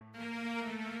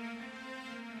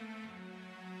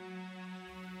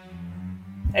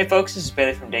Hey folks, this is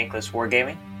Bailey from Dankless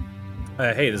Wargaming,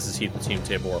 Hey, this is Heath with Team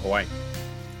Table War Hawaii.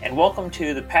 and welcome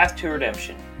to the Path to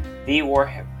Redemption, the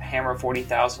Warhammer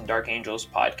 40,000 Dark Angels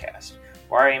podcast,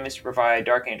 where our aim is to provide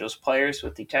Dark Angels players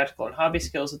with the tactical and hobby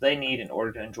skills that they need in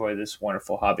order to enjoy this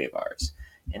wonderful hobby of ours.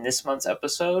 In this month's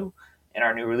episode, in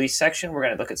our new release section, we're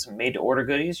going to look at some made-to-order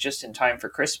goodies just in time for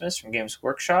Christmas from Games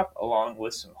Workshop, along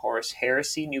with some Horus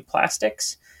Heresy new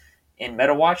plastics. In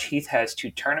MetaWatch, Heath has 2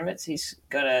 tournaments. He's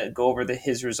going to go over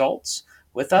his results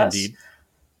with us. Indeed.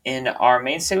 In our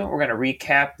main segment, we're going to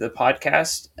recap the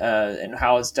podcast and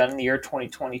how it's done in the year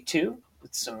 2022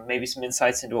 with maybe some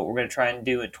insights into what we're going to try and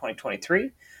do in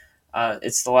 2023.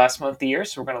 It's the last month of the year,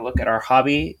 so we're going to look at our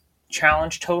hobby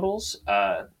challenge totals.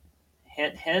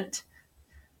 Hint, hint.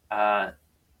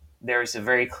 There's a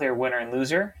very clear winner and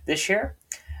loser this year.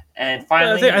 And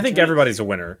finally, I think everybody's a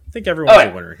winner. I think everyone's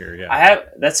a winner here. Yeah,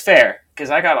 that's fair because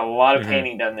I got a lot of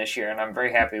painting done this year, and I'm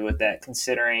very happy with that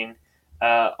considering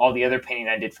all the other painting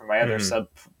I did for my other sub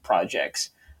projects.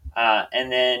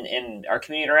 And then in our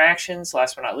community interactions,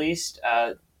 last but not least,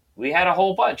 we had a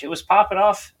whole bunch. It was popping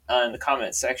off in the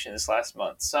comments section this last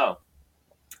month. So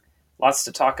lots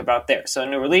to talk about there. So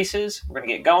new releases, we're going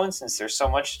to get going since there's so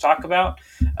much to talk about.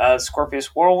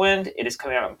 Scorpius Whirlwind, it is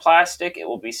coming out in plastic. It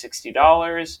will be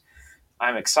 $60.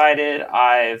 I'm excited.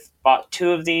 I've bought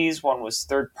 2 of these. One was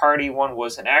third party. One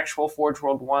was an actual Forge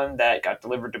World one that got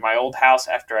delivered to my old house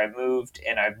after I moved,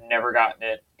 and I've never gotten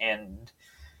it. And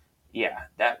yeah,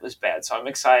 that was bad. So I'm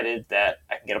excited that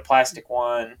I can get a plastic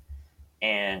one,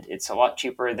 and it's a lot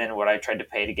cheaper than what I tried to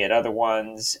pay to get other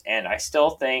ones. And I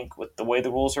still think with the way the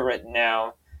rules are written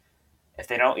now,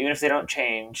 even if they don't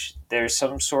change, there's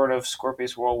some sort of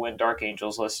Scorpius Whirlwind Dark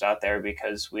Angels list out there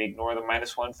because we ignore the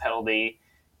 -1 penalty.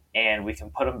 And we can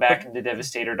put them back into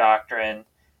Devastator Doctrine,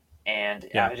 and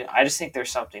I just think there's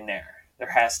something there. There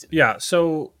has to be. Yeah.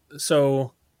 So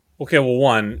okay. Well,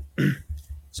 one.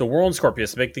 So Whirlwind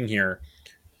Scorpius, the big thing here.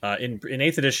 In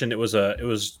 8th edition, it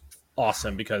was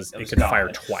awesome because it could fire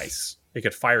twice. It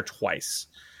could fire twice.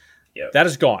 Yep. That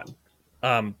is gone.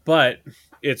 But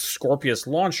its Scorpius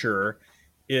launcher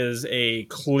is a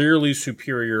clearly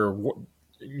superior,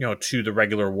 to the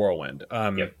regular Whirlwind.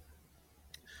 Yep.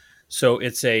 So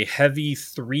it's a heavy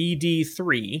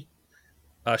 3d3,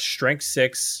 strength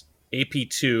 6,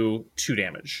 AP2, 2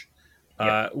 damage.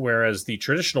 Yep. Whereas the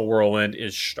traditional Whirlwind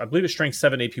is, I believe, it's strength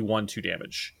 7, AP1, 2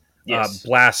 damage. Yes.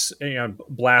 Blast and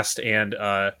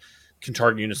can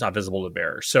target units not visible to the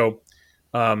bearer. So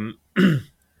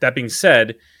that being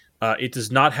said, it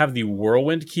does not have the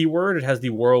Whirlwind keyword. It has the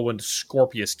Whirlwind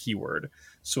Scorpius keyword.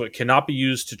 So it cannot be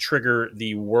used to trigger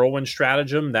the Whirlwind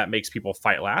stratagem that makes people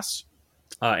fight last.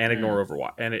 And ignore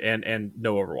Overwatch and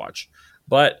no Overwatch.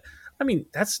 But I mean,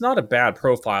 that's not a bad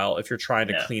profile if you're trying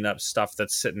to clean up stuff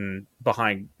that's sitting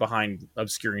behind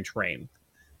obscuring terrain,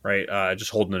 right? Just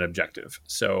holding an objective.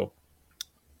 So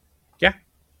yeah,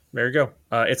 there you go.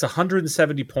 It's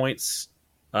 170 points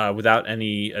without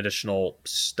any additional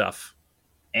stuff.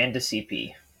 And a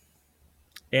CP.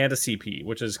 And a CP,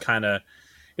 which is kind of,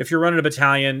 if you're running a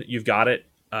battalion, you've got it.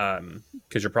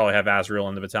 Because you probably have Azrael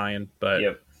in the battalion. But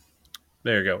yep.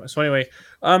 There you go. So anyway,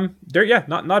 not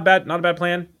a bad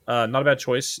plan. Not a bad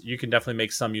choice. You can definitely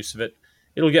make some use of it.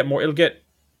 It'll get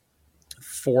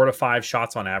 4 to 5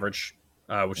 shots on average,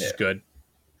 which is good.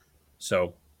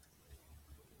 So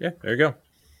yeah, there you go.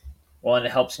 Well, and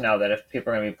it helps now that if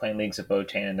people are going to be playing Leagues of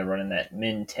Votann and they're running that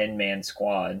min 10-man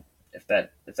squad, if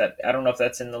that I don't know if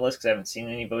that's in the list because I haven't seen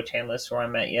any Votann lists where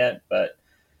I'm at yet, but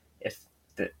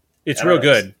it's real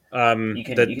good.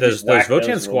 Those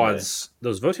Votann squads.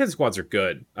 Those Votann squads are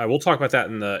good. We'll talk about that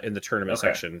in the tournament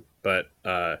section. But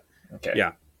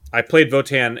yeah, I played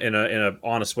Votann in a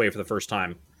honest way for the first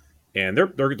time, and they're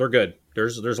good.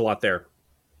 There's a lot there.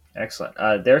 Excellent.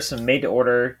 There's some made to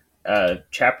order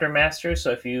chapter masters. So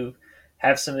if you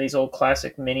have some of these old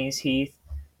classic minis, Heath,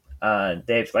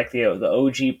 they've like the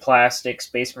OG plastic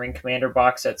Space Marine Commander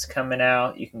box that's coming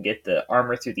out. You can get the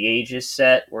Armor Through the Ages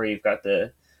set where you've got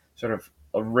the sort of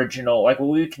original, like what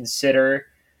we would consider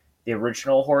the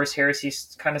original Horus Heresy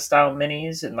kind of style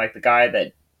minis, and like the guy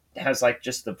that has like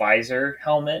just the visor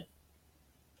helmet.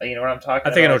 You know what I'm talking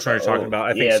about? I think I know what you're talking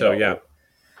about. I think so, yeah.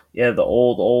 Yeah, the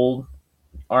old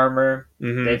armor.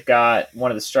 Mm-hmm. They've got one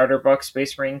of the starter book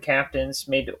Space Marine captains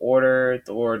made to order,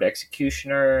 the Lord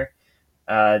Executioner,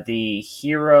 the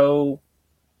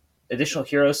additional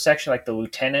heroes section, like the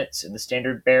lieutenants and the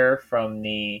standard bearer from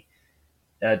the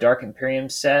Dark Imperium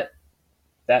set.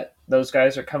 That those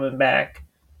guys are coming back.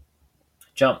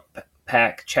 Jump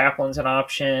pack chaplain's an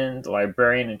option. The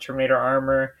librarian and Terminator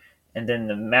armor, and then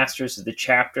the Masters of the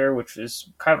Chapter, which is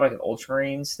kind of like an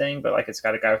Ultramarines thing, but like it's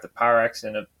got a guy with a power axe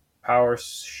and a power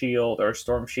shield or a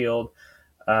storm shield,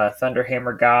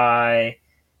 Thunderhammer guy,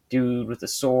 dude with a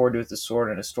sword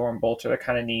and a storm bolter. They're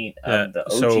kind of neat. The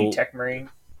OG Tech Marine.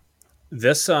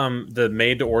 This the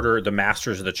made to order the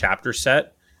Masters of the Chapter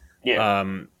set. Yeah.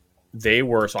 They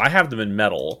were, so I have them in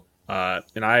metal,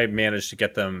 and I managed to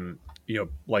get them,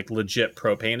 like legit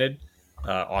pro painted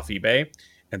off eBay,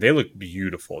 and they look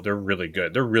beautiful. They're really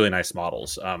good. They're really nice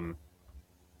models.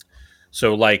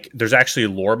 So like there's actually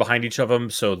lore behind each of them.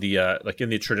 So the like in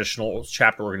the traditional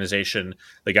chapter organization,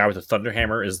 the guy with the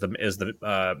Thunderhammer is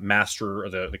the master or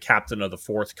the captain of the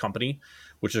fourth company,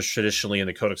 which is traditionally in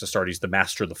the Codex Astartes the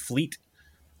master of the fleet.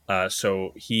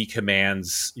 So he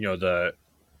commands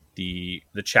the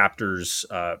chapter's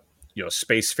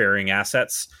spacefaring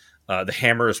assets. The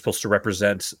hammer is supposed to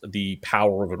represent the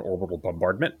power of an orbital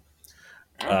bombardment.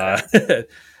 Okay.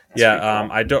 Yeah,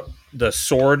 cool. I don't the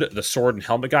sword and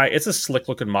helmet guy. It's a slick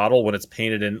looking model when it's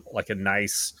painted in like a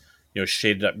nice,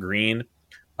 shaded up green.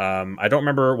 I don't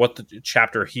remember what the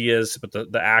chapter he is, but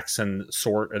the axe and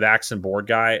sword or the axe and board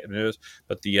guy is.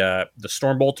 But the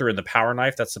Stormbolter and the power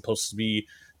knife, that's supposed to be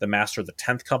the master of the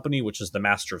 10th company, which is the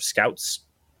master of scouts.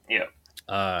 Yeah.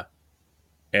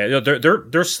 And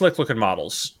they're slick looking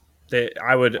models.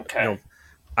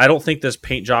 I don't think this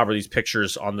paint job or these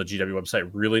pictures on the GW website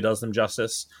really does them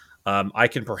justice. I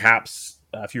can perhaps,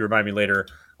 if you remind me later,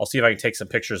 I'll see if I can take some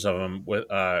pictures of them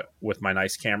with my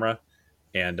nice camera,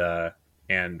 and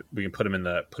we can put them in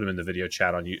the video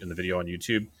chat in the video on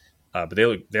YouTube. But they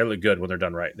look good when they're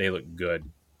done right. They look good.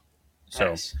 So,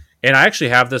 nice. And I actually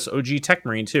have this OG Tech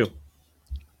Marine too.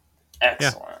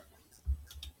 Excellent. Yeah.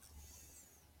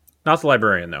 Not the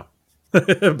librarian though,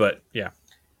 but yeah.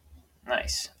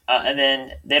 Nice. And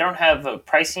then they don't have a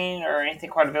pricing or anything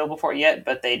quite available for it yet,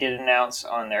 but they did announce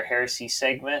on their Heresy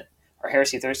segment or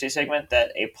Heresy Thursday segment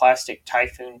that a plastic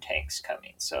Typhoon tank's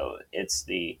coming. So it's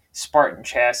the Spartan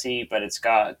chassis, but it's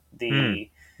got the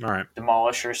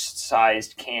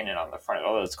Demolisher-sized cannon on the front,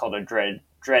 although it's called a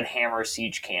Dread Hammer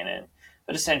siege cannon.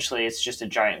 But essentially, it's just a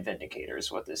giant Vindicator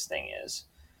is what this thing is.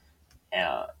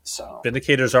 So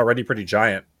Vindicator's already pretty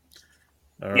giant.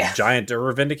 Giant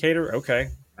Vindicator? Okay.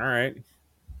 All right.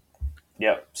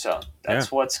 Yep. So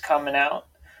that's what's coming out.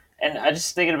 And I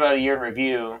just thinking about a year in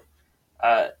review,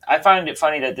 I find it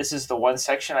funny that this is the one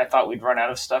section I thought we'd run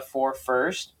out of stuff for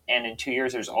first. And in 2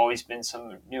 years, there's always been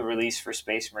some new release for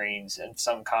Space Marines of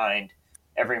some kind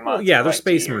every month. Well, yeah, they're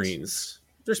Space Marines.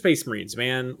 They're Space Marines,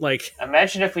 man. Like,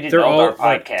 imagine if we did our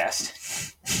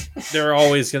podcast. They're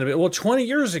always going to be. 20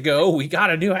 years ago, we got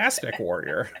a new Aspect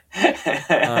Warrior.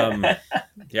 Yeah.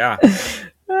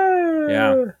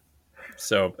 Yeah.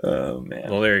 So,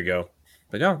 man. Well, there you go.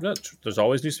 But no, there's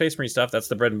always new Space Marine stuff. That's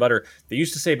the bread and butter. They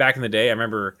used to say back in the day, I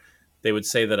remember they would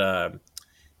say that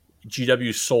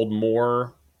GW sold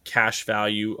more cash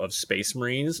value of Space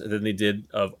Marines than they did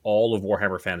of all of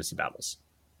Warhammer Fantasy Battles.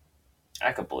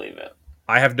 I could believe it.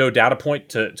 I have no data point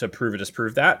to prove or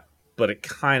disprove that, but it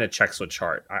kind of checks with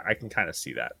chart. I can kind of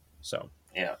see that. So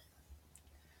yeah,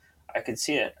 I could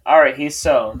see it. All right, he's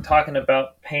talking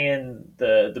about paying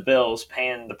the bills,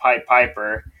 paying the Pied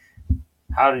Piper.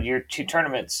 How did your 2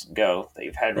 tournaments go that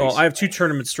you've had recently? Well, I have 2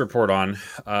 tournaments to report on.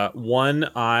 One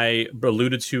I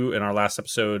alluded to in our last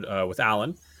episode with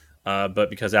Alan, but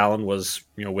because Alan was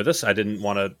with us, I didn't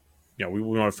want to. We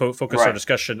want to focus our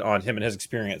discussion on him and his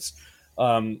experience.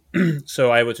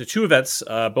 So I went to 2 events,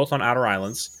 both on Outer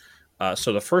Islands.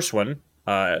 So the first one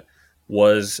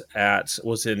was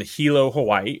in Hilo,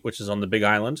 Hawaii, which is on the Big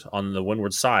Island on the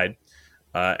windward side,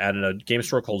 at a game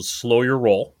store called Slow Your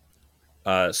Roll.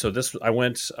 So this I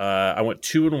went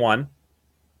 2-1.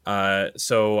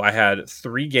 So I had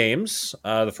 3 games.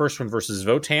 The first one versus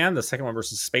Votann, the second one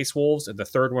versus Space Wolves, and the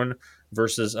third one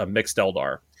versus Mixed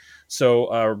Eldar.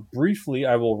 So briefly,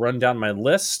 I will run down my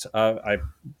list. I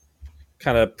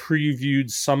kind of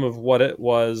previewed some of what it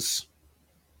was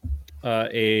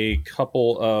a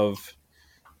couple of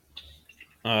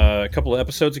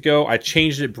episodes ago. I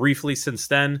changed it briefly since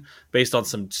then based on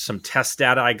some test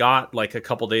data I got like a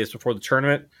couple days before the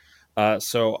tournament.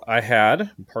 So I had,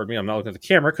 pardon me, I'm not looking at the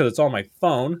camera because it's on my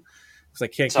phone because I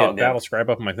can't get Battlescribe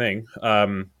up on my thing.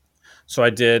 So I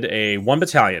did a 1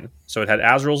 battalion. So it had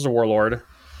Azrael's the Warlord,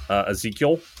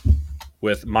 Ezekiel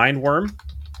with Mindworm,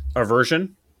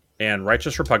 Aversion, and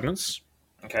Righteous Repugnance.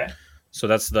 Okay. So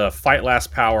that's the Fight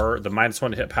Last power, the -1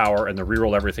 to hit power, and the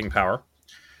reroll everything power.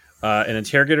 An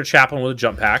Interrogator Chaplain with a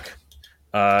jump pack.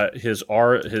 His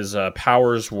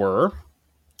powers were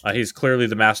he's clearly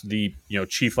the master,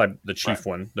 chief one,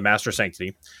 the Master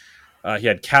Sanctity. He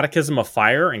had Catechism of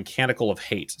Fire and Canticle of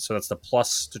Hate. So that's the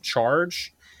plus to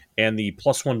charge and the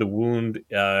 +1 to wound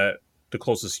the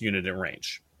closest unit in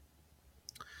range.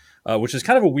 Which is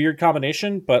kind of a weird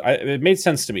combination, but it made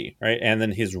sense to me, right? And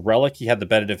then his relic, he had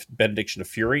the Benediction of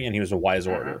Fury, and he was a Wise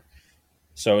Order.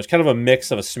 So it's kind of a mix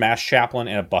of a Smash Chaplain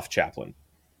and a Buff Chaplain.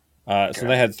 So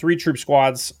they had 3 troop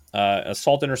squads,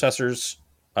 Assault Intercessors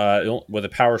with a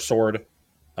Power Sword,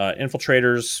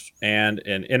 Infiltrators, and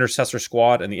an Intercessor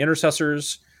squad. And the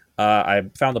Intercessors, I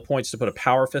found the points to put a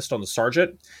Power Fist on the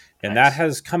Sergeant, and that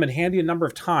has come in handy a number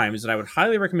of times, and I would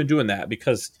highly recommend doing that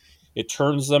because it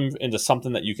turns them into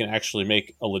something that you can actually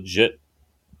make a legit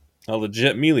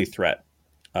melee threat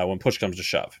when push comes to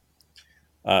shove.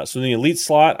 So in the elite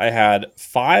slot, I had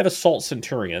 5 Assault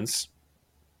Centurions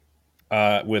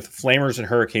with Flamers and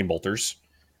Hurricane Bolters.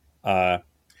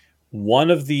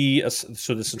 One of the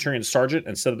Centurion Sergeant,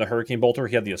 instead of the Hurricane Bolter,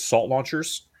 he had the Assault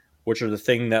Launchers, which are the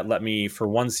thing that let me, for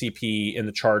 1 CP in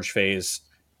the charge phase,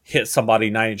 hit somebody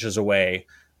 9 inches away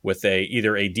with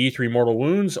either a D3 mortal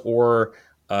wounds or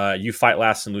you fight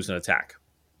last and lose an attack.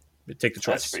 Take the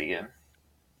choice. That's pretty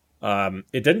good.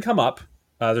 It didn't come up.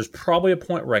 There's probably a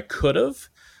point where I could have,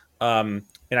 and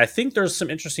I think there's some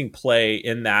interesting play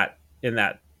in that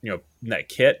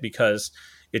kit because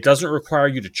it doesn't require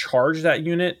you to charge that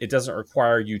unit. It doesn't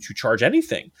require you to charge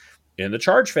anything. In the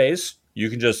charge phase, you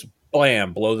can just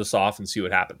blow this off and see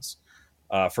what happens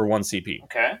for 1 CP.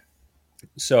 Okay.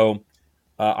 So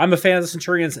I'm a fan of the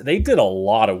Centurions. They did a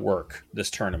lot of work in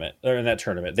that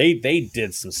tournament. They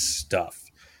did some stuff.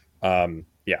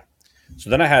 Yeah. So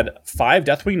then I had 5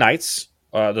 Deathwing Knights,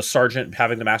 the Sergeant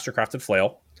having the Mastercrafted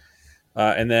Flail,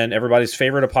 and then everybody's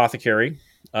favorite Apothecary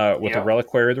with the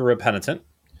Reliquary of the Repenitent.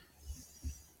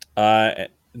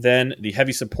 Then the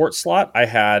heavy support slot, I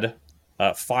had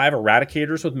 5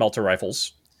 Eradicators with Melter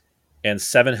Rifles and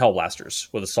 7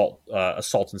 Hellblasters with Assault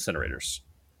Incinerators.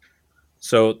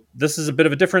 So this is a bit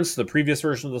of a difference. The previous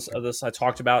version of this I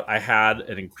talked about, I had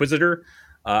an Inquisitor.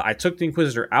 I took the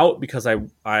Inquisitor out because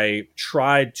I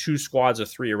tried 2 squads of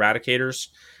 3 Eradicators,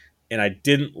 and I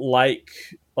didn't like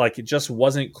it just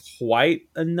wasn't quite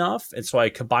enough, and so I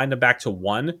combined them back to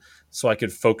 1 so I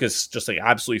could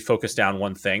absolutely focus down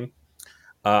one thing.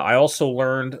 I also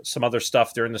learned some other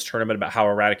stuff during this tournament about how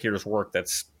Eradicators work.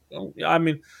 I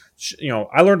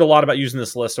learned a lot about using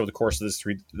this list over the course of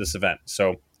this event.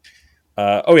 So.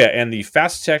 And the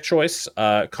fast attack choice,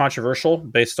 controversial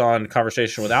based on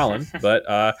conversation with Alan,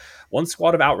 but 1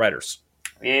 squad of Outriders.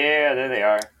 Yeah, there they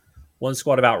are. 1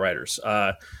 squad of Outriders.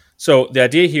 So the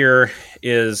idea here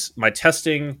is my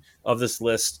testing of this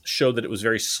list showed that it was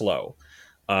very slow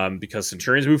because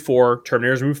Centurions move 4,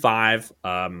 Terminators move 5.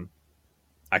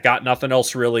 I got nothing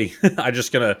else really. I'm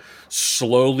just going to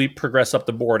slowly progress up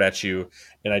the board at you,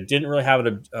 and I didn't really have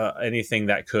anything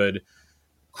that could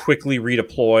quickly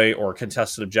redeploy or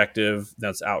contest an objective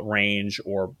that's outrange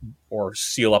or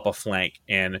seal up a flank.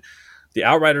 And the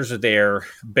Outriders are there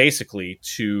basically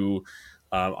to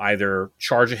either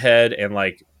charge ahead and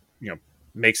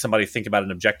make somebody think about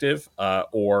an objective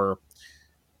or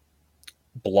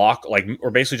block or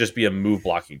basically just be a move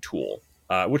blocking tool,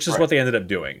 which is what they ended up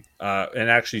doing. And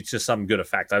actually to some good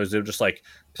effect. They were just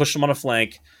push them on a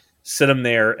flank, sit them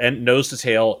there and nose to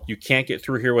tail. You can't get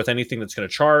through here with anything that's going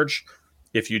to charge.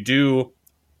 If you do,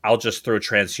 I'll just throw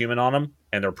Transhuman on them,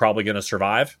 and they're probably going to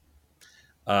survive.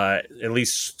 At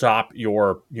least stop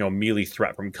your melee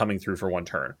threat from coming through for 1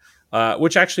 turn,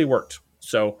 which actually worked.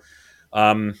 So,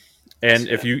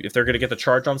 if they're going to get the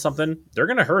charge on something, they're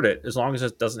going to hurt it as long as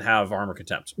it doesn't have armor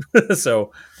contempt.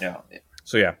 So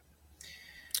that's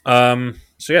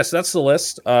the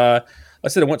list. I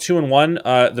said it went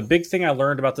 2-1. The big thing I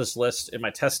learned about this list in my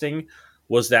testing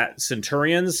was that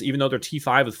Centurions, even though they're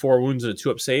T5 with 4 wounds and a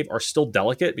 2-up save, are still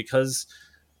delicate because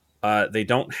they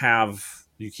don't have...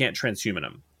 You can't transhuman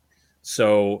them.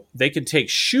 So they can take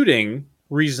shooting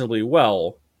reasonably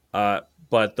well,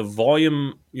 but the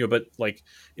volume...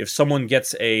 if someone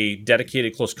gets a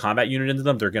dedicated close combat unit into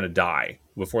them, they're going to die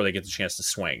before they get the chance to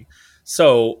swing.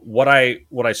 So what I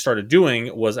started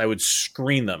doing was I would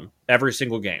screen them every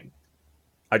single game.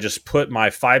 I just put my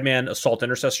 5-man Assault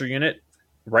Intercessor unit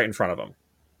right in front of them.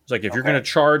 It's if you're going to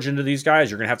charge into these guys,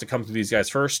 you're going to have to come through these guys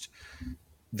first.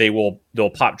 They'll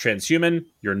pop Transhuman.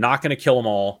 You're not going to kill them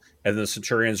all, and the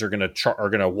Centurions are going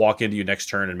to walk into you next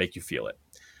turn and make you feel it.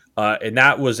 And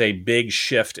that was a big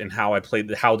shift in how I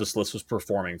played, how this list was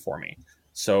performing for me.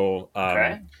 So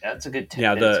that's a good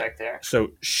tip there.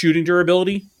 So shooting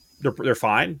durability, they're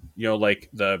fine.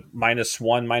 The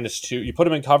 -1, -2. You put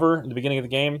them in cover in the beginning of the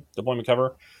game, deployment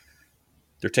cover.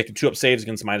 They're taking 2-up saves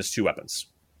against -2 weapons.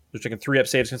 They're taking 3-up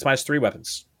saves against -3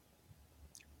 weapons.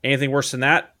 Anything worse than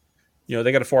that,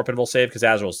 they got a 4-up invul save because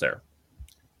Azrael's there.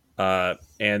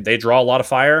 And they draw a lot of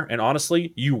fire. And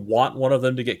honestly, you want one of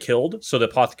them to get killed so the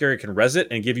Apothecary can res it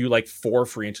and give you like 4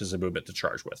 free inches of movement to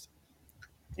charge with.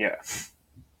 Yeah.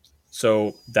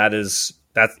 So that's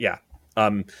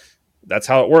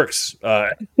how it works.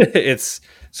 It's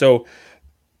so.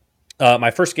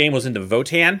 My first game was into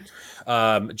Votann,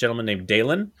 a gentleman named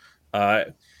Dalen.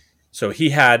 So he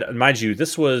had, mind you,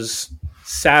 this was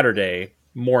Saturday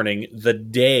morning, the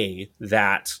day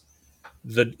that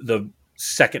the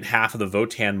second half of the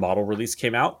Votann model release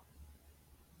came out.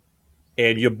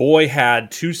 And your boy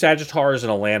had 2 Sagittars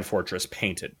and a Land Fortress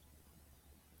painted.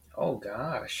 Oh,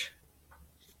 gosh.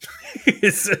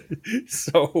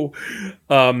 So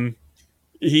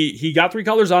he got 3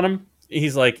 colors on him.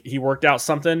 He's like, he worked out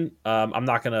something. I'm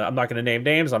not gonna name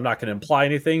names. I'm not gonna imply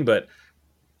anything, but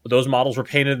those models were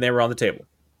painted and they were on the table.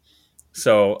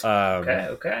 So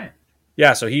okay.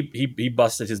 Yeah, so he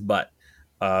busted his butt.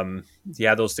 He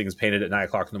had those things painted at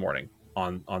 9:00 in the morning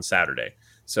on Saturday.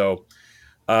 So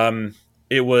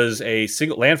it was a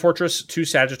single Land Fortress, 2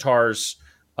 Sagittars,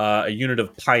 a unit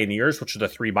of Pioneers, which are the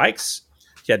 3 bikes.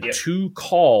 He had 2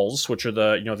 Calls, which are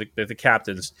the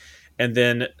captains, and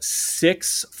then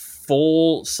 6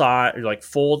 full size, like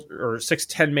full or 6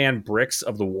 10-man bricks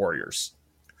of the Warriors,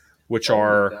 which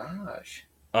are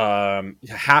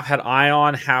half had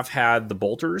Ion, half had the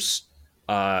Bolters.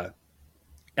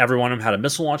 Every one of them had a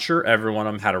missile launcher. Every one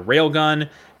of them had a railgun.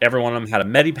 Every one of them had a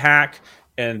medipack.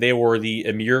 And they were the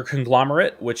Emir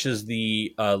Conglomerate, which is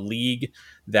the league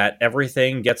that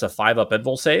everything gets a 5-up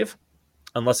invul save,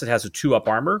 unless it has a 2-up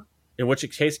armor, in which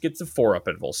case it gets a 4-up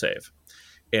invul save.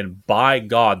 And by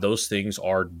God, those things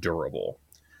are durable.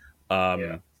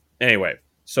 Anyway,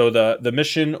 so the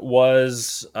mission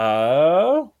was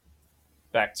back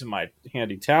to my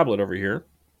handy tablet over here.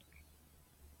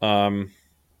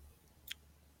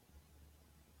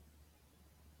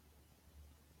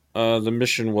 The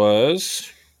mission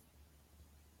was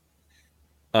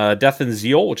Death and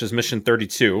Zeal, which is mission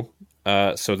 32.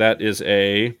 So that is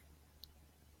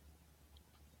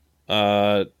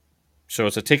so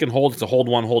it's a take and hold. It's a hold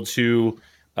 1, hold 2.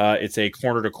 It's a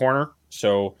corner to corner.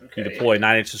 So you deploy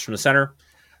 9 inches from the center.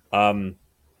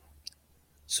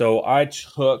 So I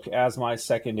took as my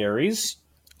secondaries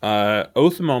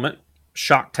Oath Moment,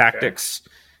 Shock Tactics,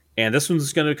 and this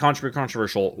one's going to be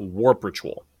controversial, Warp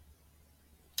Ritual.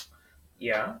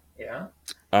 Yeah.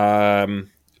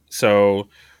 So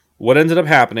what ended up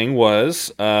happening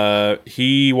was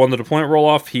he won the deployment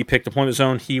roll-off. He picked deployment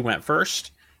zone. He went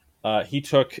first. He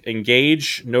took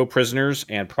Engage, No Prisoners,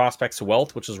 and Prospects of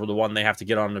Wealth, which is the one they have to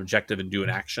get on an objective and do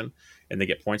an action, and they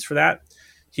get points for that.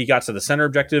 He got to the center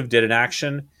objective, did an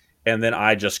action, and then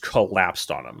I just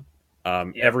collapsed on him.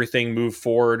 Everything moved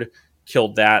forward,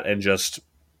 killed that, and just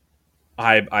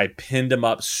I pinned him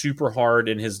up super hard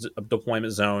in his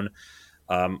deployment zone.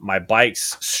 My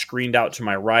bikes screened out to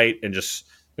my right and just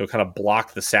kind of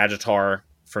blocked the Sagittar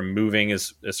from moving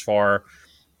as far.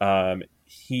 I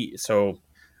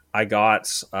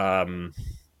got my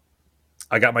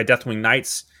Deathwing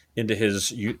Knights into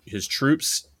his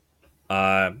troops.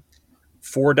 4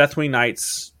 Deathwing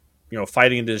Knights,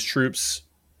 fighting into his troops.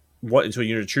 Into a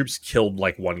unit of troops killed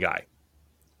like 1 guy.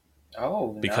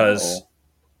 Oh, because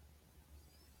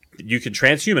you can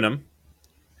transhuman them.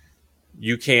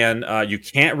 You can't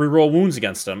reroll wounds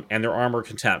against them, and their armor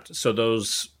contempt. So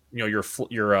those your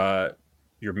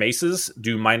maces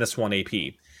do -1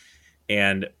 AP,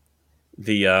 and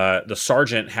the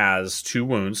sergeant has 2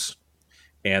 wounds,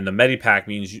 and the medipack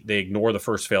means they ignore the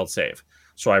first failed save.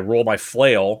 So I roll my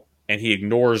flail, and he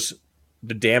ignores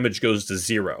the damage, goes to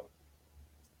 0.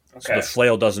 So the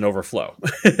flail doesn't overflow.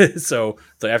 So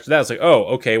after that, it's like, oh,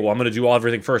 okay, well, I'm going to do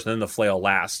everything first, and then the flail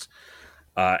last.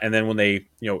 And then when they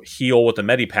heal with the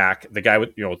medipack, the guy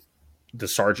with the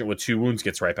sergeant with 2 wounds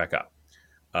gets right back up.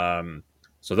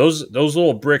 So those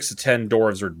little bricks of 10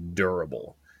 dwarves are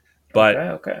durable,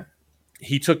 but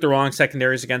he took the wrong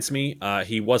secondaries against me.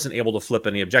 He wasn't able to flip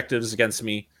any objectives against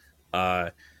me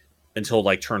until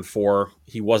like turn 4.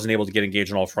 He wasn't able to get engaged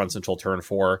on all fronts until turn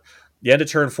 4. The end of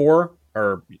turn 4,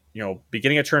 or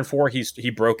beginning of turn 4, he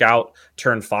broke out.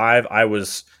 Turn 5, I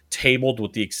was tabled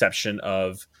with the exception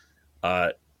of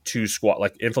 2 squad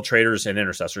like infiltrators and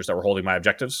intercessors that were holding my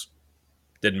objectives.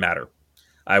 Didn't matter.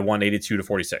 I won 82 to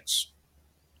 46.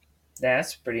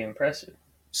 That's pretty impressive.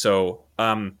 So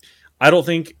I don't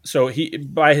think so. He,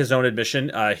 by his own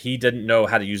admission, he didn't know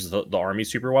how to use the army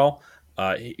super well.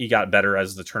 He got better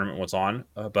as the tournament was on.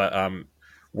 But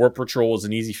Warp Ritual was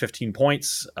an easy 15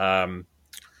 points.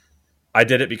 I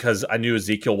did it because I knew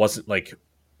Ezekiel wasn't like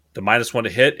The -1 to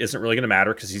hit isn't really going to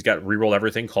matter because he's got reroll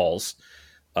everything calls.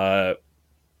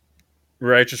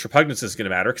 Righteous Repugnance is going to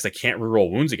matter because I can't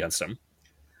reroll wounds against him.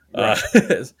 Right.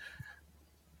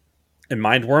 And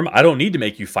Mind Worm, I don't need to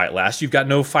make you fight last. You've got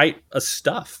no fight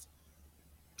stuff.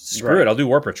 Screw it, I'll do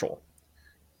War Patrol.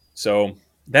 So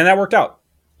then that worked out.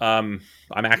 I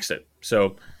maxed it.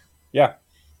 So yeah.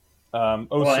 And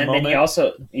then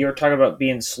you were talking about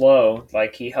being slow.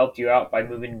 Like, he helped you out by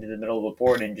moving into the middle of the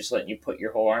board and just letting you put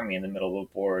your whole army in the middle of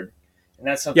the board. And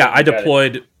that's something. Yeah, I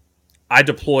deployed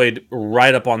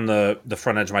right up on the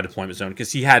front edge of my deployment zone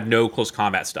because he had no close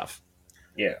combat stuff.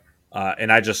 Yeah.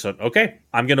 And I just said, okay,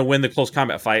 I'm going to win the close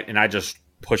combat fight, and I just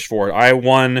pushed forward.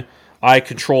 I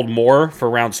controlled more for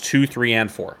rounds 2, 3, and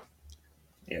 4.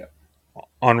 Yeah.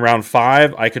 On round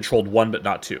 5, I controlled 1 but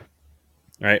not 2.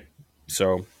 Right?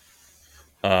 So,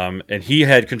 and he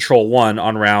had control 1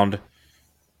 on round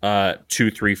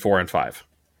 2, 3, 4, and 5.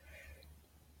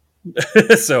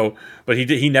 So, but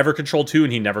he never controlled 2,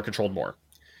 and he never controlled more.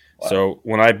 Wow. So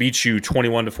when I beat you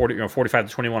 21 to 40, 45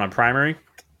 to 21 on primary,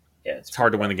 yeah, it's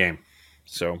hard to win the game.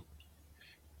 So,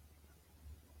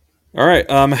 all right.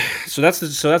 So that's the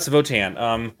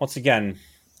Votann. Once again,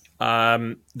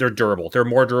 they're durable. They're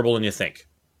more durable than you think.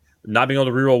 Not being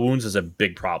able to reroll wounds is a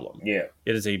big problem. Yeah,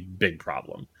 it is a big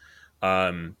problem.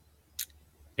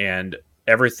 And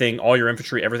everything, all your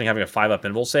infantry, everything having a 5-up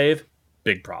invul save,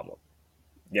 big problem.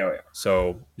 Yeah.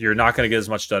 So you're not going to get as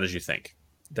much done as you think.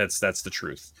 That's the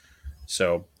truth.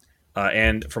 So.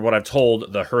 And from what I've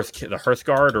told, the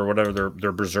Hearthguard or whatever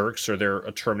their Berserks or their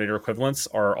Terminator equivalents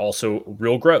are also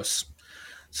real gross.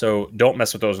 So don't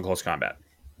mess with those in close combat.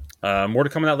 More to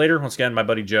come on that later. Once again, my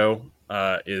buddy Joe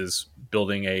is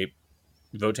building a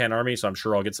Votann army, so I'm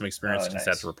sure I'll get some experience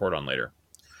to report on later.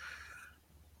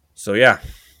 So yeah.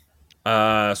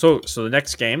 So the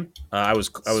next game, I was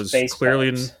Space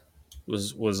clearly Pups.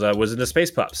 was in the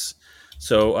Space Pups.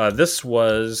 So this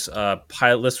was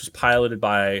piloted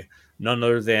by none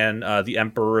other than the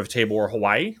Emperor of Table War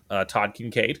Hawaii, Todd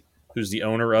Kincaid, who's the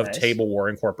owner of Table War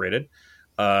Incorporated,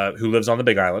 who lives on the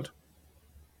Big Island,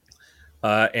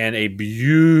 and a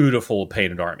beautiful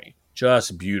painted army,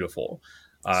 just beautiful.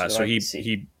 So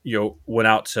he went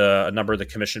out to a number of the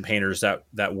commission painters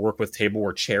that work with Table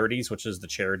War Charities, which is the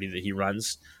charity that he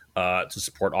runs to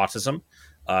support autism,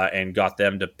 and got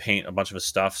them to paint a bunch of his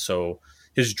stuff. So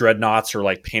his dreadnoughts are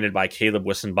like painted by Caleb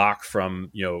Wissenbach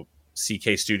from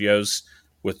CK Studios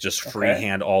with just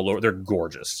freehand all over. They're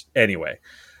gorgeous. Anyway,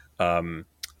 so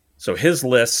his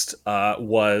list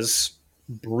was,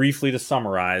 briefly to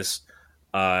summarize,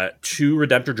 2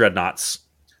 Redemptor Dreadnoughts,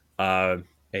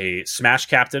 a Smash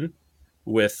Captain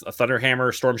with a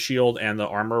Thunderhammer, Storm Shield, and the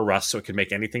Armor of Rust, so it can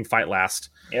make anything fight last.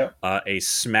 Yep. A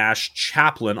Smash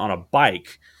Chaplain on a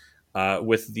bike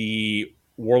with the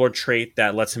Warlord trait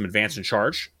that lets him advance and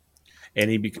charge, and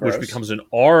which becomes an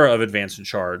aura of advance and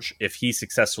charge if he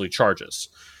successfully charges.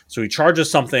 So he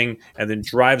charges something and then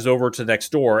drives over to the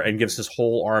next door and gives his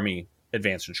whole army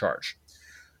advance and charge.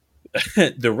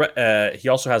 He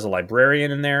also has a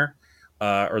Librarian in there,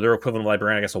 or their equivalent of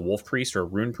Librarian, I guess, a Wolf Priest or a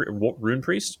Rune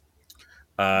Priest,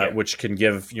 which can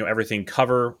give everything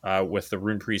cover with the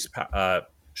Rune Priest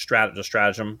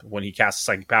stratagem. When he casts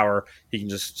Psychic Power, he can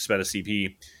just spend a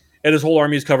CP. And his whole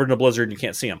army is covered in a blizzard and you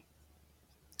can't see him.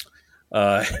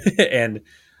 But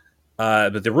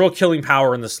the real killing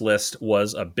power in this list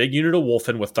was a big unit of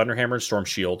Wolfen with Thunderhammer and Storm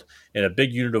Shield, and a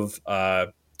big unit of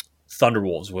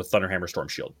Thunderwolves with Thunderhammer Storm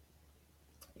Shield.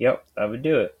 Yep, that would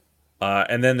do it.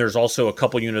 And then there's also a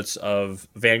couple units of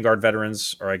Vanguard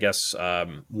veterans, or I guess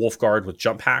Wolf Guard with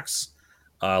jump packs,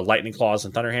 Lightning Claws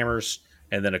and Thunderhammers,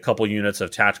 and then a couple units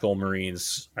of Tactical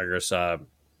Marines, I guess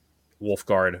Wolf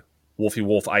Guard, Wolfy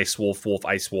Wolf, Ice Wolf, Wolf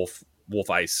Ice Wolf,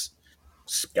 Wolf Ice,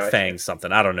 Fang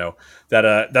something, I don't know,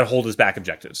 that hold his back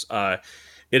objectives.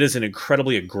 It is an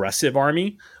incredibly aggressive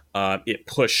army. It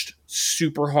pushed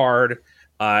super hard,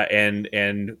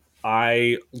 and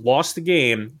I lost the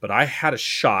game, but I had a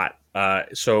shot.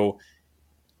 So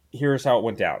here's how it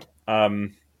went down.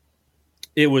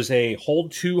 It was a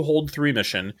hold 2, hold 3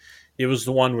 mission. It was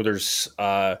the one where there's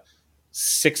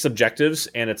 6 objectives,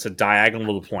 and it's a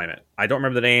diagonal deployment. I don't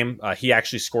remember the name. He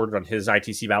actually scored it on his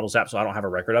ITC Battles app, so I don't have a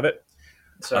record of it.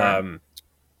 I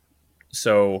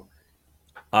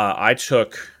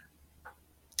took...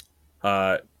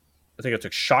 I think I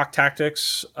took Shock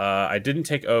Tactics. I didn't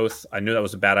take Oath. I knew that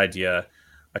was a bad idea.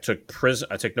 I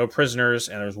took no prisoners,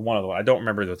 and there was one other one. I don't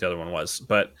remember what the other one was,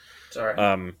 but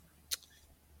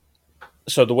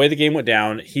so the way the game went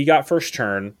down, he got first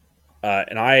turn,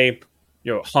 and I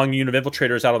hung unit of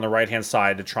infiltrators out on the right hand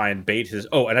side to try and bait his.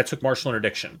 Oh, and I took Martial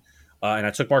Interdiction and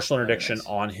I took martial Very interdiction nice.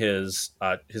 on his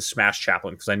smash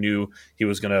chaplain because I knew he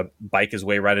was going to bike his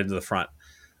way right into the front.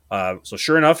 So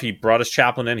sure enough, he brought his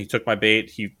chaplain in. He took my bait.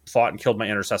 He fought and killed my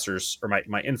intercessors or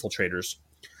my infiltrators.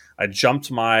 I jumped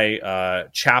my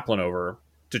chaplain over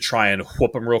to try and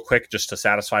whoop him real quick just to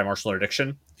satisfy martial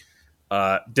interdiction.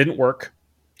 Didn't work.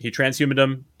 He transhumaned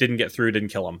him. Didn't get through. Didn't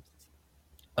kill him.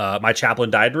 My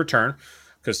chaplain died in return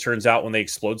because turns out when they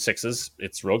explode sixes,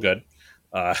 it's real good.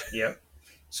 Yep.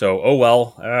 So, oh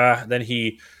well. Then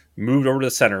he moved over to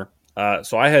the center.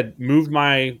 So I had moved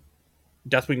my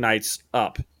Deathwing Knights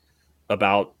up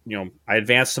about, I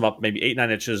advanced them up maybe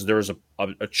 8-9 inches. There was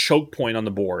a choke point on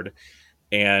the board,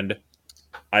 and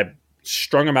I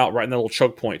strung them out right in the little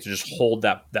choke point to just hold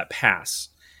that pass.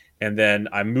 And then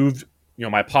I moved,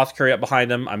 my apothecary up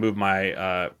behind him. I moved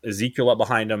my Ezekiel up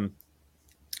behind him,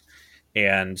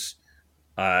 and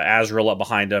Azrael up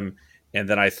behind him. And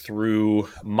then I threw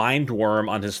Mind Worm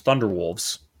on his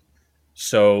Thunderwolves.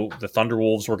 So the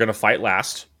Thunderwolves were going to fight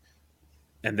last.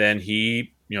 And then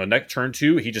he, next turn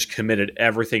 2, he just committed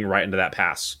everything right into that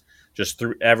pass. Just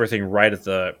threw everything right at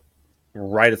the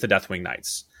Deathwing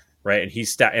Knights. Right.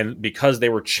 And and because they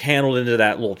were channeled into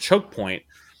that little choke point,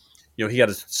 he had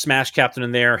his Smash Captain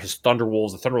in there, his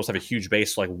Thunderwolves. The Thunderwolves have a huge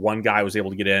base, so like one guy was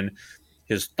able to get in.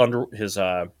 His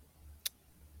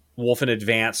Wolfen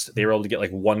advanced. They were able to get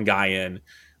like one guy in,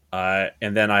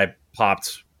 and then I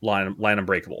popped Line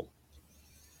Unbreakable.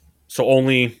 So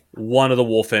only one of the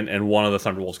Wolfen and one of the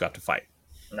Thunderwolves got to fight.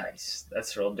 Nice.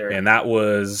 That's real dirty. And that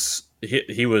was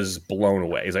he was blown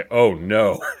away. He's like, "Oh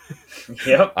no!"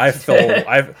 Yep.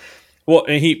 Well,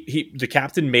 and the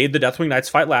captain made the Deathwing Knights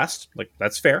fight last. Like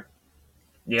that's fair.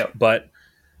 Yep. But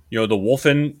the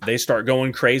Wolfen, they start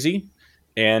going crazy,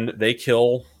 and they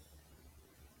kill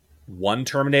one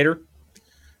Terminator.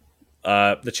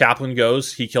 The chaplain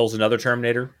goes, he kills another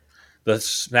Terminator. The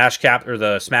Smash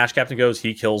Captain goes,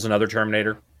 he kills another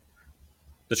Terminator.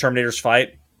 The Terminators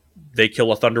fight, they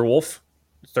kill a Thunderwolf.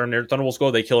 Thunderwolves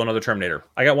go, they kill another Terminator.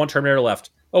 I got one Terminator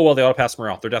left. Oh well, they auto pass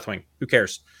morale. They're Deathwing. Who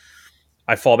cares?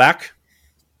 I fall back,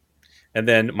 and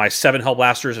then my 7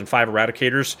 Hellblasters and 5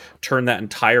 Eradicators turn that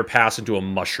entire pass into a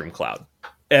mushroom cloud.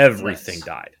 Everything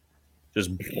died.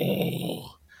 Just the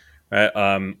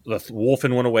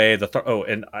Wolfen went away.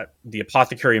 The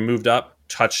Apothecary moved up,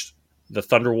 touched the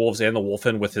Thunderwolves and the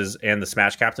Wolfen and the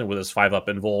Smash Captain with his 5-up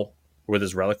invul with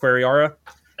his Reliquary Aura.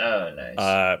 Oh,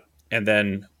 nice. And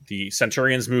then the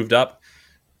Centurions moved up.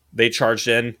 They charged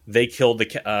in. They killed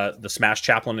the Smash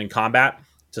Chaplain in combat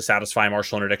to satisfy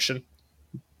martial interdiction.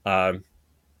 So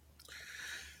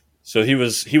he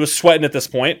was sweating at this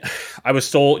point. I was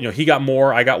still, he got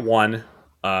more. I got 1.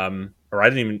 I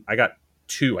got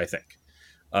 2, I think.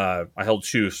 I held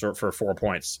 2 for 4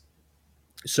 points.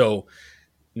 So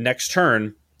next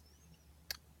turn,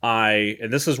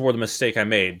 and this is where the mistake I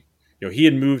made. He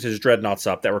had moved his dreadnoughts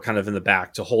up that were kind of in the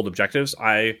back to hold objectives.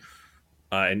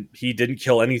 And he didn't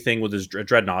kill anything with his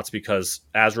dreadnoughts because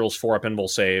Azrael's 4-up invul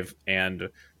save and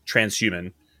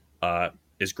transhuman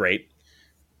is great.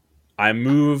 I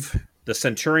move the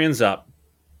Centurions up,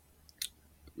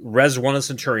 res one of the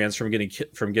Centurions from getting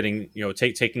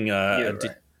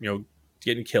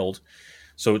getting killed.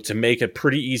 So to make a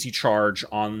pretty easy charge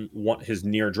on his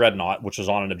near dreadnought, which was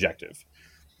on an objective.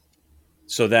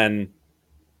 So then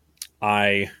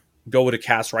I go to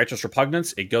cast Righteous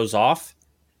Repugnance. It goes off,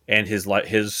 and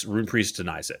his Rune Priest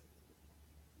denies it.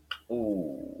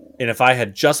 Ooh. And if I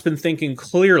had just been thinking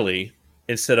clearly,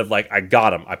 instead of like, I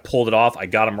got him, I pulled it off, I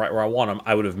got him right where I want him,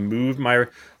 I would have moved my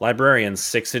Librarian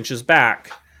 6 inches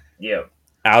back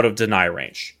out of deny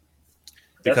range.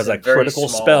 Because a critical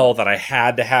spell that I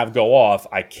had to have go off,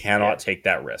 I cannot take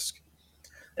that risk.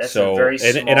 That's a very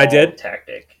small and I did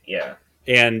tactic. Yeah.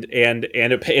 And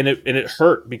it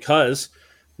hurt because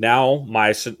now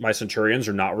my Centurions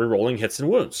are not rerolling hits and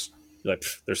wounds. Like,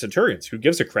 they're Centurions. Who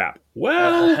gives a crap?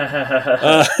 Well,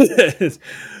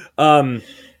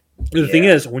 the thing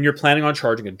is, when you're planning on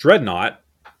charging a Dreadnought,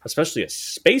 especially a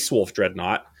Space Wolf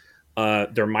Dreadnought,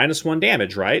 they're -1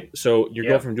 damage, right? So you're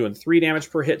going from doing 3 damage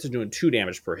per hit to doing 2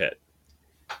 damage per hit.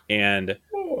 And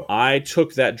I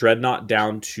took that Dreadnought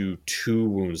down to 2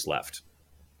 wounds left.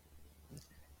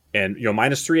 And,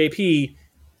 -3 AP,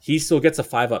 he still gets a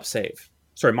 5-up save.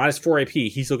 Sorry, -4 AP,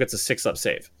 he still gets a 6-up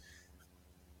save.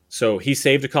 So he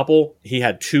saved a couple. He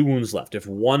had 2 wounds left. If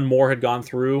one more had gone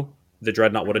through, the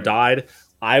Dreadnought would have died.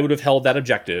 I would have held that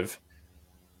objective.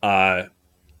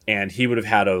 And he would have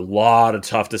had a lot of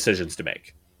tough decisions to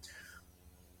make.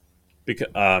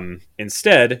 Because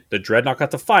instead, the Dreadnought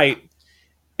got to fight,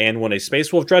 and when a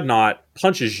Space Wolf Dreadnought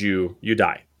punches you, you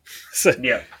die.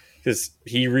 because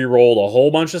he re-rolled a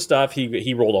whole bunch of stuff.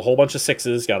 He rolled a whole bunch of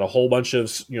sixes, got a whole bunch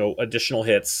of additional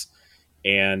hits,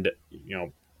 and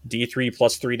D3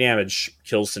 plus 3 damage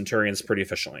kills Centurions pretty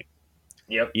efficiently.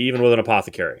 Yep. Even with an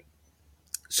apothecary.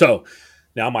 So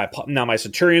now my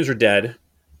Centurions are dead,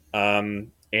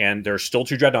 and there's still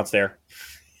 2 dreadnoughts there,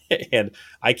 and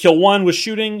I kill one with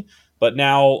shooting. But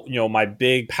now, my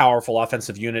big, powerful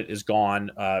offensive unit is gone.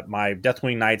 My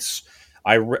Deathwing Knights,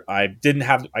 I didn't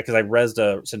have, because I rezzed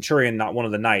a Centurion, not one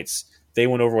of the Knights. They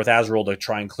went over with Azrael to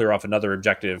try and clear off another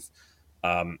objective.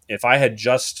 If I had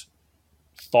just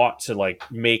thought to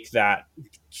make that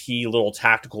key little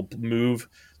tactical move,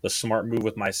 the smart move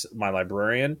with my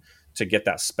Librarian to get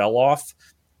that spell off,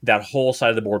 that whole side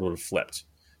of the board would have flipped.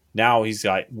 Now he's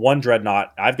got 1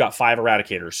 Dreadnought. I've got 5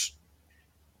 Eradicators.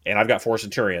 And I've got 4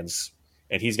 Centurions,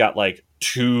 and he's got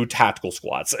 2 tactical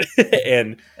squads,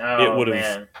 and it would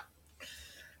have.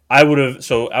 I would have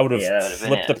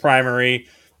flipped the primary,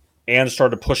 and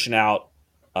started pushing out,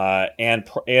 and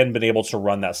been able to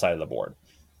run that side of the board,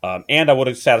 and I would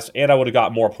have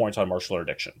got more points on Martial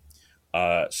Interdiction.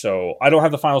 So I don't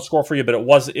have the final score for you, but it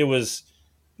was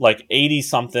 80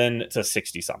 something to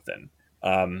 60 something.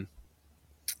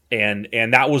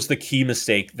 And that was the key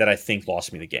mistake that I think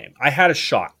lost me the game. I had a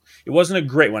shot. It wasn't a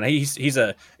great one. He's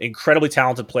an incredibly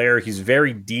talented player. He's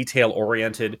very detail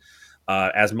oriented,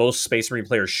 as most Space Marine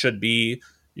players should be.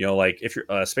 If you're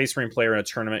a Space Marine player in a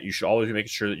tournament, you should always be making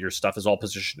sure that your stuff is all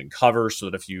positioned in cover, so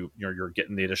that if you're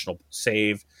getting the additional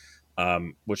save,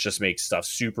 which just makes stuff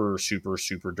super, super,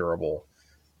 super durable.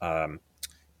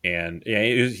 And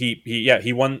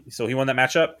he won. So he won that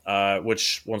matchup,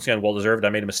 which once again, well deserved. I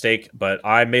made a mistake, but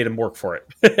I made him work for it,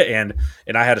 and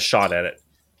I had a shot at it.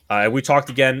 We talked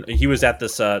again. He was at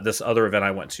this other event I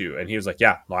went to, and he was like,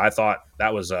 "Yeah, well, I thought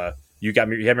that was you got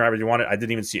me. You had me right where you wanted. I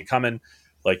didn't even see it coming.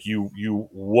 You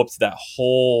whooped that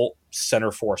whole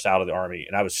center force out of the army,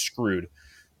 and I was screwed,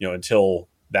 until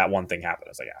that one thing happened. I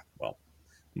was like, yeah, well,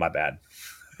 my bad."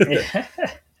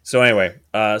 So anyway,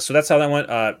 so that's how that went,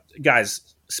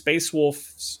 guys. Space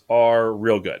Wolves are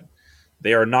real good.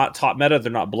 They are not top meta. They're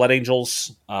not Blood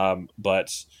Angels,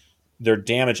 but their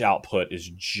damage output is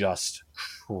just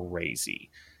crazy,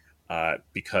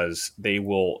 because they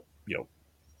will,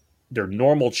 their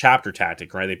normal chapter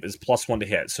tactic, right, is +1 to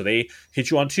hit. So they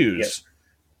hit you on 2s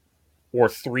or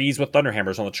 3s with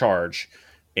Thunderhammers on the charge,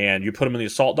 and you put them in the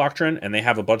Assault Doctrine, and they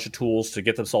have a bunch of tools to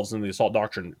get themselves into the Assault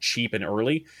Doctrine cheap and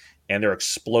early, and they're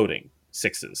exploding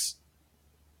 6s.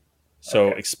 So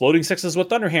exploding 6s with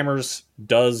Thunderhammers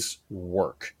does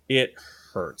work. It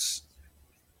hurts.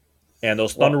 And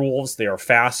those Thunderwolves, they are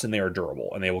fast and they are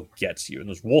durable, and they will get to you. And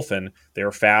those Wolfen, they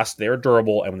are fast, they are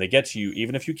durable, and when they get to you,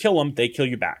 even if you kill them, they kill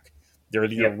you back. They're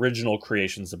the original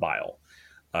creations of Bile,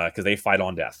 because they fight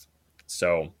on death.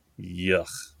 So, yuck.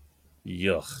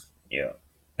 Yeah.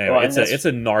 Anyway, it's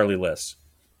a gnarly list.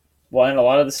 Well, and a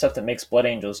lot of the stuff that makes Blood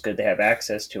Angels good to have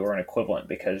access to are an equivalent,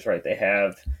 because, right, they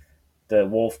have the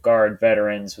Wolf Guard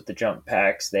veterans with the jump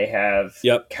packs. They have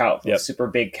super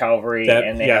big cavalry,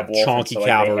 and they have Wolf, chonky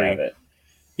cavalry.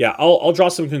 Yeah, I'll draw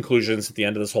some conclusions at the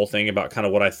end of this whole thing about kind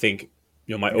of what I think,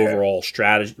 my overall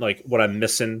strategy, what I'm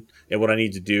missing and what I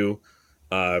need to do.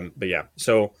 But yeah,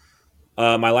 so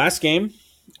my last game.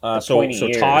 So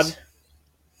Todd.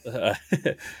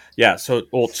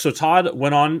 So Todd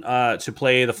went on to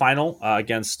play the final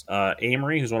against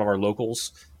Amory, who's one of our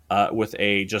locals, with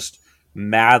a just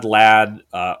mad lad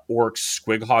orcs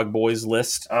squighog boys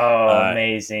list.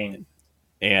 Amazing.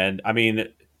 And I mean,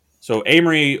 so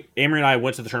Amory and I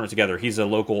went to the tournament together. He's a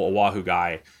local Oahu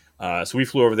guy, so we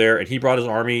flew over there, and he brought his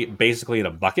army basically in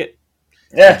a bucket.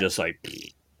 And just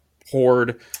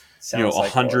poured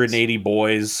 180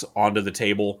 boys onto the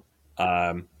table,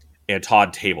 and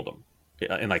Todd tabled them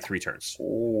in 3 turns.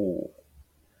 Ooh.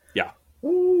 Yeah.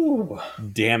 Ooh.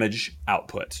 Damage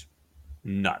output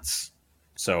nuts.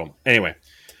 So anyway,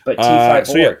 but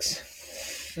T5 works.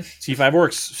 T5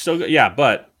 works still good,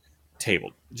 but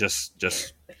tabled. Just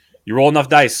you roll enough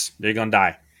dice, they're gonna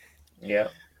die. Yeah.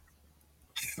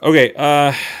 Okay.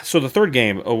 So the third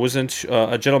game was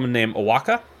a gentleman named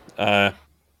Owaka,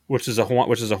 which is a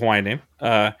Hawaiian name.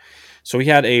 So he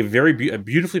had a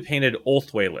beautifully painted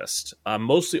Ulthwé list,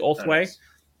 mostly Ulthwé,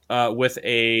 with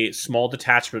a small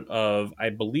detachment of,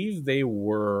 I believe they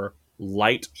were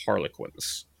light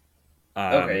Harlequins.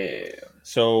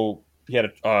 So he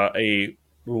had a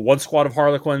 1 squad of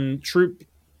Harlequin troop,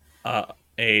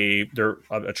 a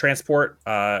transport,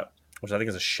 which I think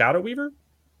is a Shadow Weaver,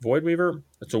 Void Weaver.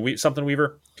 It's something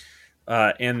Weaver,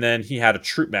 and then he had a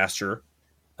Troop Master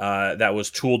that was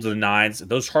tooled to the nines.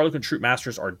 Those Harlequin Troop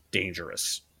Masters are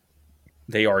dangerous.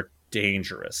 They are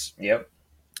dangerous. Yep.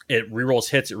 It rerolls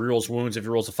hits, it rerolls wounds. If he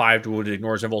rolls a 5 to wound, it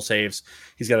ignores invul saves.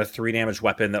 He's got a 3 damage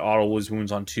weapon that auto lose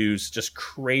wounds on 2s. Just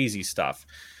crazy stuff.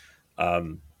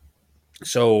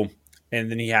 So,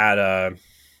 and then he had a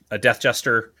Death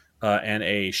Jester and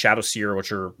a Shadow Seer,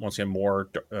 which are once again more.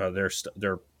 They're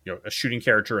a shooting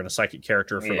character and a psychic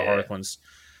character for the Harlequins.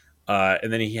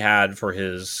 And then he had for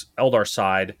his Eldar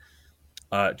side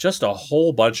just a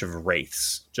whole bunch of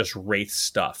wraiths, just wraith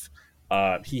stuff.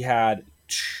 He had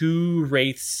 2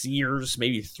 wraith seers,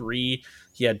 maybe 3.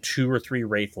 He had 2 or 3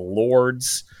 wraith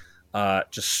lords.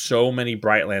 Just so many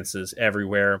bright lances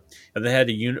everywhere, and they had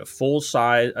a unit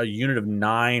a unit of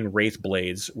 9 wraith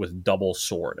blades with double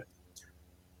sword.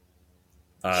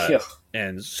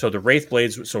 And so the wraith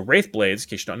blades. So wraith blades, in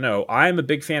case you don't know, I'm a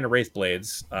big fan of wraith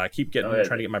blades. I keep trying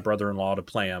to get my brother-in-law to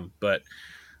play them, but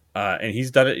and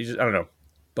he's done it. I don't know,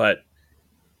 but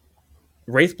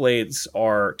wraith blades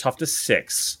are tough to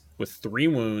 6 with 3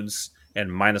 wounds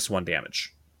and -1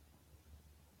 damage.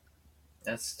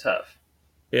 That's tough.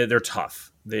 Yeah, they're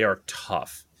tough. They are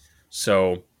tough.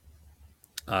 So,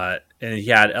 and he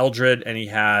had Eldred, and he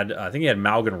had I think he had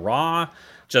Malgan Ra.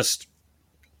 Just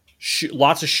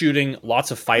lots of shooting,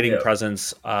 lots of fighting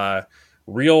presence.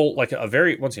 Real like a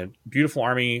very once again beautiful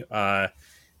army,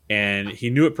 and he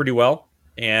knew it pretty well.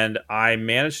 And I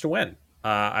managed to win.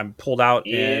 I pulled out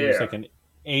in it was like an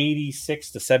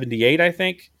 86 to 78, I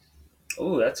think.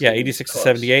 Oh, that's 86 to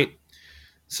 78.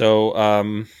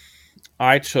 So,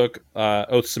 I took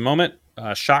Oaths of Moment,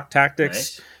 Shock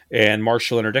Tactics, and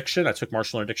Martial Interdiction. I took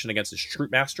Martial Interdiction against his Troop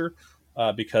Master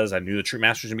because I knew the Troop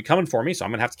Master was going to be coming for me, so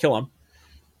I'm going to have to kill him.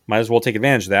 Might as well take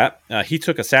advantage of that. He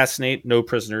took Assassinate, no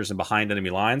prisoners, and behind enemy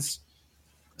lines.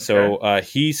 Okay. So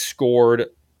he scored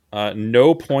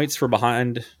no points for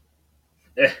behind.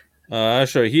 He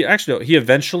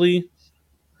eventually.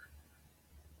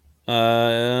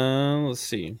 Let's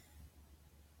see.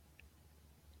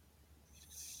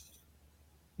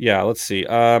 Yeah, let's see.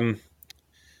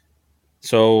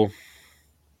 So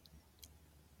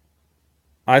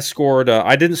I scored.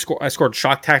 I didn't score. I scored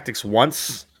Shock Tactics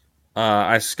once.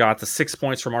 I got the 6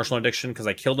 points for Martial Interdiction because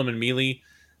I killed him in melee,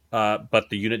 but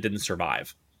the unit didn't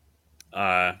survive.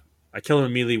 I killed him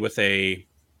in melee with a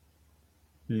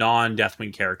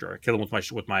non-Deathwing character. I killed him with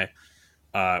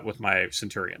my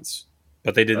Centurions,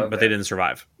 but they didn't. Okay. But they didn't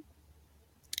survive.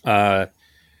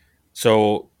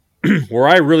 So where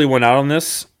I really went out on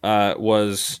this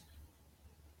was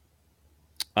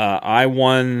I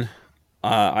won.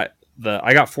 I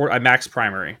maxed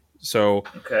primary. So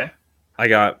okay. I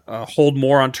got hold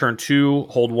more on turn 2,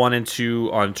 hold 1 and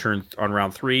 2 on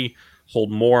round 3,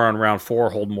 hold more on round 4,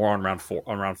 hold more on round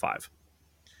 5.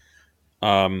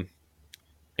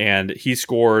 And he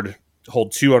scored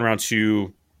hold 2 on round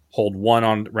 2, hold 1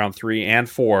 on round 3 and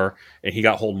 4, and he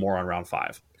got hold more on round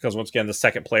 5 because once again the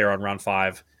second player on round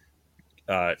 5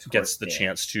 gets the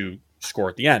chance to score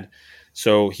at the end.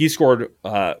 So he scored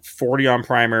 40 on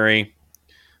primary,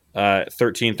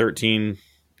 13, 13.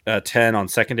 10 on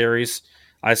secondaries.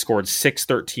 I scored 6,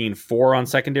 13, 4 on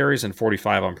secondaries and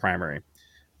 45 on primary.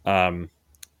 And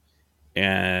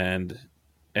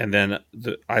then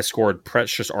I scored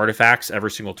precious artifacts every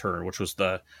single turn, which was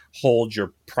the hold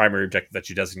your primary objective that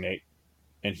you designate.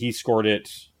 And he scored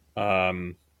it,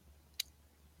 I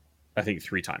think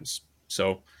 3 times.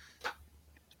 So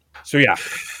yeah,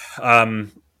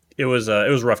 it was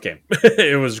a rough game.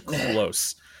 It was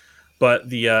close, but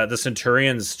the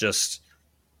Centurions just,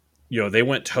 they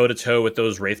went toe to toe with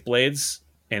those Wraith Blades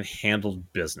and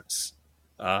handled business.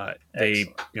 They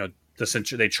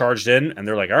charged in and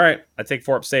they're like, all right, I take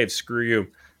 4 up saves. Screw you.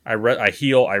 I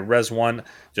heal. I res 1.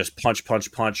 Just punch.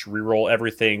 Reroll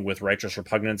everything with Righteous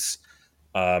Repugnance.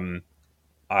 They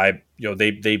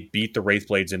beat the Wraith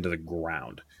Blades into the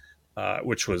ground,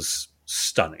 which was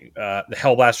stunning. The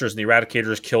Hellblasters and the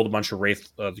Eradicators killed a bunch of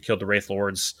killed the Wraith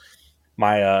Lords.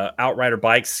 My Outrider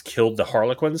Bikes killed the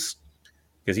Harlequins.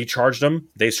 Because he charged them,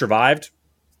 they survived.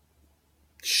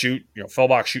 Shoot,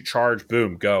 Fellbox, shoot, charge,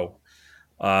 boom, go.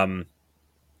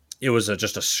 It was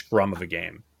just a scrum of a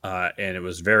game, and it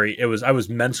was I was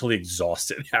mentally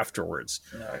exhausted afterwards,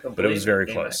 but it was very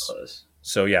close.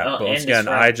 So yeah, but once again,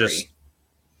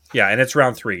 and it's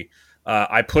round 3.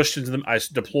 I pushed into them. I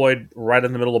deployed right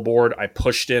in the middle of the board. I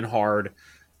pushed in hard,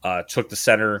 took the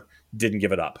center, didn't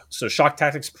give it up. So Shock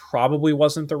Tactics probably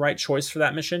wasn't the right choice for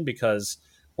that mission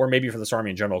or maybe for this army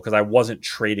in general, because I wasn't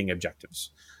trading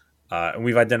objectives. And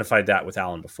we've identified that with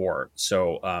Alan before.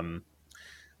 So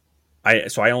I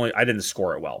didn't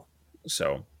score it well.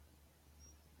 So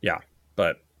yeah.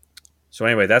 But so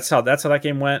anyway, that's how that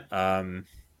game went. I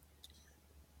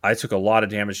took a lot of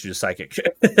damage due to psychic.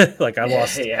 Like I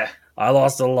lost I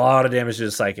lost a lot of damage to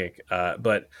the psychic,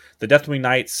 but the Deathwing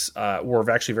Knights were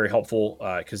actually very helpful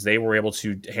because they were able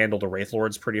to handle the Wraith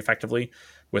Lords pretty effectively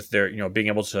with their, being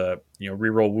able to,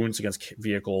 reroll wounds against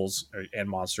vehicles and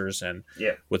monsters, and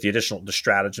Yeah. with the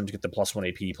stratagem to get the +1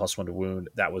 AP, +1 to wound,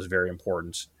 that was very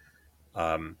important.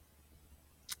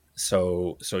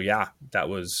 So yeah, it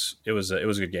was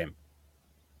a good game,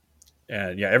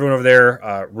 and yeah, everyone over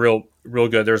there, real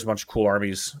good. There's a bunch of cool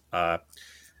armies.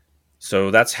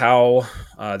 So that's how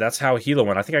Hilo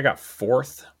went. I think I got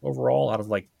 4th overall out of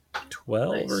like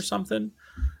 12 or something.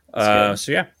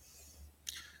 So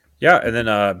yeah, and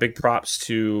then big props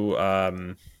to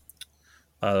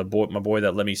my boy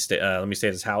that let me stay at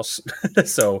his house.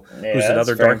 So who's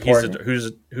another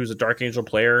who's a Dark Angel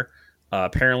player.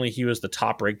 Apparently he was the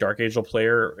top ranked Dark Angel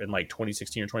player in like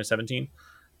 2016 or 2017.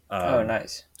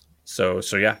 Nice. So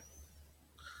yeah.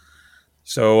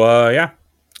 So yeah.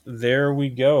 There we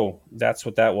go. That's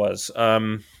what that was.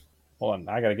 Hold on.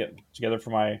 I got to get together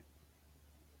for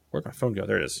where'd my phone go?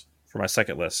 There it is. For my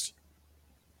second list.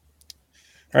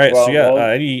 All right.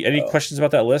 Any questions about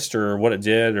that list or what it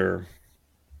did or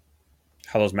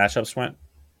how those matchups went?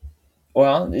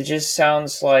 Well, it just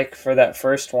sounds like for that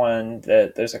first one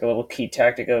that there's like a little key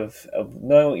tactic of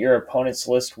knowing what your opponent's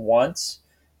list wants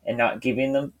and not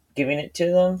giving it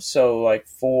to them. So like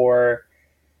for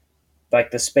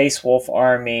like the Space Wolf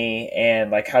army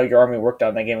and like how your army worked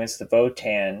on that game against the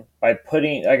Votann, by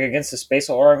putting like against the Space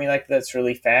Wolf army like that's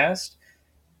really fast,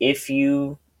 if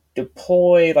you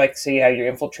deploy like say you have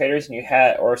your infiltrators and you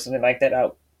had or something like that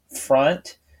out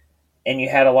front and you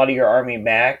had a lot of your army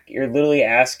back, you're literally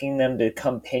asking them to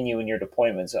come pin you in your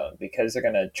deployment zone because they're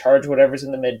going to charge whatever's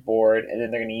in the mid board and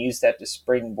then they're going to use that to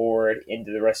springboard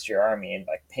into the rest of your army and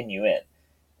like pin you in.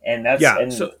 And that's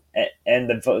and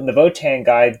the Votann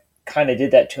guy kind of did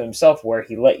that to himself where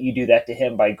he let you do that to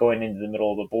him by going into the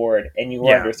middle of the board, and you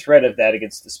were under threat of that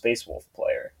against the Space Wolf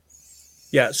player.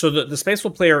 Yeah, so the Space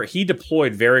Wolf player, he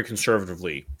deployed very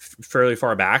conservatively, fairly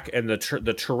far back, and the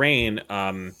terrain,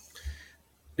 I'll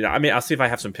see if I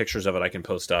have some pictures of it I can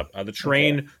post up. The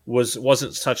terrain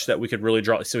wasn't such that we could really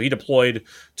draw. So he deployed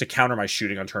to counter my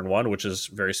shooting on turn 1, which is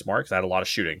very smart because I had a lot of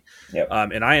shooting. Yep.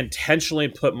 And I intentionally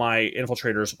put my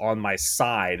infiltrators on my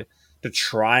side to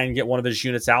try and get one of his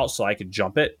units out so I could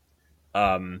jump it.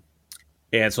 And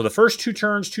so the first 3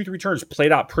 turns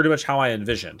played out pretty much how I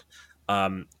envisioned.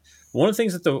 One of the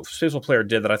things that the Space Wolf player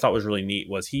did that I thought was really neat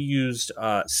was he used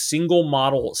single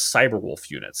model Cyberwolf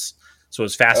units. So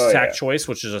his fast attack choice,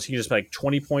 which is he just like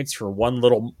 20 points for one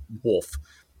little wolf,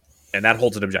 and that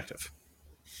holds an objective.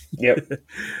 Yep.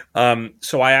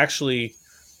 So I actually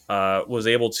was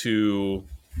able to,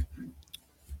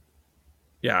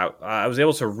 I was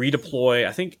able to redeploy.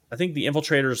 I think the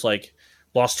infiltrators like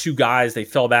lost 2 guys. They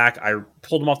fell back. I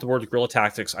pulled them off the board with guerrilla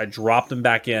tactics. I dropped them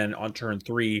back in on turn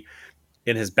 3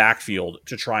 in his backfield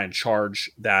to try and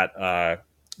charge that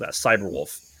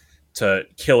Cyberwolf to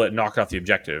kill it and knock off the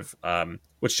objective,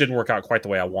 which didn't work out quite the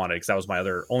way I wanted because that was my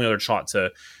only other shot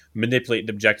to manipulate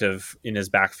the objective in his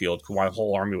backfield because my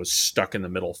whole army was stuck in the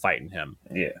middle fighting him.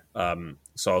 Yeah.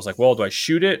 So I was like, well, do I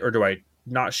shoot it or do I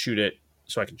not shoot it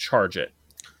so I can charge it?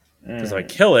 Because if I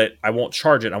kill it, I won't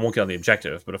charge it. I won't get on the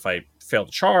objective. But if I fail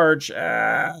to charge,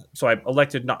 so I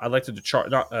elected to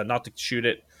charge, not to shoot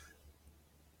it,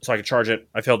 so I could charge it.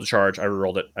 I failed to charge. I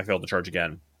rerolled it. I failed to charge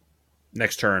again.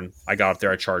 Next turn, I got up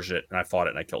there, I charged it, and I fought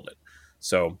it, and I killed it.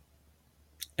 So,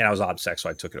 and I was OBSEC, so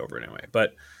I took it over anyway.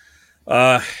 But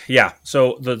yeah,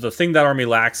 so the thing that army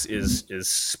lacks is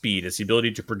speed. It's the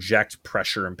ability to project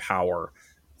pressure and power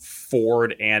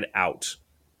forward and out,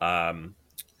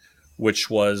 which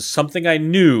was something I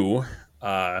knew,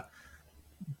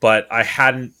 but I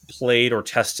hadn't played or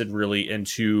tested really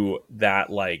into that,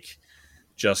 like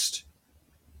just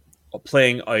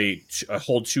playing a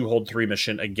hold 2, hold 3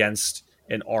 mission against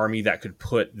an army that could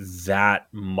put that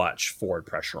much forward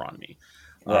pressure on me.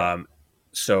 Right.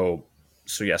 So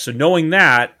knowing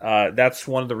that, that's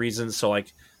one of the reasons. So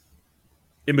like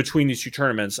in between these 2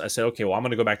 tournaments, I said, okay, well, I'm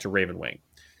going to go back to Ravenwing.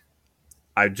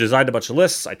 I designed a bunch of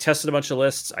lists. I tested a bunch of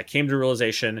lists. I came to a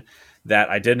realization that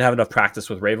I didn't have enough practice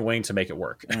with Ravenwing to make it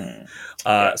work.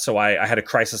 So I had a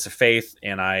crisis of faith,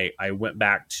 and I went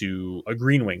back to a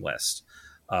Greenwing list.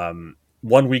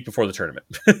 1 week before the tournament,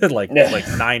 like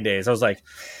 9 days. I was like,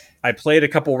 I played a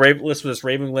couple lists with this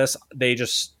Raven list. They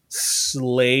just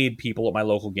slayed people at my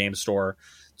local game store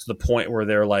to the point where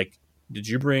they're like, "Did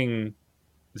you bring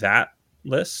that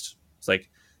list?" It's like,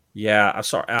 "Yeah, I'm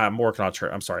sorry. I'm working on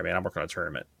I'm sorry, man. I'm working on a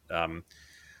tournament."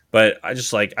 But I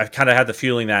just I kind of had the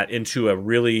feeling that into a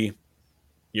really,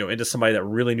 into somebody that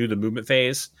really knew the movement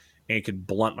phase and could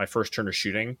blunt my first turn of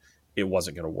shooting. it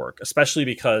wasn't going to work, especially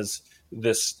because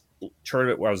this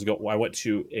tournament where I went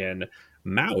to in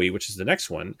Maui, which is the next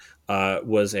one,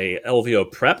 was a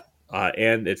LVO prep,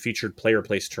 and it featured player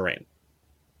placed terrain.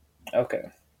 Okay.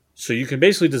 So you can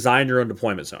basically design your own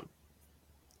deployment zone.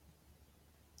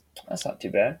 That's not too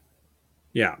bad.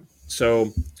 Yeah.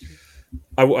 So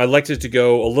I liked it to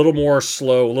go a little more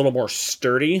slow, a little more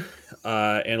sturdy,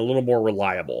 and a little more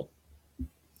reliable.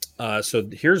 So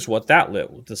here's what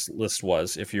this list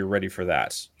was, if you're ready for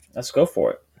that. Let's go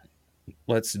for it.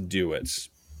 Let's do it.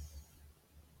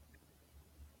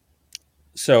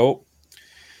 So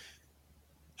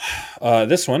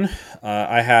this one,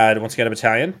 I had, once again, a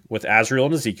battalion with Azrael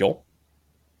and Ezekiel.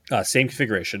 Same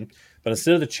configuration. But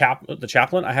instead of the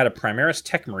chaplain, I had a Primaris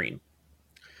Tech Marine.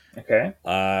 Okay.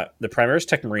 The Primaris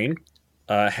Tech Marine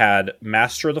had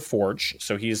Master of the Forge,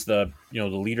 so he's the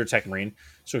leader Tech Marine.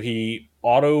 So he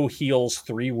auto heals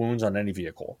 3 wounds on any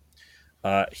vehicle.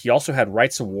 He also had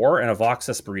Rites of War and a Vox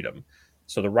Espiritum.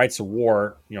 So the Rites of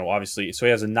War, obviously, so he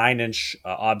has a 9-inch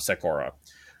OBSEC aura.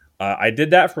 I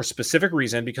did that for a specific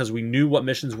reason because we knew what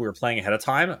missions we were playing ahead of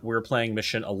time. We were playing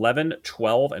mission 11,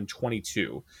 12, and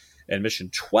 22. And mission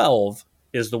 12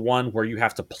 is the one where you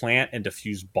have to plant and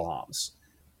defuse bombs.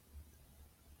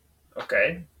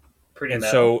 Okay. Pretty and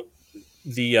metal. So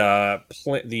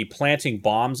the planting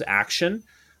bombs action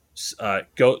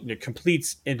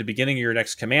completes in the beginning of your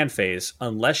next command phase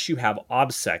unless you have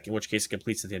OBSEC, in which case it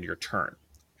completes at the end of your turn.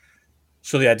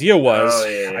 So the idea was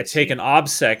I take an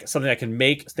OBSEC, something that can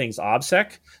make things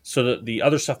OBSEC, so that the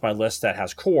other stuff on my list that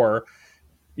has core,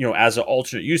 as an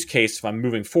alternate use case, if I'm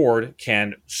moving forward,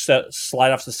 can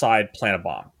slide off to the side, plant a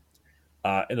bomb.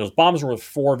 And those bombs were worth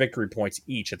 4 victory points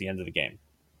each at the end of the game.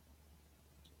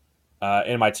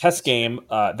 In my test game,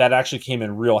 that actually came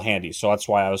in real handy, so that's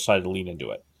why I decided to lean into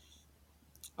it.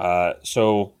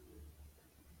 So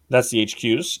that's the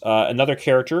HQs. Another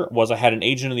character was I had an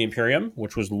agent of the Imperium,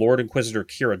 which was Lord Inquisitor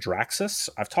Kira Draxus.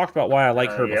 I've talked about why I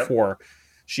like her before.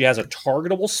 She has a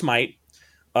targetable smite.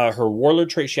 Her warlord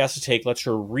trait she has to take lets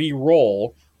her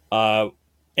re-roll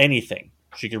anything.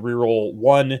 She can re-roll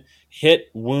 1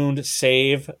 hit, wound,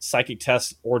 save, psychic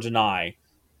test, or deny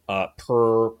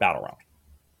per battle round,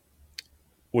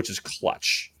 which is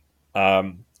clutch.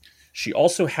 She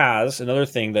also has another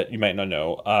thing that you might not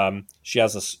know. She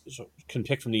has can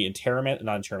pick from the not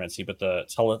Interromancy, but the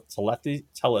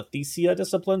Telethesia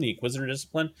discipline, the Inquisitor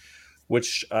discipline,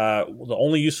 which the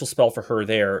only useful spell for her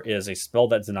there is a spell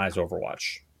that denies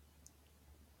Overwatch.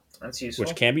 That's useful.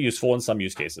 Which can be useful in some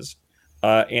use cases.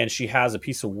 And she has a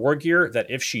piece of war gear that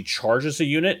if she charges a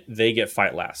unit, they get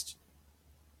fight last.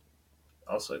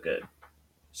 Also good.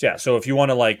 So yeah, so if you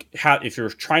want to if you're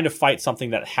trying to fight something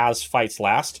that has fights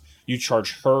last, you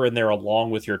charge her in there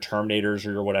along with your Terminators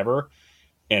or your whatever,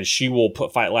 and she will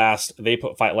put fight last. They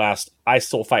put fight last. I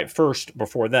still fight first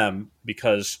before them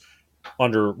because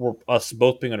under us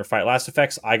both being under fight last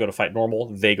effects, I go to fight normal.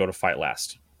 They go to fight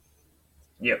last.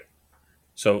 Yep.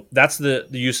 So that's the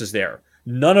uses there.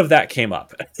 None of that came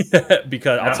up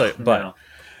because I'll tell you. But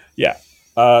yeah.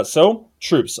 So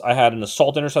troops, I had an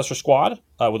assault intercessor squad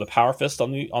with a power fist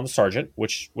on the sergeant,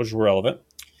 which was relevant.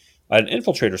 I had an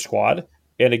infiltrator squad,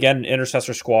 and again an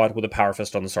intercessor squad with a power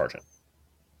fist on the sergeant.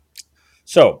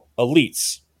 So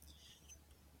elites,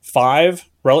 5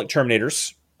 relic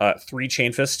terminators, 3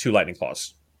 chain fists, 2 lightning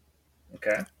claws.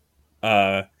 Okay.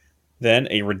 Then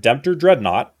a redemptor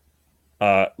dreadnought,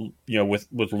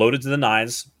 with loaded to the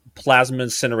nines, plasma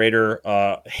incinerator,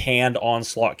 hand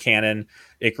onslaught cannon,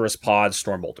 Icarus pod,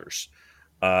 stormbolters.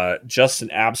 Just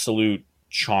an absolute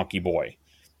chonky boy.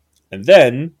 And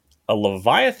then a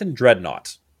Leviathan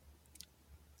dreadnought.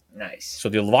 Nice. So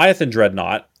the Leviathan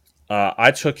dreadnought,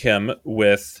 I took him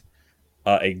with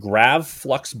a Grav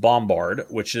Flux Bombard,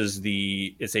 which is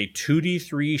it's a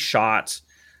 2d3 shot,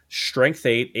 strength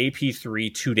 8, AP 3,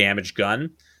 2 damage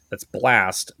gun. That's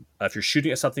blast. If you're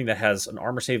shooting at something that has an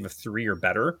armor save of 3 or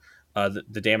better,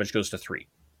 the damage goes to 3.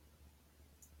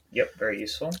 Yep, very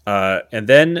useful. And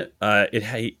then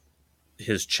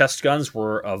his chest guns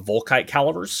were Volkite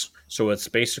calibers, so it's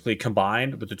basically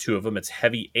combined with the 2 of them. It's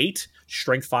heavy 8,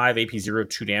 strength 5, AP 0,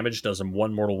 2 damage, does him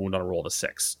 1 mortal wound on a roll to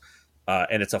 6.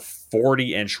 And it's a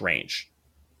 40-inch range.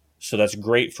 So that's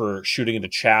great for shooting into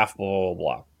chaff, blah, blah,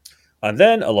 blah. And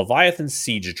then a Leviathan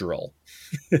Siege Drill.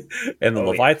 And the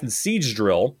Leviathan Siege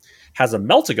Drill has a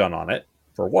Meltagun on it,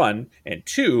 for 1, and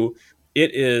 2,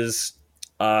 it is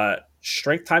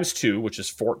strength times 2, which is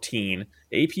 14,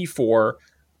 AP 4,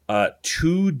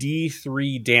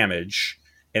 2d3 damage,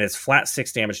 and it's flat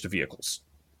 6 damage to vehicles.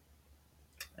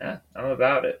 Yeah, I'm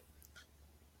about it.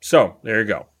 So, there you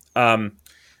go.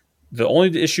 The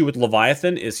only issue with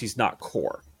Leviathan is he's not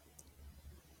core.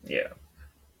 Yeah.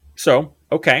 So,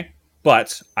 okay.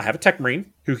 But I have a Tech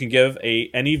Marine who can give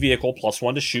any vehicle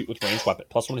 +1 to shoot with ranged weapon,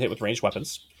 +1 to hit with ranged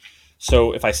weapons.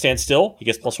 So if I stand still, he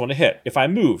gets +1 to hit. If I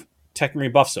move, Tech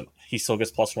Marine buffs him. He still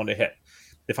gets +1 to hit.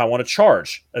 If I want to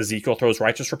charge, Ezekiel throws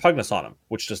Righteous Repugnance on him,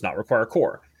 which does not require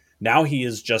core. Now he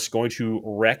is just going to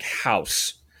wreck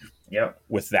house. Yep.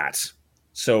 With that.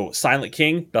 So Silent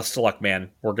King, best of luck,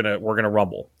 man. We're gonna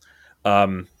rumble.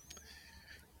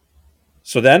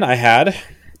 So then I had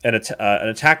an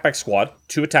attack bike squad,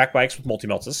 2 attack bikes with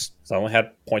multi-meltas. So I only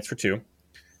had points for 2.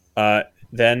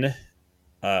 Then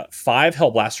 5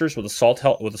 Hellblasters with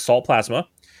assault plasma,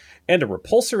 and a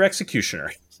repulsor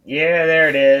executioner. Yeah, there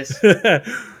it is.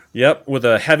 Yep, with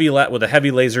a heavy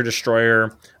laser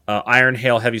destroyer, Iron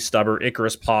Hail heavy stubber,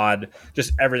 Icarus pod,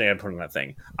 just everything I put in that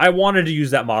thing. I wanted to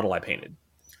use that model I painted.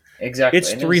 Exactly,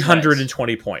 it's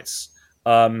 320 points.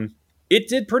 It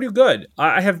did pretty good.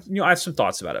 I have some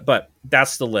thoughts about it, but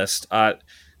that's the list.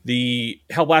 The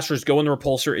Hellblasters go in the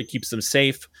repulsor; it keeps them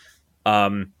safe.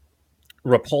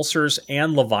 Repulsors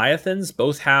and Leviathans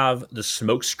both have the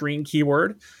smokescreen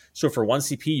keyword, so for 1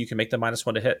 CP you can make them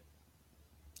 -1 to hit.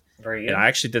 Very good. And I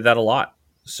actually did that a lot,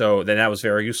 so then that was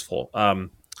very useful.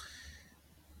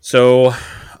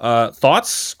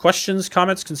 Thoughts, questions,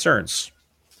 comments, concerns?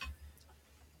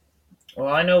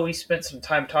 Well, I know we spent some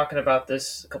time talking about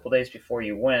this a couple days before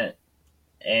you went,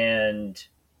 and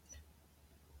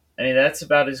I mean that's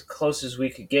about as close as we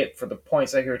could get for the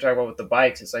points. Like you were talking about with the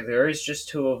bikes, it's like there is just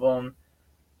 2 of them,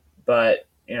 but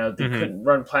they couldn't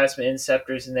run Plasma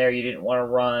Inceptors in there. You didn't want to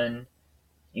run.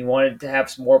 You wanted to have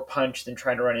some more punch than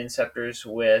trying to run Inceptors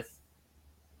with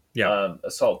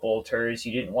assault bolters.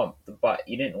 You didn't want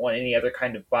you didn't want any other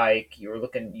kind of bike. You were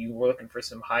looking for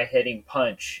some high hitting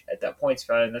punch at that points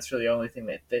value, and that's really the only thing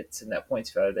that fits in that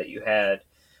points value that you had.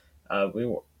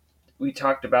 We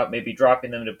talked about maybe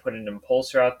dropping them to put an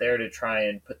impulsor out there to try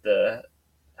and put the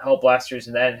Hellblasters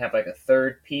in that and have like a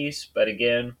third piece, but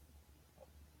again,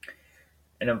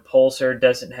 an impulsor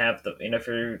doesn't have if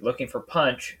you're looking for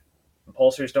punch,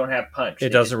 impulsors don't have punch. It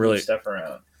doesn't really move stuff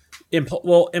around.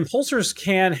 Impulsors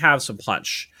can have some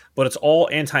punch, but it's all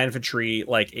anti-infantry,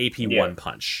 like AP1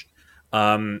 punch.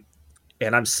 And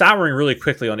I'm souring really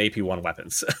quickly on AP1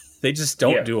 weapons. They just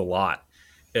don't do a lot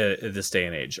in this day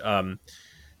and age.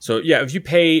 If you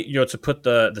pay, to put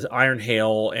the Iron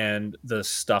Hail and the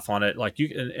stuff on it, like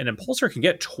an impulsor can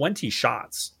get 20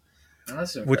 shots.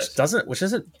 Which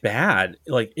isn't bad.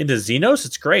 Like into Xenos,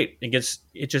 it's great.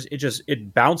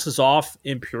 It bounces off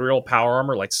Imperial power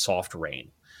armor like soft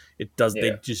rain. It does. Yeah.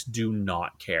 They just do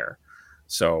not care.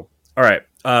 So, all right.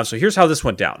 So here's how this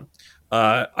went down.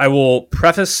 I will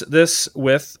preface this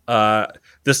with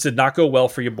this did not go well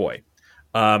for your boy.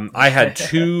 I had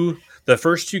the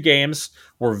first 2 games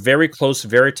were very close,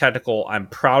 very technical. I'm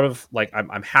proud of,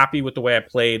 I'm happy with the way I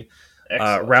played.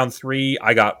 Round 3,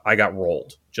 I got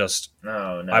rolled.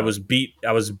 No. I was beat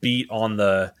on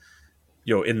the,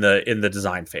 in the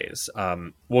design phase.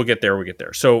 We'll get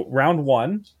there. So round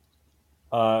 1,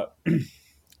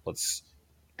 let's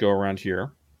go around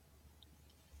here.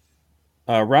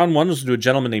 Round 1 was to a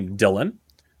gentleman named Dylan.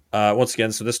 Once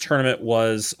again, so this tournament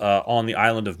was on the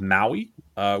island of Maui,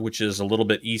 which is a little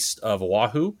bit east of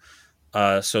Oahu.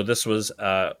 So this was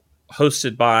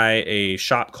hosted by a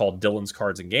shop called Dylan's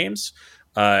Cards and Games.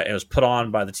 It was put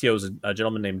on by the TOs, a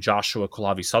gentleman named Joshua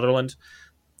Kulavi Sutherland.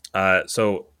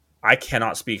 So I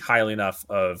cannot speak highly enough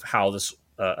of how this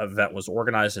event was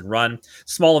organized and run.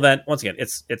 Small event. Once again,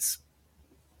 it's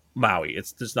Maui.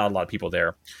 There's not a lot of people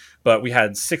there, but we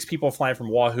had 6 people flying from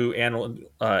Oahu,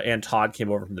 and Todd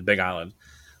came over from the Big Island.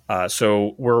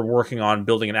 So we're working on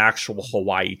building an actual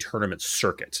Hawaii tournament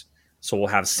circuit. So we'll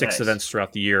have 6 events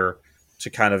throughout the year to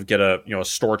kind of get a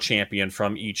store champion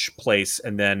from each place,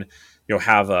 and then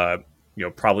have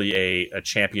probably a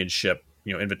championship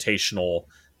invitational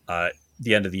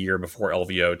the end of the year before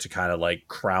LVO to kind of like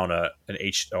crown a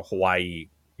Hawaii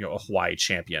Hawaii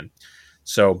champion.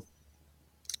 So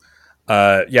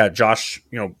Josh,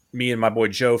 me and my boy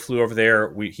Joe flew over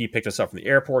there. He picked us up from the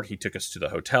airport. He took us to the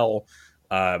hotel.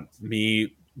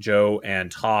 Me, Joe,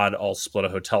 and Todd all split a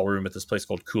hotel room at this place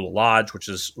called Kula Lodge, which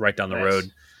is right down the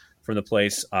road from the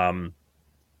place.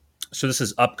 So this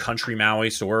is upcountry Maui.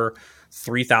 So we're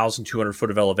 3,200 foot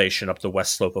of elevation up the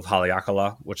west slope of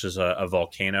Haleakala, which is a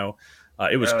volcano.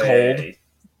 It was cold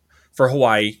for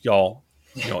Hawaii, y'all.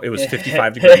 It was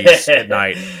 55 degrees at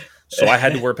night. So I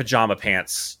had to wear pajama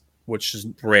pants, which is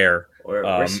rare.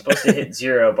 We're supposed to hit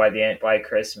 0 by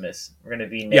Christmas. We're going to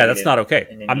be negative. That's not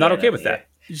okay. I'm not okay with that.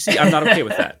 You see, I'm not okay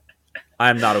with that.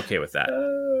 I'm not okay with that.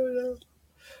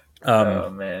 Oh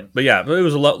man! But it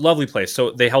was a lovely place.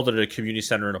 So they held it at a community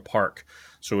center in a park.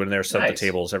 So we went in there, set up the Nice.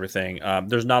 tables, everything.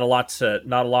 There's not a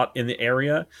lot in the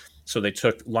area, so they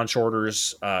took lunch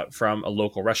orders from a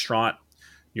local restaurant.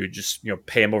 You would just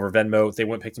pay them over Venmo. They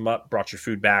went, picked them up, brought your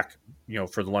food back,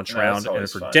 for the lunch No, round, that's and then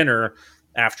always for fun. dinner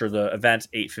after the event,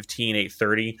 8:15,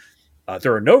 8:30.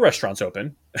 There are no restaurants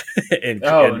open in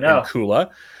Oh no!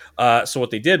 Kula. So what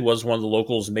they did was one of the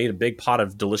locals made a big pot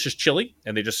of delicious chili,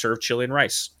 and they just served chili and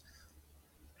rice.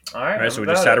 All right, Right, I'm so we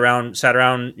just about sat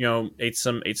around, ate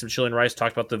some chili and rice,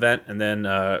 talked about the event, and then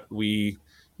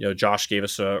Josh gave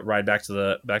us a ride back to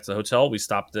the hotel. We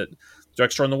stopped at the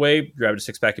drugstore on the way, grabbed a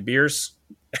 6-pack of beers,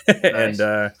 it. and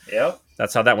Nice. Yep.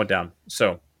 that's how that went down.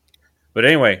 So, but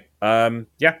anyway,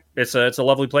 it's a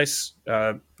lovely place.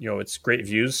 It's great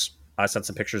views. I sent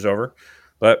some pictures over,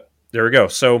 but there we go.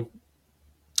 So,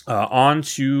 on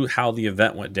to how the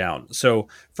event went down. So,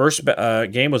 first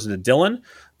game was the Dylan.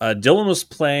 Dylan was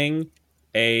playing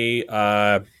a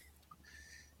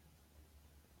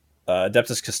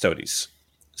Adeptus Custodes.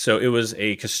 So it was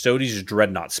a Custodes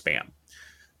Dreadnought spam.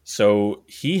 So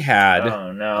he had...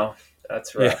 Oh, no.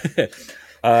 That's rough. It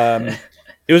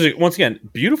was, once again,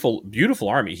 beautiful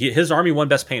army. His army won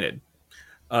Best Painted.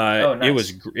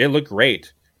 Nice. It looked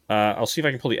great. I'll see if I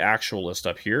can pull the actual list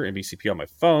up here in BCP on my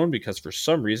phone, because for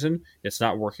some reason it's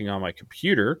not working on my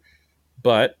computer.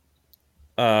 But...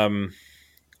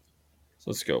 So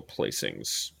let's go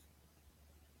placings.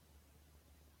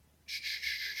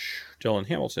 Dylan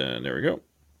Hamilton. There we go.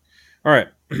 All right.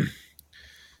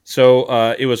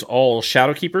 So it was all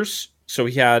Shadow Keepers. So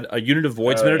he had a unit of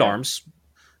Voidsmen at Arms,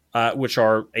 which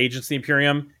are Agents of the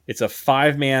Imperium. It's a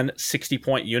 5-man,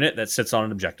 60-point unit that sits on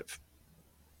an objective.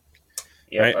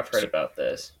 Yep, right? I've heard about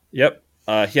this. Yep.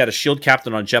 He had a Shield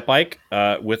Captain on jet bike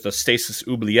with a Stasis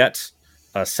Oubliette,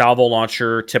 a salvo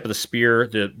launcher, tip of the spear,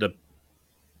 the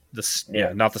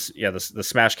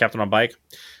Smash Captain on bike,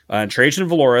 and Trajan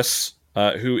Valoris,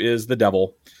 who is the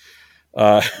devil,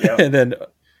 and then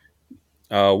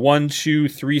 1, 2,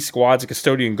 3 squads of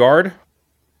Custodian Guard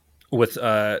with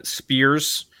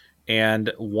spears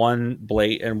and 1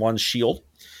 blade and 1 shield.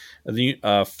 The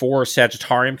 4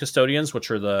 Sagittarium Custodians,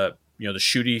 which are the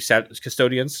shooty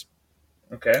custodians.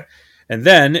 Okay. And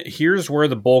then here's where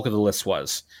the bulk of the list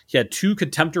was. He had 2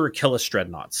 Contemptor Achilles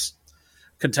Dreadnoughts.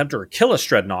 Contemptor Achilles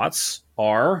Dreadnoughts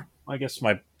are, I guess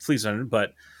my sleeves on it,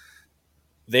 but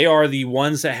they are the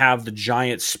ones that have the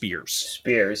giant spears.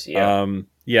 Spears,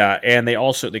 yeah. And they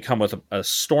come with a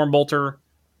Stormbolter,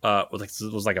 it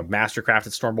was like a mastercrafted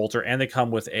Stormbolter, and they come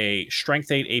with a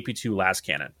Strength 8 AP2 las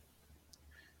cannon.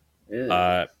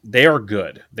 They are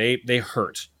good. They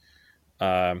hurt.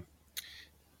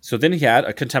 So then he had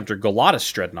a Contemptor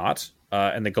Galatas Dreadnought,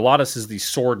 and the Galatas is the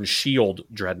Sword and Shield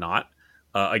Dreadnought.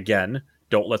 Again,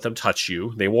 don't let them touch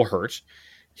you. They will hurt.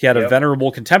 He had a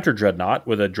Venerable Contemptor Dreadnought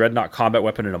with a Dreadnought combat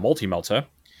weapon and a multi-melta,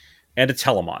 and a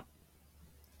Telemon.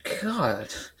 God.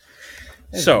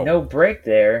 There's no break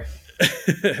there.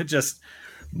 Just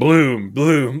bloom.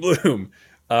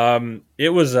 It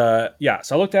was, so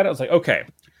I looked at it, I was like, okay,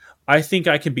 I think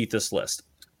I can beat this list.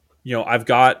 I've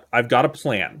got a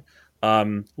plan.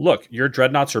 Look, your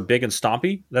Dreadnoughts are big and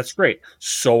stompy. That's great.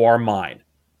 So are mine.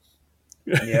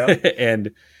 Yeah.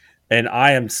 and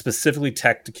I am specifically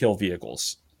tech to kill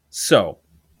vehicles. So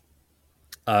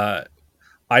I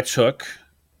took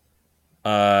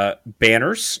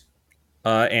banners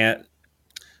and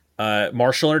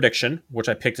martial interdiction, which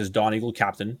I picked as Dawn Eagle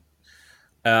Captain,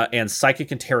 and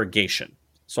psychic interrogation.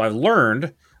 So I've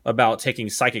learned about taking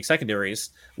psychic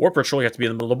secondaries. Warp Ritual, you have to be in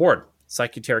the middle of the board.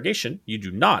 Psychic interrogation, you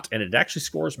do not, and it actually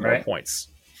scores more points.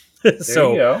 There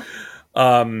you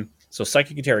go. So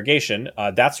psychic interrogation,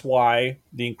 that's why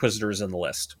the Inquisitor is in the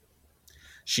list.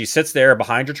 She sits there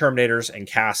behind your Terminators and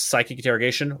casts psychic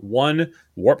interrogation, 1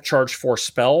 Warp Charge Force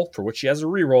spell, for which she has a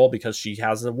reroll because she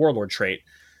has the Warlord trait.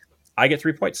 I get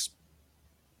 3 points.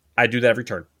 I do that every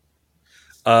turn.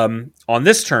 On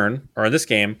this turn, or in this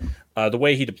game, the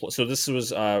way he deploys... So this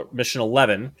was mission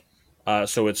 11.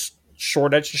 So it's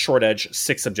short edge to short edge,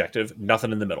 6 objective,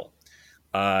 nothing in the middle.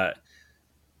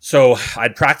 So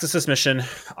I'd practiced this mission.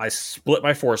 I split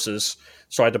my forces.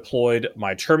 So I deployed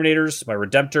my Terminators, my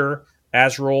Redemptor,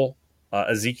 Azrael,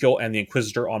 Ezekiel, and the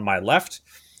Inquisitor on my left.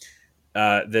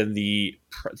 Then the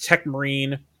Tech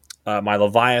Marine, my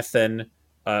Leviathan,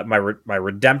 my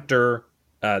Redemptor,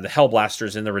 the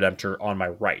Hellblasters in the Redemptor on my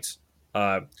right.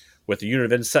 With the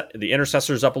unit of the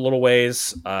Intercessors up a little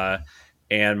ways,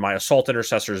 and my Assault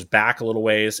Intercessors back a little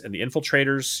ways, and the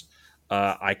Infiltrators,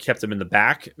 I kept them in the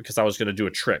back because I was going to do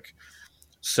a trick.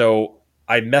 So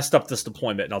I messed up this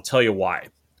deployment, and I'll tell you why.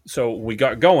 So we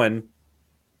got going.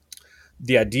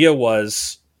 The idea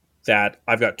was that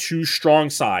I've got 2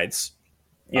 strong sides,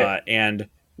 Yeah. And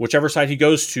whichever side he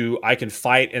goes to, I can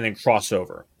fight and then cross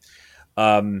over.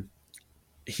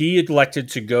 He elected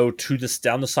to go to this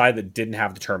down the side that didn't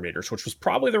have the Terminators, which was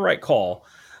probably the right call.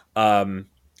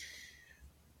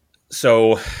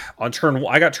 So on turn,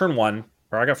 I got turn one,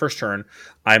 or I got first turn.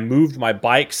 I moved my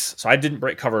bikes, so I didn't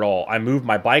break cover at all. I moved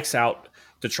my bikes out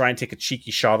to try and take a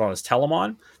cheeky shot on his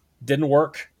Telemon. Didn't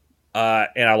work,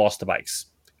 and I lost the bikes.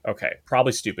 Okay,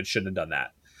 probably stupid. Shouldn't have done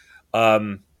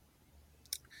that.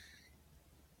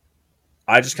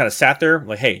 I just kind of sat there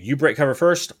like, hey, you break cover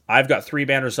first. I've got 3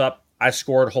 banners up. I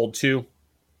scored, hold 2.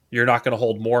 You're not going to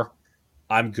hold more.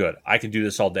 I'm good. I can do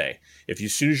this all day. If you,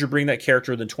 as soon as you bring that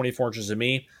character within 24 inches of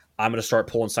me, I'm going to start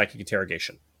pulling Psychic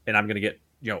Interrogation, and I'm going to get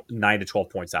 9 to 12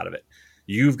 points out of it.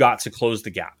 You've got to close the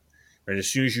gap, and as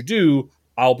soon as you do,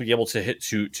 I'll be able to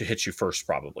hit you first,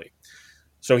 probably.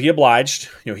 So he obliged.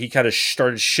 He kind of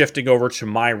started shifting over to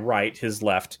my right, his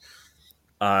left,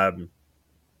 and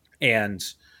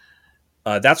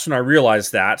that's when I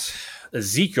realized that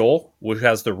Ezekiel, who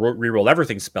has the reroll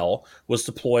everything spell, was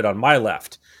deployed on my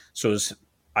left. So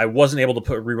I wasn't able to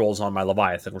put rerolls on my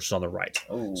Leviathan, which is on the right.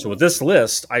 Ooh. So with this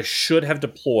list, I should have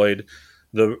deployed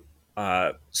that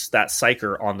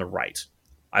Psyker on the right.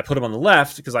 I put him on the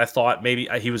left because I thought maybe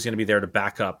he was going to be there to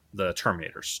back up the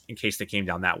Terminators in case they came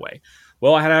down that way.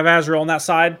 Well, I had to have Azrael on that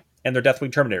side and their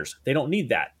Deathwing Terminators. They don't need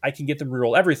that. I can get them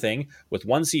reroll everything with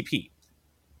 1 CP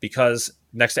because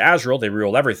next to Azrael, they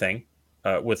reroll everything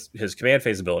with his command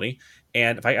phase ability.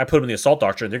 And if I put him in the Assault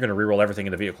Doctrine, they're going to reroll everything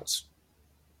into vehicles.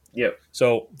 Yep.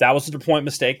 So that was a deployment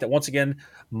mistake that, once again,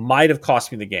 might have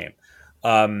cost me the game.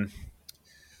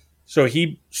 So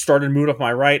he started moving up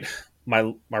my right.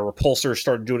 My Repulsor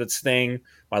started doing its thing.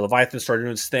 My Leviathan started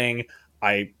doing its thing.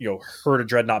 I hurt a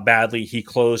Dreadnought badly. He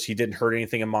closed. He didn't hurt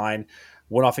anything in mine.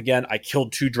 Went off again. I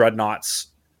killed 2 Dreadnoughts.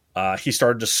 He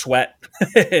started to sweat,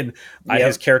 and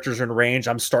his characters are in range.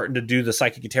 I'm starting to do the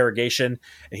Psychic Interrogation,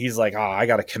 and he's like, I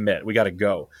got to commit. We got to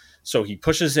go. So he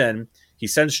pushes in. He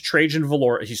sends Trajan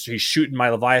Valor. He's shooting my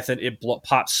Leviathan. It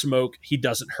pops smoke. He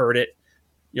doesn't hurt it.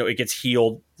 It gets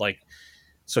healed.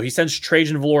 So he sends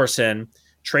Trajan Valoris in.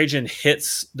 Trajan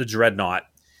hits the Dreadnought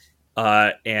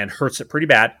and hurts it pretty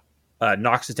bad.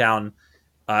 Knocks it down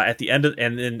at the end,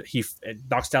 and then he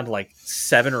knocks down to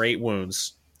 7 or 8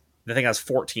 wounds. The thing has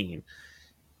 14.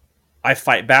 I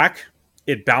fight back.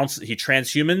 It bounces. He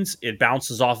transhumans. It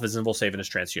bounces off his invul save and his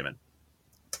transhuman.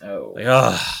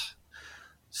 Oh.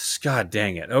 God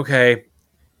dang it. Okay.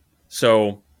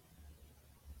 So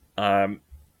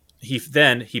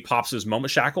he pops his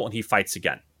Moment Shackle and he fights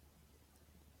again.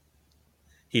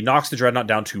 He knocks the Dreadnought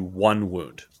down to 1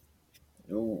 wound.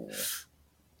 Ooh.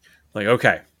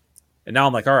 Okay. And now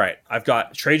I'm all right, I've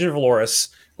got Trajan Valoris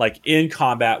in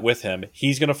combat with him.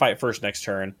 He's going to fight first next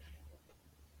turn.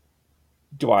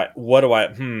 I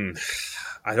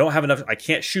don't have enough. I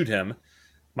can't shoot him.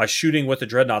 My shooting with the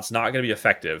Dreadnought's not going to be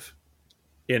effective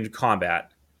in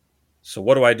combat. So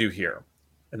what do I do here?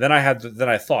 And then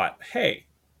I thought, hey,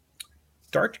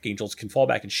 Dark Angels can fall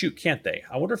back and shoot, can't they?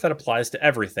 I wonder if that applies to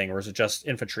everything, or is it just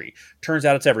infantry? Turns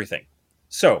out it's everything.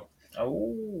 So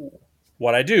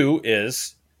what I do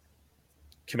is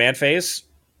command phase.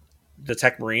 The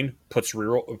Tech Marine puts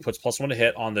 +1 to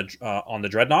hit on the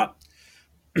Dreadnought.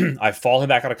 I fall him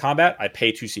back out of combat. I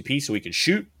pay 2 CP so he can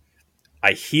shoot.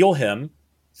 I heal him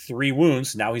 3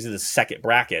 wounds. Now he's in the second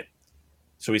bracket.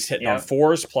 So he's hitting on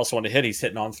 4s, +1 to hit. He's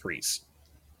hitting on 3s.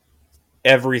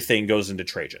 Everything goes into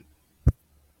Trajan.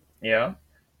 Yeah.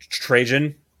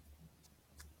 Trajan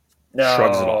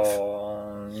shrugs it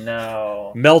off.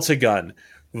 No. Melt-A-Gun,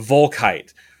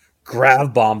 Volkite,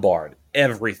 Grav Bombard,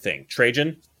 everything.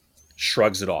 Trajan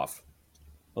shrugs it off.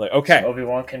 Okay.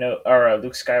 Obi-Wan Kenobi or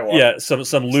Luke Skywalker. Yeah,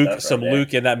 some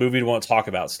Luke in that movie we won't talk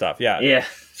about stuff. Yeah. Yeah.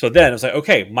 So then it's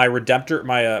okay, my Redemptor,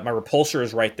 my Repulsor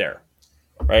is right there.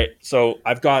 Right? So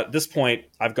I've got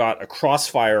a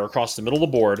Crossfire across the middle of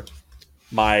the board.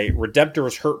 My Redemptor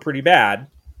was hurt pretty bad,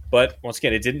 but once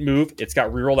again, it didn't move. It's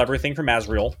got rerolled everything from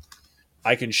Azrael.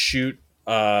 I can shoot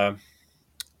across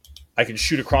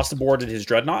the board at his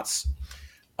Dreadnoughts,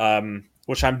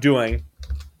 which I'm doing.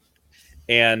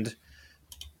 And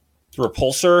the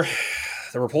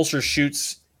repulsor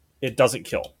shoots, it doesn't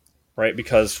kill, right?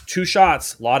 Because 2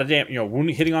 shots, a lot of damage,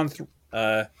 hitting on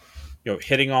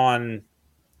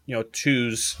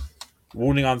 2s,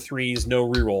 wounding on 3s, no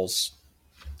rerolls.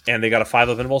 And they got a 5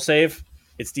 of invul save.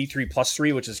 It's D3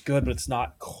 +3, which is good, but it's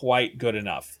not quite good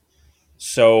enough.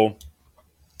 So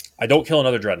I don't kill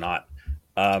another Dreadnought.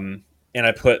 And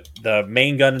I put the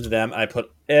main gun into them, and I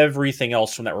put everything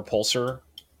else from that repulsor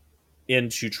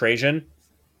into Trajan.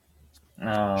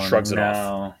 Oh, shrugs it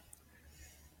off.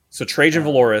 So Trajan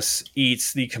Valoris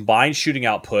eats the combined shooting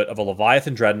output of a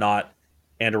Leviathan Dreadnought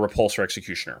and a Repulsor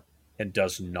Executioner and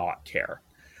does not care.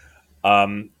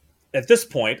 At this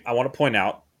point, I want to point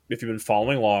out, if you've been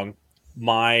following along,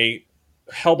 my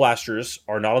Hellblasters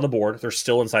are not on the board. They're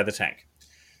still inside the tank.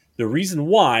 The reason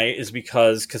why is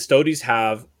because Custodies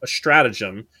have a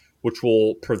stratagem which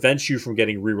will prevent you from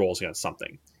getting rerolls against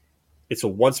something. It's a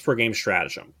once per game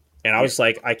stratagem. And I was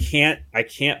like, I can't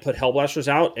put Hellblasters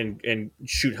out and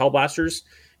shoot Hellblasters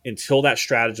until that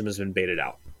stratagem has been baited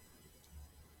out.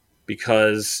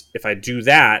 Because if I do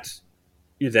that,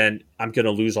 then I'm going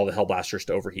to lose all the Hellblasters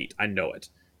to overheat. I know it.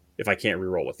 If I can't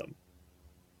reroll with them.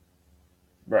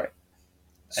 Right.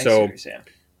 So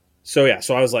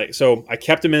I was like, so I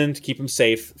kept him in to keep him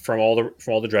safe from all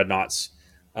the dreadnoughts.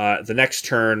 The next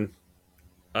turn,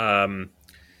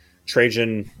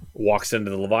 Trajan walks into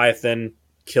the Leviathan,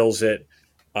 kills it.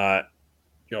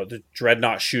 The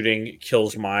dreadnought shooting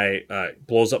kills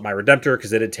blows up my Redemptor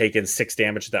because it had taken 6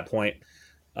 damage at that point,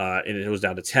 and it was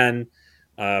down to 10.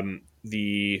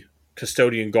 The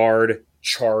Custodian Guard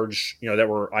charge, they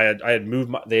had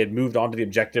moved onto the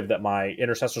objective that my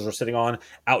intercessors were sitting on,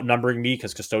 outnumbering me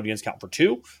because Custodians count for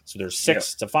 2, so there's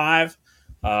 6 to 5.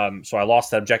 So I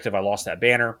lost that objective, I lost that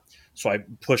banner. So I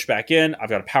push back in. I've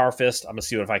got a Power Fist. I'm gonna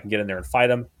see if I can get in there and fight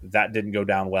him. That didn't go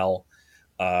down well.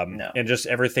 And just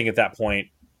everything at that point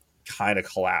kind of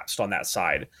collapsed on that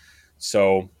side.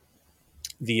 So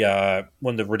when the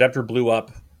Redemptor blew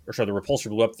up, the Repulsor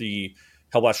blew up, the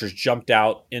Hellblasters jumped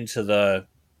out into the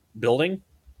building,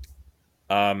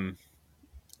 and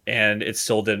it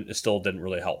still didn't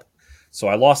really help. So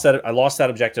I lost that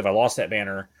objective. I lost that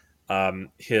banner.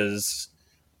 His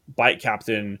Bite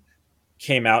Captain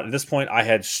came out. At this point, I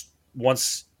had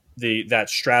once that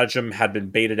stratagem had been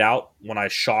baited out when I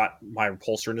shot my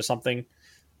Repulsor into something.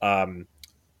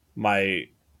 My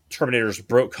Terminators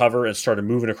broke cover and started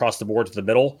moving across the board to the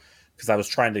middle because I was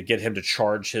trying to get him to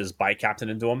charge his Bite Captain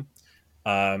into him,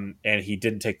 and he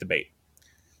didn't take the bait.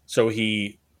 So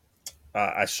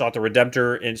I shot the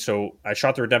Redemptor, and so I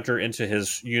shot the Redemptor into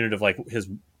his unit of his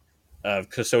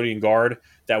Custodian Guard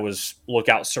that was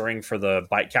lookout sirring for the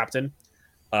Bite Captain.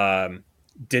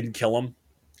 Didn't kill him,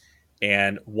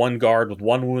 and one guard with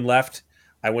 1 wound left.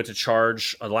 I went to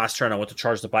charge the last turn. I went to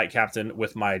charge the Bite Captain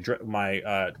with my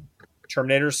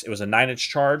Terminators. It was a 9-inch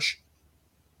charge.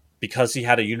 Because he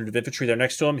had a unit of infantry there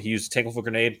next to him, he used a Tankleful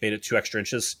Grenade, made it 2 extra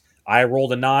inches. I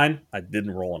rolled a 9. I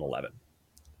didn't roll an 11.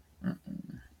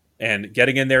 And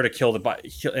getting in there to kill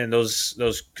and those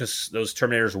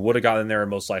Terminators would have gotten in there and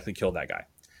most likely killed that guy.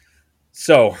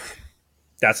 So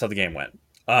that's how the game went.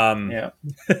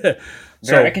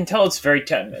 So I can tell it's very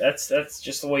technical. That's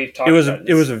just the way you've talked about it.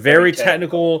 It was a very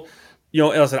technical.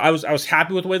 Listen, I was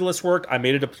happy with the way the list worked. I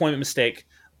made a deployment mistake.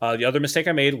 The other mistake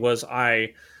I made was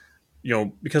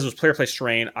because it was player place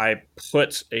terrain, I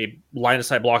put a line of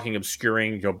sight blocking,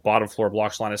 obscuring, bottom floor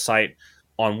blocks line of sight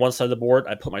on one side of the board.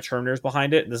 I put my Terminators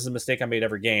behind it. This is a mistake I made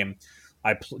every game.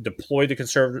 I deployed the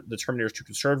Terminators too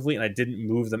conservatively, and I didn't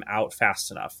move them out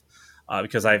fast enough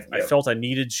because I felt I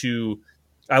needed to.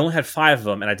 I only had 5 of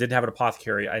them, and I didn't have an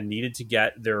apothecary. I needed to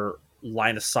get their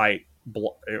line of sight.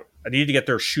 I needed to get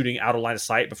their shooting out of line of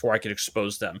sight before I could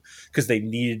expose them because they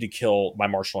needed to kill my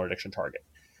martial interdiction target,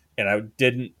 and I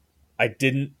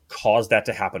didn't cause that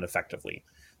to happen effectively.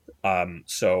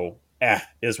 So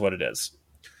is what it is.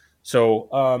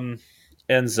 So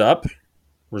ends up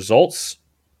results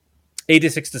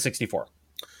 86 to 64.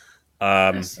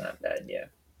 That's not bad, yeah.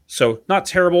 So not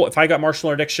terrible. If I got martial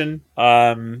interdiction, would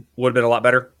have been a lot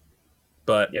better.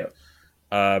 But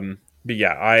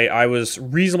I was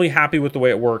reasonably happy with the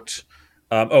way it worked.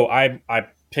 I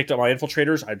picked up my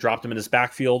infiltrators. I dropped him in his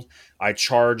backfield. I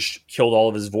charged, killed all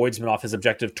of his voidsmen off his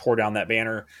objective, tore down that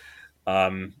banner.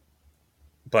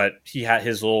 But he had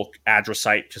his little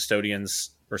Adrosite custodians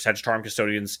or Sagittarium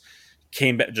custodians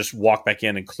came back, just walked back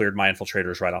in and cleared my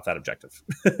infiltrators right off that objective.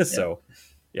 So,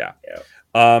 yeah.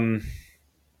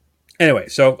 Anyway,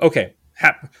 so, okay.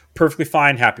 Perfectly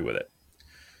fine. Happy with it.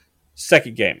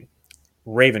 Second game,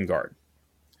 Raven Guard.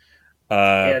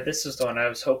 This is the one I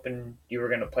was hoping you were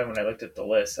going to play when I looked at the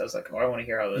list. I was like, I want to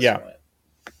hear how this went.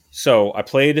 So I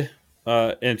played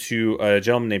into a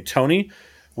gentleman named Tony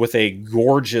with a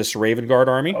gorgeous Raven Guard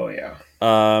army. Oh, yeah.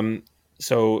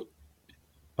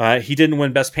 He didn't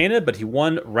win Best Painted, but he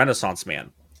won Renaissance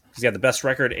Man because he had the best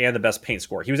record and the best paint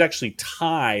score. He was actually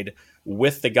tied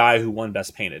with the guy who won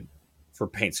Best Painted for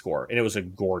paint score, and it was a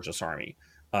gorgeous army.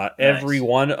 Nice. Every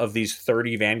one of these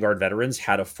 30 Vanguard veterans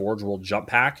had a Forge World jump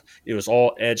pack. It was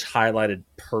all edge highlighted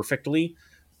perfectly.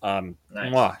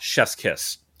 Nice. Chef's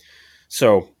kiss.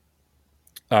 So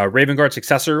Raven Guard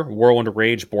Successor, Whirlwind of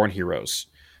Rage, Born Heroes.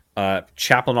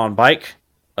 Chaplain on Bike,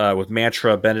 with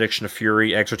Mantra, Benediction of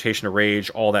Fury, Exhortation of Rage,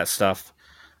 all that stuff.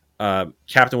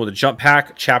 Captain with a Jump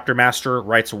Pack, Chapter Master,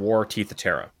 Rites of War, Teeth of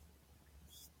Terra.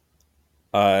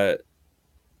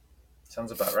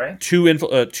 Sounds about right.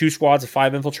 Two squads of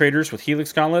 5 Infiltrators with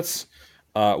Helix Gauntlets,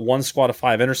 1 squad of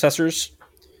 5 Intercessors,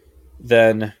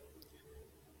 then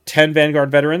 10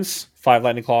 Vanguard Veterans, 5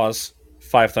 Lightning Claws,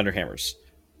 5 Thunderhammers,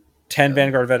 10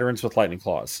 Vanguard Veterans with Lightning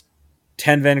Claws,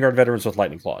 10 Vanguard Veterans with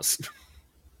Lightning Claws.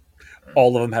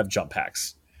 All of them have jump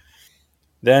packs.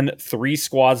 Then 3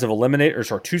 squads of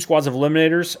Eliminators, or 2 squads of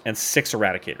Eliminators, and 6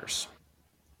 Eradicators.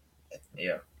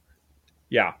 Yeah.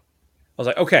 I was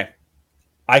like, okay,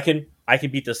 I can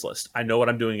beat this list. I know what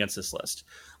I'm doing against this list.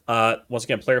 Once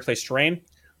again, player place terrain.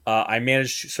 I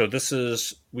managed. So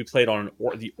we played on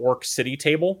the Orc City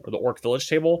table, or the Orc Village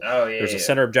table. Oh yeah. There's a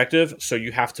center objective, so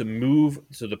you have to move.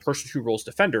 So the person who rolls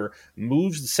defender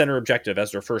moves the center objective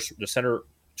as the center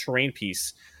terrain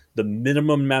piece, the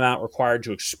minimum amount required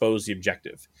to expose the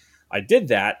objective. I did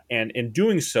that, and in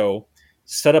doing so,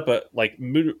 set up a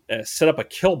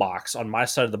kill box on my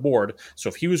side of the board. So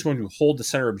if he was going to hold the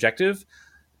center objective,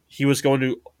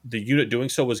 the unit doing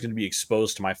so was going to be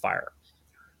exposed to my fire.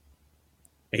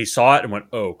 He saw it and went,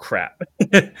 "Oh crap!"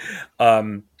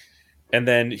 And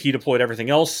then he deployed everything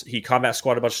else. He combat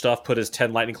squad a bunch of stuff, put his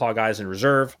 10 Lightning Claw guys in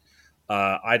reserve.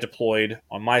 I deployed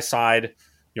on my side.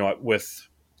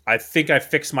 I think I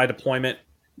fixed my deployment.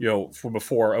 From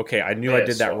before. Okay, I knew I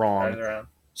did that wrong,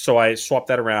 so I swapped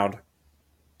that around.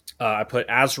 I put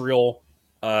Azrael,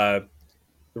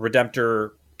 Redemptor,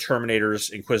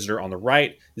 Terminators, Inquisitor on the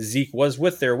right. Zeke was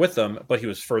with them, but he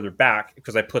was further back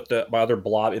because I put my other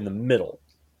blob in the middle,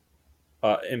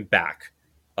 and back,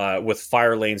 with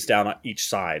fire lanes down on each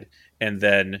side. And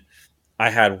then I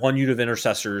had 1 unit of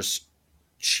Intercessors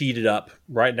cheated up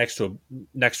right next to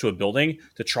a building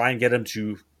to try and get him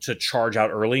to charge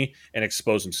out early and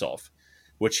expose himself.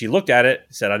 Which he looked at it,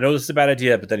 said, "I know this is a bad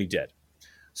idea," but then he did.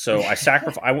 So I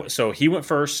sacrificed. So he went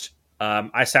first.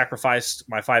 I sacrificed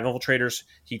my 5 Infiltrators.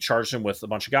 He charged him with a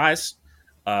bunch of guys,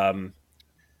 and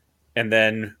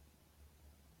then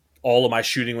all of my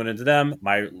shooting went into them.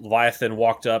 My Leviathan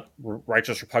walked up,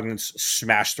 Righteous Repugnance,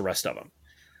 smashed the rest of them.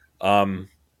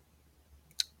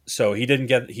 So he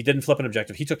didn't flip an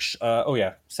objective. He took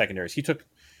secondaries. He took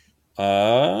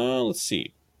let's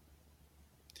see.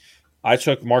 I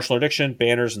took Martial Interdiction,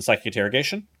 Banners, and Psychic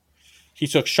Interrogation. He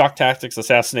took Shock Tactics,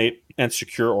 Assassinate, and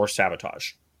Secure or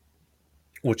Sabotage,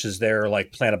 which is their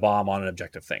plant a bomb on an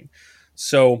objective thing.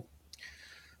 So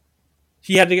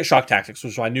he had to get Shock Tactics,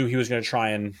 which I knew he was going to try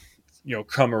and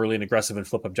come early and aggressive and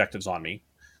flip objectives on me.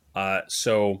 But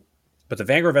the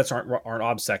Vanguard vets aren't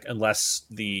OBSEC unless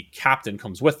the captain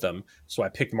comes with them. So I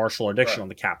picked Martial Interdiction on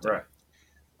the captain.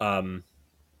 Right.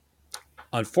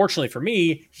 Unfortunately for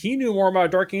me, he knew more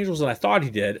about Dark Angels than I thought he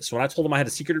did. So when I told him I had a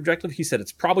secret objective, he said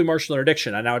it's probably Martial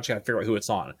Interdiction. I now just got to figure out who it's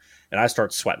on, and I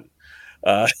start sweating.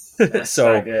 That's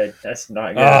not good. That's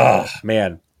not good. Oh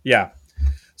man, yeah.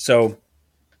 So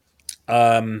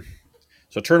turn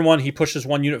 1, he pushes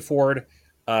 1 unit forward,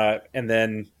 and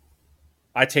then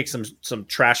I take some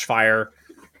trash fire.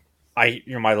 My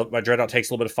Dreadnought takes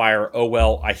a little bit of fire. Oh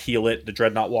well, I heal it. The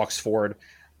Dreadnought walks forward.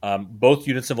 Both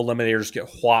units of Eliminators get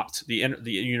whopped. The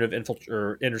unit of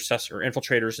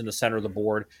Infiltrators in the center of the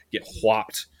board get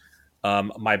whopped.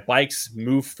 My bikes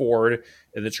move forward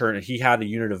in the turn, and he had a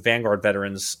unit of Vanguard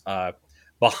Veterans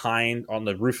behind on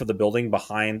the roof of the building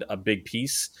behind a big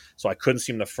piece, so I couldn't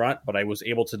see him in the front, but I was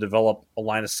able to develop a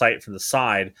line of sight from the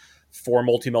side. 4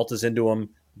 multi-meltas into him.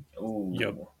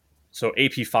 Ooh. So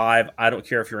AP5, I don't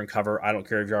care if you're in cover, I don't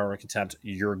care if you're in contempt,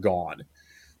 you're gone.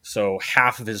 So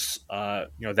half of his,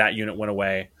 that unit went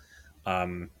away.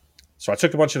 So I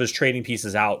took a bunch of his trading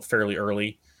pieces out fairly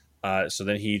early. So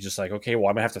then he just okay, well,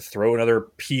 I'm gonna have to throw another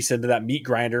piece into that meat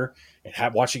grinder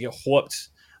and watch it get whooped.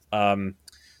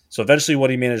 So eventually, what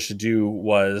he managed to do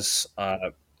was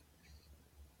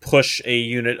push a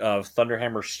unit of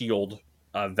Thunderhammer Shield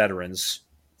veterans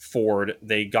forward.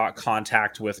 They got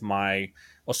contact with my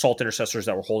Assault Intercessors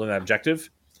that were holding that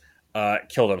objective,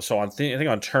 killed them. So I think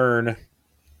on turn, let's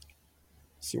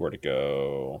see where to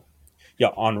go. Yeah,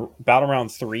 on battle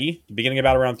round 3, the beginning of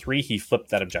battle round 3, he flipped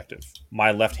that objective,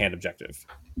 my left-hand objective.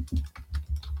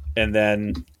 And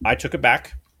then I took it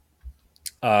back.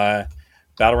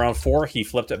 Battle round 4, he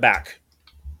flipped it back.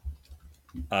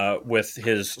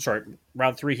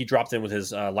 Round 3, he dropped in with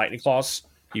his Lightning Claws.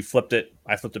 He flipped it.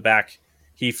 I flipped it back.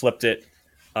 He flipped it.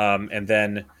 And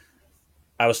then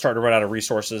I was starting to run out of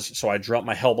resources, so I dropped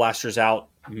my Hellblasters out,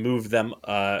 moved them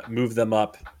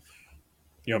up,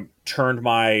 turned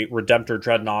my Redemptor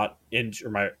Dreadnought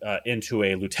into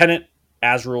a lieutenant.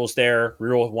 Azrael's there.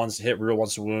 Reroll ones to hit, reroll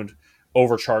ones to wound.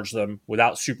 Overcharge them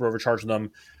without super overcharging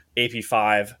them.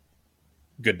 AP5.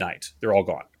 Good night. They're all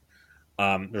gone.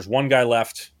 There's one guy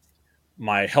left.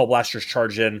 My Hellblasters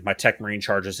charge in. My Tech Marine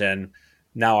charges in.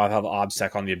 Now I have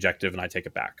OBSEC on the objective, and I take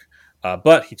it back.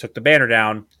 But he took the banner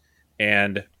down,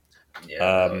 and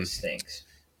that stinks.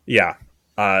 Yeah.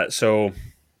 So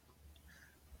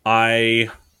I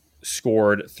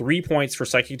scored 3 points for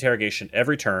Psychic Interrogation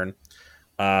every turn.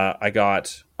 I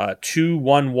got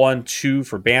 2-1-1-2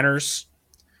 for banners.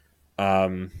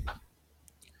 I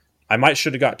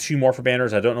should have got 2 more for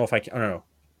banners. I don't know if I can. I don't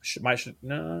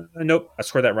know. Nope. I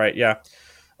scored that right. Yeah.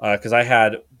 Because I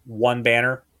had 1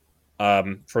 banner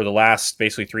for the last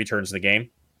basically 3 turns of the game.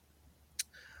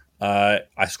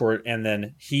 I scored, and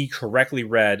then he correctly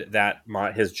read that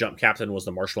his jump captain was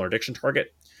the martial interdiction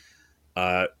target.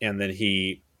 And then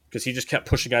because he just kept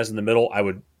pushing guys in the middle, I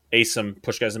would ace him,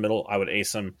 push guys in the middle, I would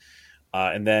ace him.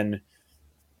 And then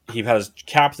he had his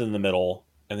captain in the middle,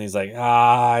 and he's like,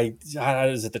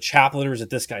 is it the chaplain or is it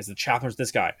this guy? Is it the chaplain or is it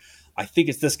this guy? I think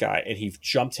it's this guy. And he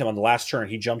jumped him on the last turn.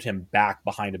 He jumped him back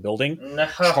behind a building. No,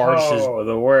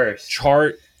 the worst.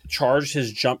 Charged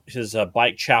his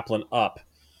bike chaplain up.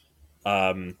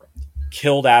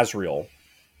 Killed Azrael,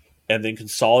 and then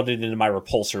consolidated into my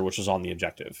repulsor, which was on the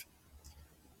objective.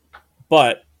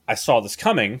 But I saw this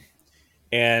coming,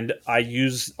 and I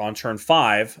used on turn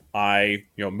 5. I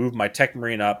moved my Tech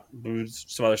Marine up, moved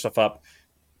some other stuff up.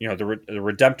 The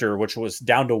Redemptor, which was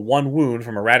down to 1 wound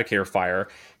from Eradicator fire,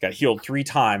 got healed 3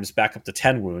 times, back up to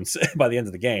 10 wounds by the end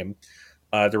of the game.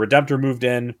 The Redemptor moved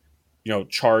in,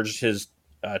 charged his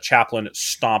chaplain,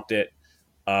 stomped it.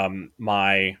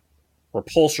 My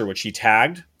repulsor, which he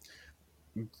tagged,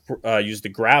 used the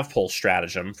Grav Pulse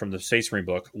stratagem from the Space Marine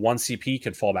book. 1 CP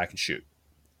can fall back and shoot.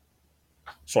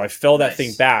 So I fell that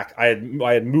thing back. I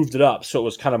had moved it up, so it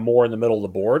was kind of more in the middle of the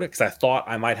board because I thought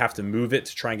I might have to move it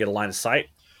to try and get a line of sight.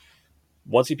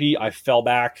 1 CP, I fell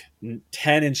back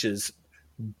 10 inches,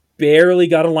 barely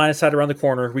got a line of sight around the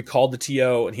corner. We called the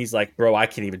TO, and he's like, "Bro, I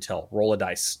can't even tell. Roll a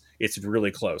dice. It's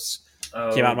really close."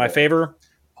 Came out in my favor.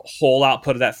 Whole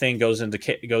output of that thing goes into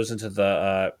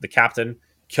the captain.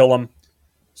 Kill him.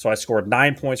 So I scored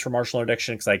 9 points for martial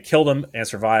interdiction because I killed him and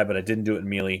survived, but I didn't do it in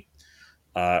melee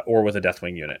or with a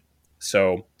Deathwing unit.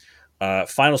 So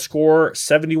final score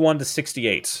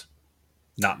 71-68.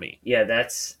 Not me. Yeah,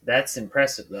 that's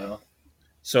impressive though.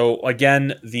 So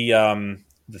again, the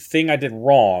thing I did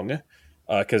wrong,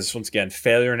 because once again,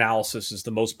 failure analysis is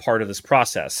the most part of this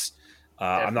process.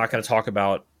 I'm not going to talk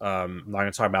about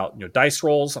dice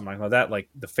rolls. I'm not going to that, like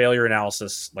the failure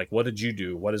analysis, like what did you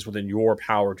do? What is within your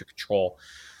power to control?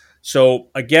 So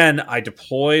again, I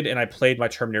deployed and I played my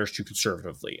Terminators too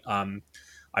conservatively.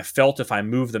 I felt if I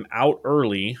moved them out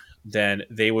early, then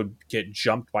they would get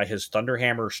jumped by his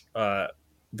Thunderhammer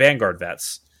Vanguard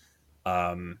vets,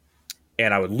 and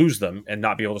I would lose them and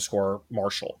not be able to score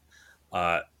Marshall.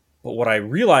 But what I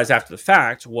realized after the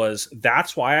fact was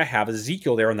that's why I have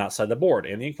Ezekiel there on that side of the board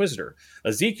and the Inquisitor.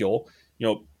 Ezekiel,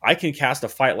 I can cast a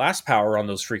fight last power on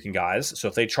those freaking guys. So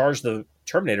if they charge the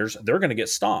Terminators, they're going to get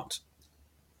stomped.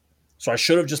 So I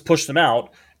should have just pushed them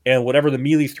out, and whatever the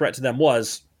melee threat to them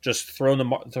was, just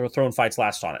thrown fights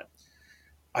last on it.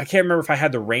 I can't remember if I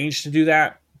had the range to do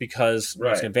that because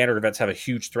Vanguard events have a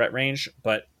huge threat range,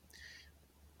 but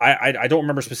I don't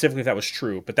remember specifically if that was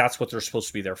true, but that's what they're supposed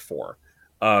to be there for.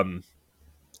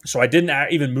 So I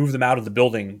didn't even move them out of the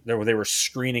building where they were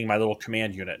screening my little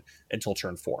command unit until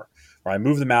turn 4. Where I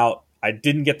moved them out. I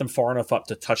didn't get them far enough up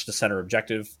to touch the center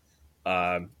objective.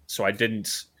 So I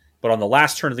didn't. But on the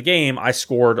last turn of the game, I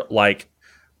scored like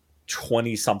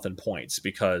 20-something points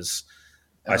because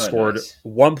I scored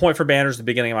 1 point for banners at the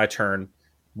beginning of my turn,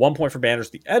 1 point for banners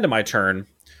at the end of my turn,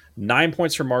 9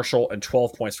 points for Marshall, and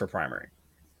 12 points for primary.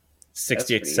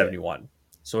 68-71.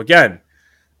 So again,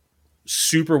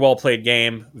 super well played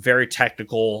game, very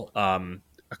technical.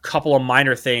 A couple of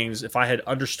minor things. If I had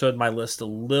understood my list a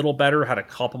little better, had a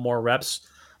couple more reps,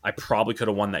 I probably could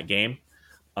have won that game.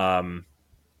 No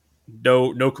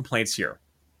complaints here.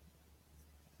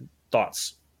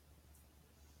 Thoughts?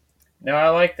 No, I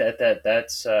like that.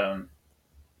 That's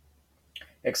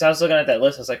because I was looking at that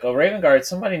list. I was like, "Oh, Raven Guard.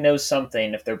 Somebody knows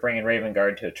something if they're bringing Raven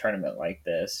Guard to a tournament like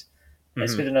this." Mm-hmm.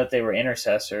 It's good to know they were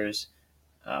intercessors.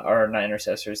 Or not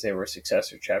intercessors, they were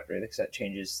successor chapter, because that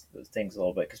changes things a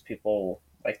little bit, because people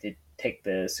like to take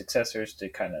the successors to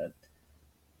kind of,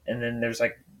 and then there's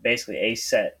like basically a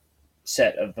set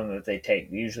of them that they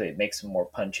take. Usually it makes them more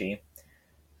punchy,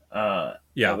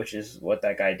 which is what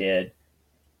that guy did.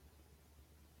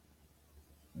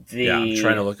 Yeah, I'm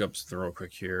trying to look up something real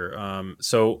quick here.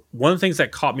 So one of the things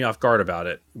that caught me off guard about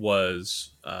it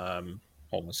was, hold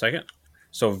on a second.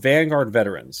 So Vanguard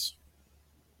veterans,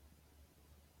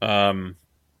 um,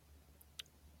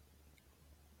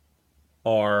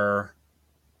 are,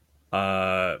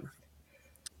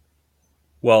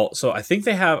 well, so I think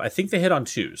they hit on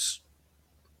twos.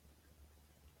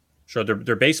 Sure,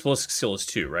 their base ballistic skill is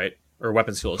 2, right? Or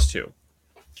weapon skill is 2.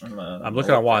 I'm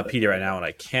looking on Wikipedia right now and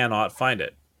I cannot find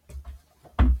it.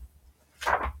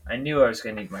 I knew I was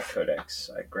going to need my codex,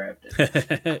 so I grabbed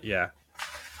it. Yeah.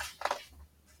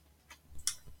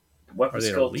 Weapon Are they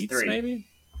skill elites, 3. maybe?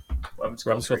 Weapon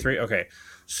skill 3. Okay.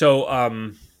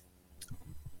 So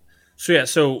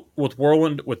so with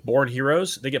Whirlwind, with Born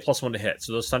Heroes, they get +1 to hit.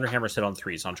 So those Thunderhammers hit on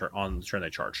 3s on the turn they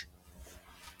charge.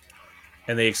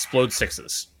 And they explode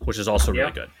 6s, which is also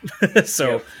really good.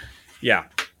 So, yeah.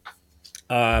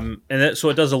 So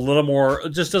it does a little more,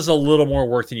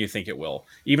 work than you think it will,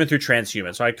 even through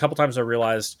transhuman. So a couple times I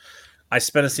realized I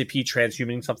spent a CP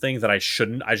transhumaning something that I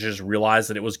shouldn't. I just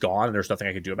realized that it was gone and there's nothing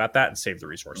I could do about that and save the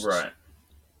resources. Right.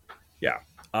 Yeah.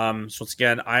 So once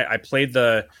again, I played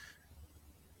the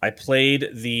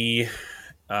Terminators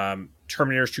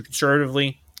too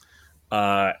conservatively,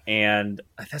 and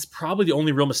that's probably the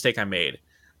only real mistake I made.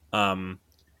 Or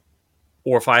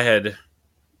if I had,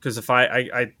 because if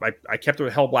I kept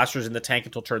the Hell Blasters in the tank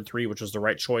until turn 3, which was the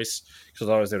right choice, because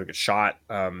otherwise they would get shot.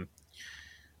 From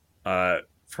a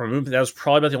movement, that was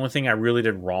probably about the only thing I really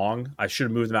did wrong. I should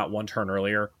have moved them out 1 turn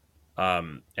earlier,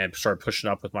 and started pushing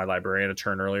up with my Librarian a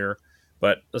turn earlier.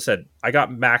 But as I said, I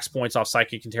got max points off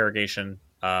Psychic Interrogation.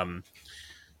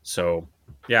 So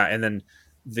yeah, and then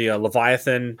the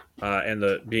Leviathan and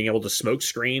the being able to smoke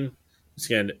screen,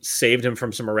 again, saved him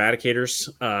from some Eradicators.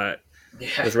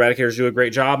 Those Eradicators do a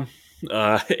great job.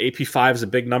 AP5 is a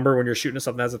big number when you're shooting at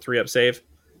something that has a 3-up save.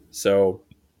 So,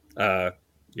 yeah.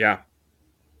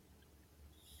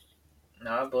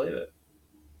 No, I believe it.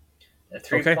 A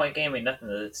 3-point game ain't nothing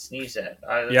to sneeze at.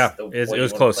 It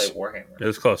was close. It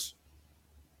was close.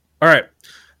 All right,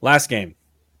 last game.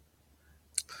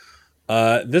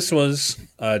 This was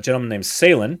a gentleman named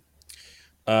Salen,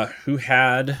 who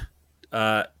had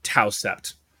Tau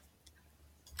Sept.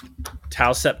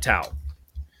 Tau Sept Tau.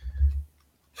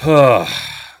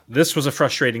 This was a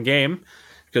frustrating game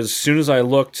because as soon as I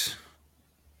looked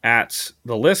at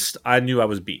the list, I knew I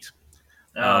was beat.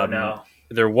 No.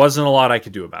 There wasn't a lot I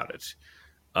could do about it.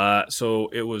 So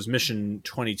it was mission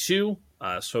 22.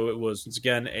 So it was, once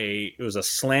again, it was a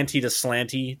slanty to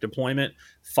slanty deployment,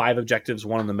 5 objectives,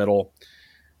 1 in the middle.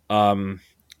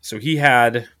 So he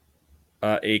had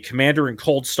a commander in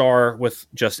Cold Star with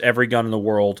just every gun in the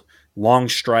world, long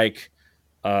strike,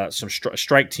 some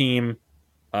strike team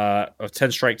of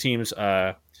 10 strike teams,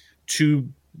 2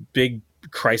 big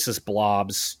crisis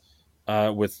blobs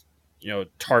with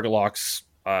target locks,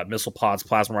 missile pods,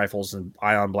 plasma rifles, and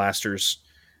ion blasters.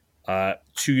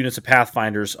 2 units of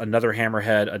Pathfinders, another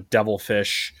Hammerhead, a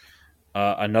Devilfish,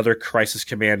 another Crisis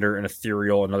Commander, an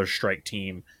Ethereal, another Strike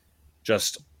Team.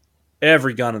 Just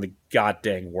every gun in the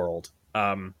goddamn world.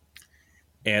 And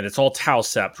it's all Tau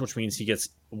Sept, which means he gets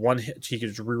 1 hit. He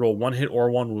gets reroll 1 hit or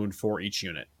 1 wound for each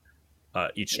unit,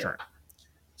 each turn.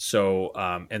 So,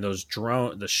 and those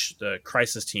the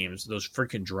Crisis teams, those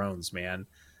freaking drones, man.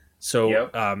 So,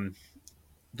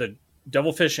 the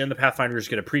Devilfish and the Pathfinders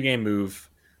get a pregame move.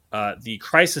 The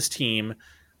Crisis team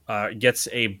gets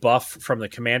a buff from the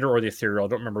Commander or the Ethereal, I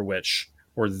don't remember which,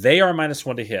 where they are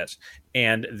 -1 to hit,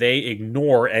 and they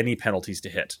ignore any penalties to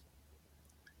hit.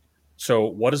 So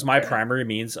what is my primary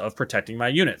means of protecting my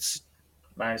units?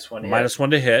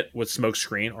 -1 to hit with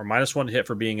Smokescreen, or -1 to hit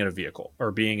for being in a vehicle,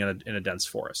 or being in a dense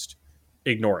forest.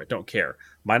 Ignore it, don't care.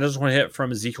 -1 to hit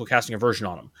from Ezekiel casting Aversion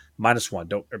on them. -1,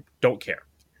 don't care.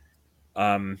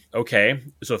 Okay,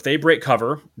 so if they break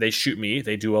cover, they shoot me,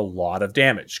 they do a lot of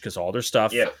damage because all their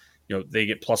stuff, they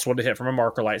get +1 to hit from a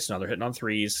marker light, so now they're hitting on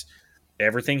 3s.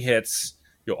 Everything hits.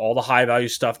 All the high value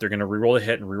stuff, they're going to reroll a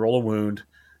hit and reroll a wound,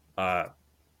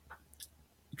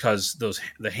 because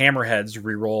the Hammerheads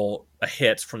reroll a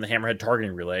hit from the Hammerhead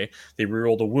targeting relay. They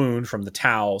reroll the wound from the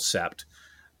Tau Sept.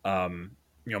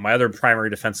 My other primary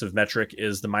defensive metric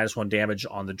is the -1 damage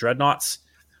on the Dreadnoughts.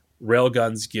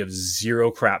 Railguns give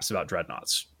 0 craps about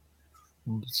Dreadnoughts.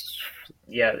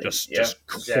 Just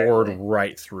cord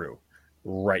right through.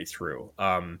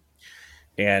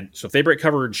 And so if they break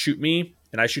cover and shoot me,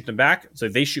 and I shoot them back, so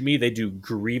if they shoot me, they do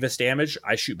grievous damage.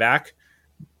 I shoot back,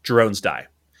 drones die.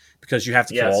 Because you have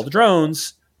to kill all the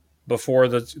drones before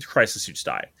the crisis suits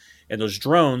die. And those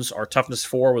drones are toughness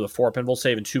 4 with a 4 pinball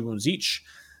save and 2 wounds each.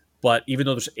 But even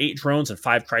though there's 8 drones and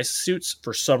 5 crisis suits,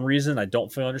 for some reason, I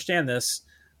don't fully understand this,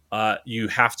 you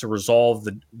have to resolve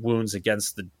the wounds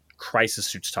against the crisis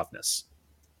suit's toughness.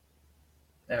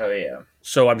 Oh yeah.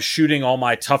 So I'm shooting all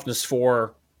my toughness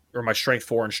 4 or my strength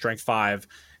 4 and strength 5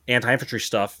 anti-infantry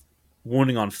stuff,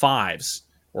 wounding on 5s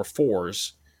or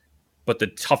 4s, but the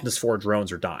toughness 4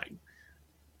 drones are dying.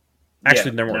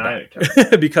 Actually, Yeah, never no, more I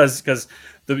dying because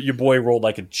your boy rolled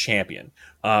like a champion.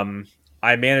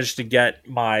 I managed to get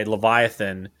my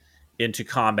Leviathan into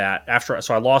combat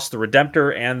so I lost the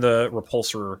Redemptor and the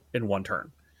Repulsor in one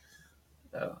turn.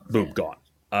 oh, Boom, man. gone.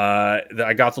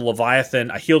 I got the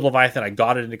Leviathan. I healed Leviathan. I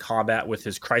got it into combat with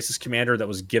his Crisis Commander that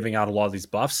was giving out a lot of these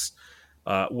buffs.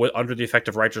 Under the effect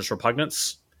of Righteous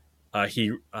Repugnance,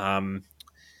 he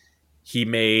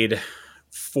made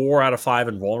 4 out of 5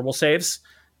 invulnerable saves,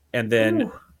 and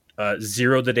then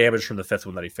zeroed the damage from the 5th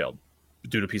one that he failed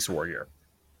due to Piece of War Gear.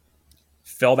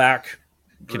 Fell back,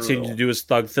 continued to do his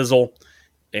Thug Thizzle,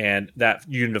 and that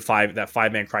unit of 5, that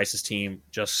 5-man Crisis team,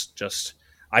 just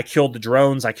I killed the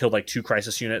drones. I killed like 2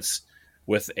 Crisis units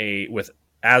with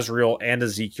Azrael and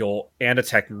Ezekiel and a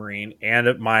Tech Marine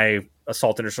and my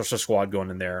Assault Intercessor Squad going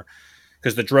in there,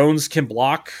 because the drones can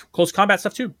block close combat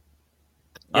stuff too.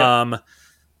 Yep.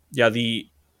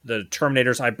 The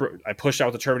Terminators, I pushed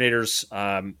out the Terminators.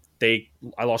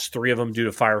 I lost 3 of them due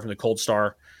to fire from the Cold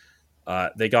Star.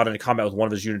 They got into combat with one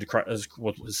of his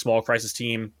with his small Crisis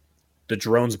team. The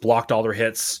drones blocked all their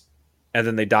hits, and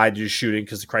then they died due to shooting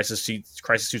because the Crisis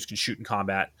suits can shoot in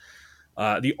combat.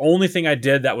 The only thing I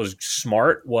did that was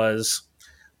smart was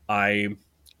on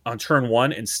turn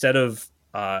 1, instead of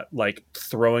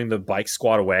throwing the bike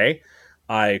squad away,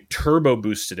 I turbo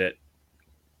boosted it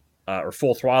or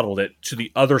full throttled it to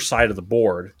the other side of the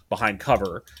board behind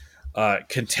cover,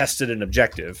 contested an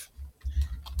objective,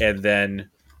 and then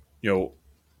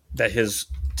that his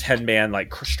 10-man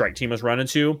strike team was running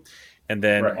to, and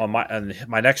then on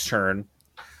my next turn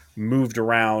moved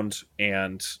around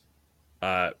and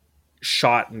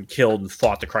shot and killed and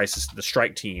fought the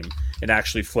strike team, and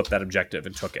actually flipped that objective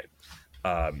and took it.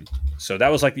 So that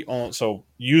was so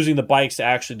using the bikes to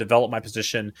actually develop my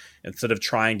position instead of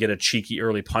try and get a cheeky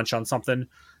early punch on something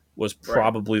was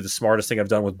probably the smartest thing I've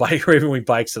done with Ravenwing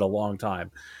bikes in a long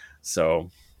time. So,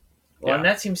 well, and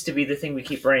that seems to be the thing we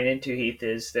keep running into, Heath,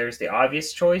 is there's the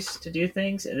obvious choice to do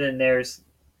things, and then there's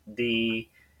the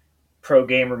pro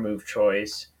gamer move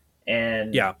choice.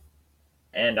 And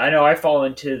I know I fall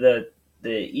into the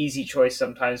easy choice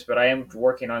sometimes, but I am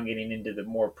working on getting into the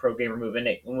more pro gamer move.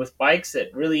 And with bikes,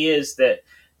 it really is that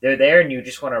they're there and you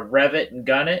just want to rev it and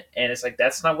gun it, and it's like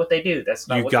that's not what they do. That's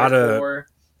not what they're for.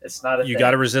 It's not a thing. You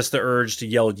got to resist the urge to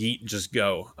yell yeet and just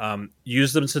go.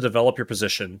 Use them to develop your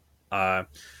position.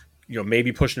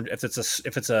 Maybe push them if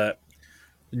it's a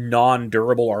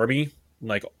non-durable army,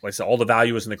 like I said, all the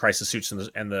value is in the Crisis suits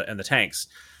and the tanks.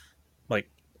 Like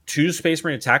 2 Space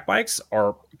Marine attack bikes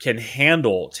can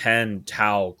handle 10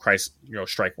 Tau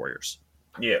strike warriors.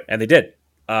 Yeah, and they did.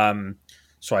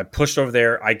 So I pushed over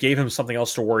there. I gave him something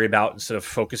else to worry about instead of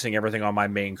focusing everything on my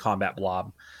main combat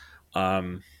blob.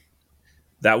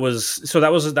 That was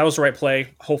the right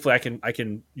play. Hopefully I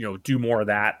can do more of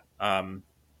that.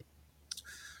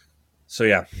 So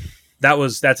yeah,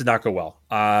 that did not go well.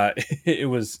 It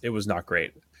was not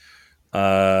great.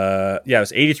 It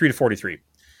was 83 to 43.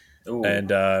 Ooh.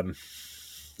 And and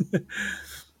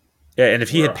if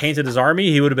he had painted his army,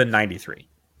 he would have been 93.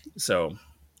 So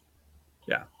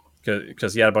yeah,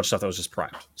 because he had a bunch of stuff that was just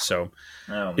primed. So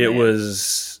it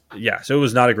was so it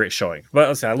was not a great showing.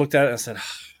 But I looked at it and I said,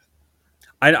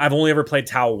 I've only ever played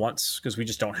Tau once because we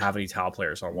just don't have any Tau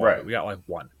players on one. Right. We got like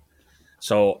 1.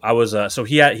 So I was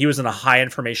he was in a high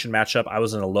information matchup. I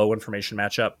was in a low information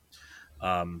matchup.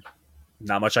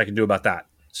 Not much I can do about that.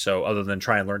 So other than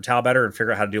try and learn Tau better and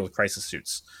figure out how to deal with Crisis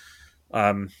suits.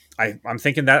 I'm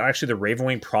thinking that actually the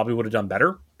Ravenwing probably would have done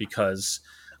better because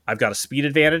I've got a speed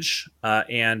advantage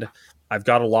and I've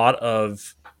got a lot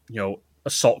of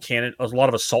assault cannons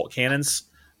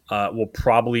will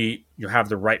probably have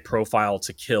the right profile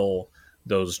to kill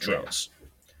those drones.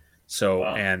 So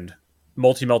and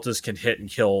Multi-Meltas can hit and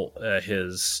kill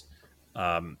his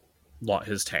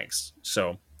tanks.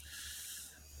 So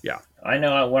yeah, I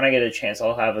know when I get a chance,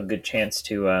 I'll have a good chance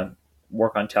to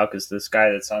work on Tau, because this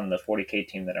guy that's on the 40k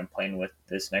team that I'm playing with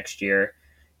this next year,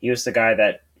 he was the guy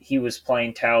that he was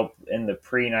playing Tau in the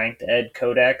pre-9th Ed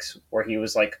Codex, where he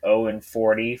was like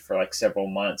 0-40 for like several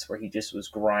months, where he just was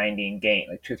grinding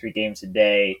like 2 or 3 games a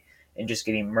day and just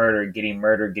getting murdered.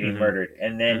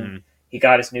 And then he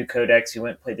got his new Codex. He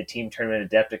went and played the team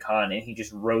tournament at Adepticon, and he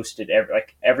just roasted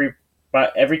every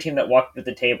team that walked up to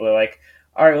the table. They're like,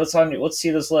 all right, let's see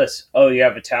this list. Oh, you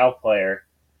have a Tau player.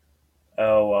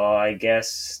 oh well, I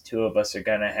guess two of us are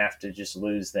gonna have to just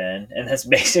lose then, and that's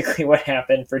basically what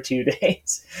happened for 2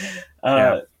 days.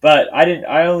 Yeah. But I didn't.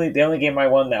 I only the only game I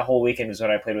won that whole weekend was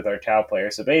when I played with our Tau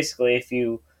player. So basically, if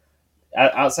you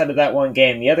outside of that one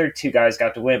game, the other two guys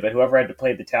got to win, but whoever had to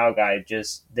play the Tau guy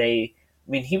just they.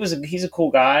 I mean, he's a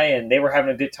cool guy, and they were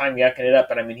having a good time yucking it up.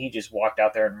 But I mean, he just walked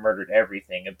out there and murdered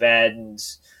everything.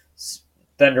 Abadens,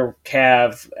 Thunder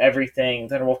Cav, everything.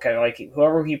 Thunderwolf Cav, like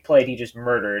whoever he played, he just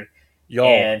murdered, Yo,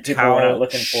 and people were not Tao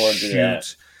looking forward to that.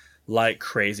 shoot like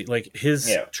crazy. Like his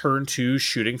Yeah, turn 2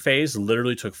 shooting phase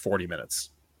literally took 40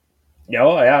 minutes.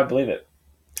 yeah, I believe it.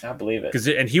 I believe it.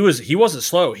 And he wasn't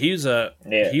slow.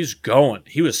 Yeah. He's going.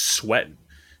 He was sweating.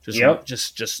 Yep.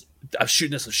 Just I'm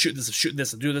shooting this, I'm shooting this, I'm shooting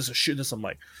this, I'm doing this, I'm shooting this. I'm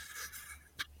like,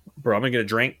 bro, I'm gonna get a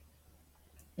drink.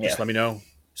 Yeah. Just let me know.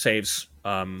 Saves.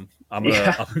 I'm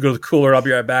gonna go to the cooler. I'll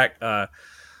be right back.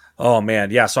 Oh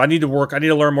man, yeah. So I need to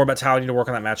learn more about Tau. I need to work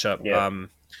on that matchup. Yeah.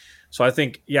 So I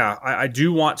think, yeah, I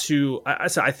do want to.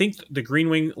 I think the Green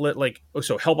Wing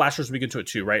so Hellblasters would be good to it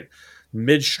too, right?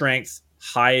 Mid strength,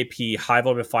 high AP, high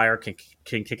volume of fire can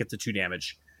kick it to 2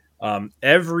 damage.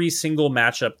 Every single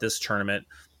matchup this tournament,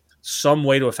 some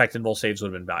way to affect invul saves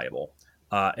would have been valuable,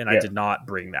 and I did not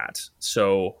bring that.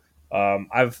 So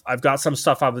I've got some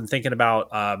stuff I've been thinking about.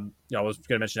 I was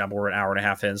going to mention that we're an hour and a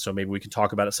half in, so maybe we can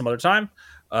talk about it some other time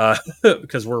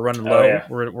because we're running low. Yeah.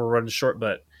 We're running short,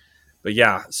 but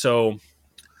yeah. So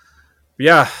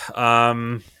yeah,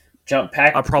 Jump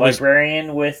pack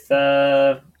librarian with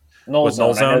Null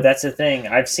Zone. I know that's a thing.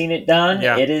 I've seen it done.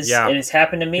 Yeah, it has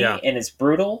happened to me, and it's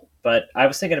brutal. But I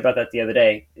was thinking about that the other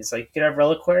day. It's like you could have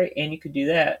Reliquary, and you could do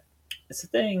that. It's a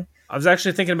thing. I was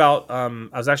actually thinking about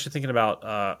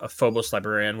a Phobos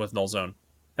librarian with Null Zone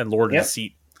and Lord of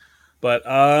Deceit, but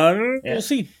we'll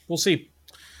see.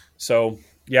 So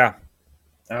yeah.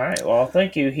 All right. Well,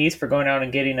 thank you, Heath, for going out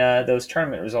and getting those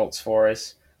tournament results for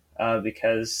us.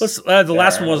 Because the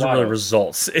last one wasn't really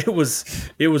results. It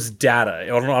was data. I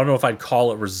don't know if I'd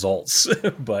call it results,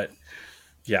 but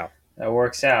yeah, that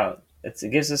works out. It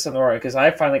gives us something to work because I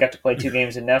finally got to play 2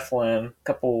 games in Nephilim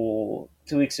 2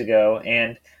 weeks ago,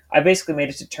 and I basically made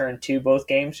it to turn 2 both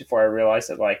games before I realized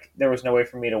that like there was no way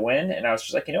for me to win, and I was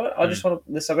just like, you know what? I'll just want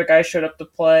to. This other guy showed up to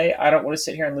play. I don't want to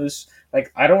sit here and lose.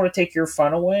 Like I don't want to take your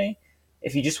fun away.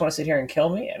 If you just want to sit here and kill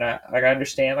me, and I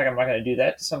understand, like I'm not going to do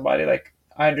that to somebody. Like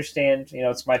I understand,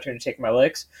 it's my turn to take my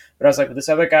licks. But I was like, with this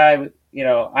other guy,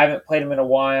 I haven't played him in a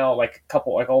while, like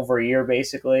over a year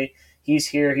basically. He's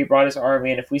here. He brought his army,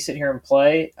 and if we sit here and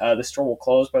play, the store will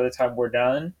close by the time we're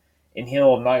done, and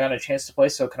he'll have not gotten a chance to play.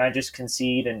 So can I just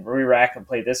concede and re-rack and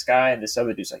play this guy? And this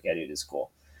other dude's like, yeah, dude, it's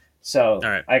cool. So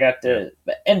I got to,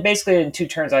 and basically in 2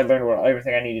 turns, I learned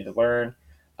everything I needed to learn.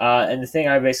 And the thing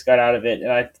I basically got out of it,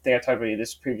 and I think I talked about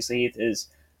this previously, Heath, is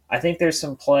I think there's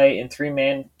some play in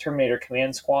 3-man Terminator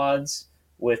command squads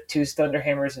with 2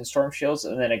 Thunderhammers and Storm Shields,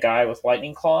 and then a guy with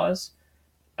Lightning Claws,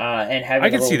 and having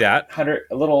I can see that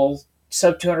a little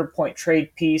sub 200 point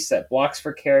trade piece that blocks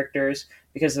for characters.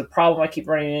 Because the problem I keep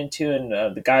running into, and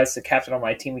the guy's the captain on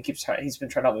my team, he's been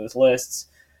trying to help me with lists.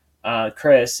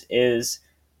 Chris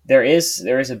there is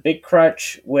a big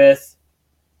crutch with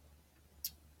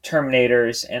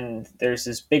Terminators, and there's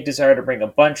this big desire to bring a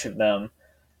bunch of them.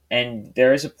 And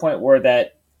there is a point where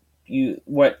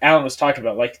what Alan was talking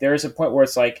about, like there is a point where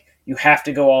it's like you have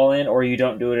to go all in or you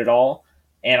don't do it at all.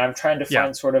 And I'm trying to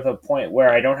find sort of a point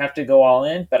where I don't have to go all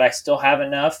in, but I still have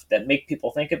enough that make people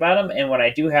think about them. And when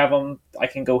I do have them, I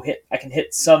can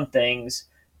hit some things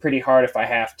pretty hard if I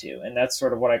have to. And that's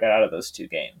sort of what I got out of those 2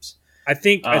 games. I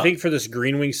think for this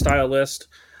Green Wing style list,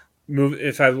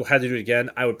 if I had to do it again,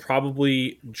 I would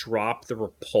probably drop the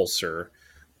Repulsor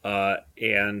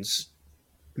and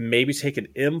maybe take an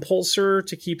Impulsor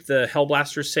to keep the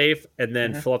Hellblaster safe, and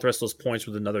then fill out the rest of those points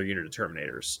with another unit of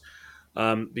Terminators.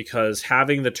 Because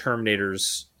having the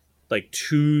Terminators, like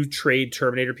 2 trade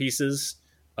Terminator pieces,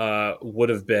 would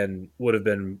have been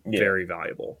very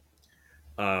valuable.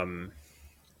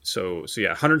 So yeah,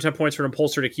 110 points for an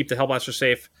Impulsor to keep the Hellblaster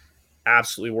safe.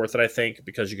 Absolutely worth it, I think,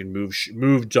 because you can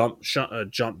move, jump,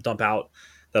 dump out.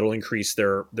 That'll increase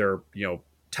their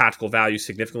tactical value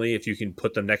significantly if you can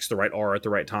put them next to the right R at the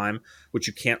right time, which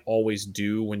you can't always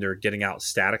do when they're getting out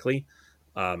statically.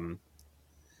 But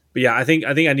yeah, I think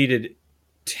I needed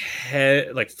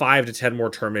 5 to 10 more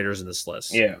Terminators in this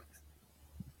list. Yeah.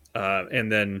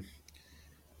 And then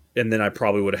I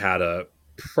probably would have had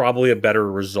a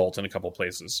better result in a couple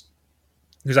places,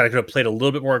 because I could have played a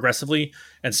little bit more aggressively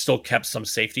and still kept some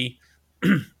safety.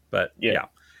 But yeah.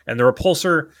 And the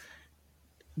Repulsor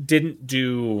didn't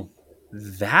do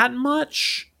that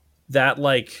much that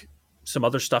like some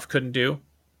other stuff couldn't do.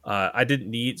 I didn't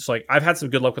need so like I've had some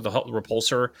good luck with the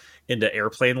repulsor into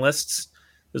airplane lists.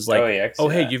 It's like, oh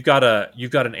hey, you've got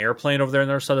an airplane over there on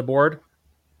the other side of the board.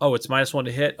 Oh, it's -1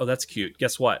 to hit. Oh, that's cute.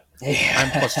 Guess what? I'm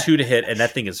 +2 to hit, and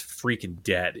that thing is freaking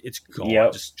dead. It's gone.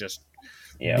 Yep. Just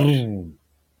boom.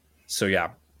 So yeah,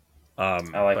 I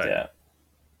like that.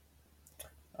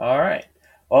 All right.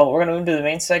 Well, we're going to move to the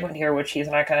main segment here, which Heath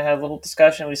and I kind of had a little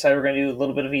discussion. We decided we're going to do a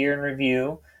little bit of a year in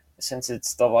review since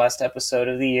it's the last episode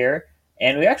of the year.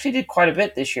 And we actually did quite a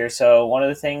bit this year. So one of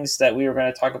the things that we were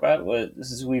going to talk about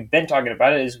we've been talking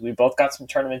about it, is we both got some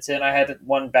tournaments in. I had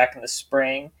one back in the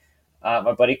spring,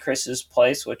 my buddy Chris's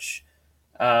place, which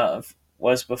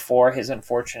was before his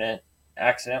unfortunate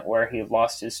accident where he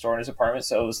lost his store in his apartment.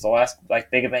 So it was the last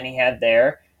big event he had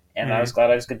there. And I was glad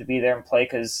I was good to be there and play,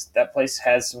 because that place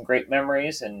has some great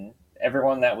memories, and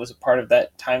everyone that was a part of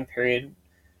that time period,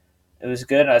 it was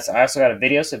good. I also got a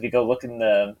video, so if you go look and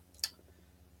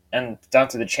down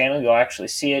to the channel, you'll actually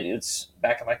see it. It's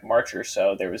back in March or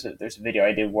so. There's a video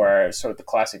I did where I was sort of the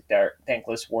classic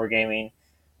Thankless Wargaming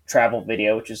travel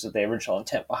video, which is the original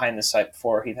intent behind the site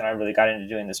before Heath and I really got into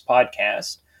doing this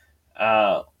podcast.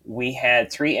 We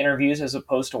had 3 interviews as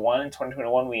opposed to 1. In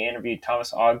 2021, we interviewed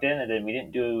Thomas Ogden, and then we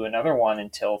didn't do another one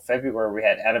until February. We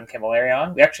had Adam Camilleri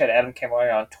on. We actually had Adam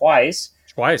Camilleri on twice.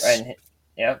 And,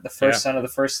 the first son of the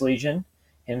First Legion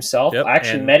himself. Yep, I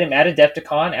actually met him at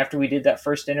Adepticon after we did that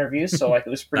first interview, so it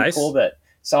was pretty cool that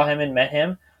saw him and met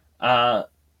him.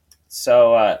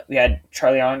 So we had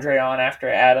Charlie Andre on after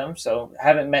Adam. So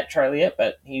haven't met Charlie yet,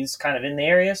 but he's kind of in the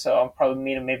area, so I'll probably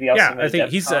meet him. Maybe I'll see him at I think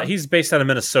he's based out of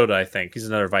Minnesota. I think he's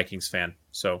another Vikings fan.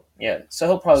 So so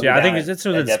he'll probably I think it's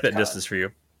within spit distance for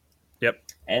you. Yep.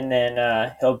 And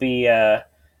then he'll be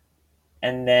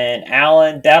and then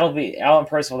Alan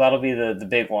Percival. That'll be the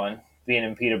big one, being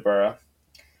in Peterborough.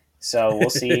 So we'll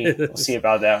see. We'll see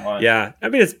about that one. Yeah, I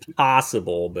mean it's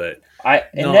possible, but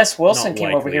Ness Wilson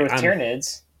came over here with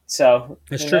Tyranids. So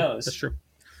that's who true. knows? That's true.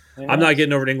 I'm not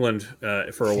getting over to England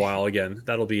for a while again.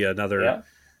 That'll be another. Yeah.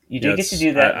 You do get to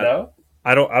do that though.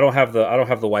 I don't have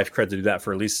the wife cred to do that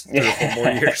for at least 3 or 4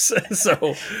 more years.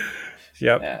 So,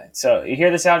 yep. Yeah. So you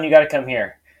hear this out, and you got to come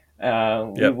here.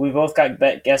 We both got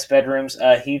guest bedrooms.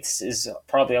 Heath's is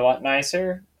probably a lot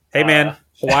nicer. Hey man,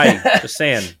 Hawaii. Just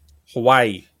saying,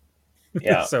 Hawaii.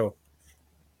 Yeah. So.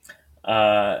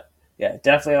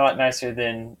 Definitely a lot nicer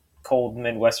than cold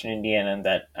Midwestern Indiana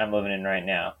that I'm living in right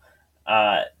now.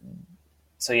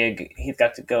 He's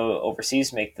got to go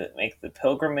overseas, make the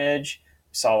pilgrimage.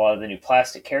 We saw a lot of the new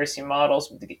plastic kerosene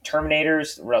models. The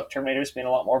Terminators, the Relic Terminators being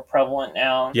a lot more prevalent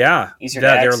now. Yeah,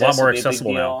 they're a lot more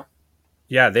accessible now.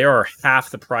 Yeah, they are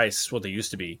half the price what they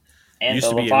used to be. And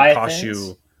it would cost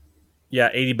you,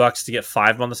 $80 to get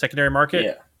 5 on the secondary market.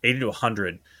 Yeah. 80 to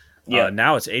 100. Yeah.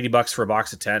 Now it's $80 for a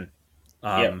box of 10.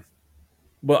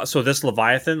 Well, so this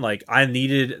Leviathan, I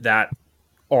needed that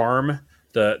arm,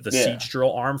 the siege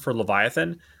drill arm for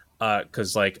Leviathan,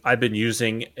 because I've been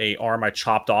using a arm I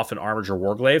chopped off an Armiger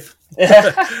Warglaive.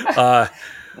 Nice.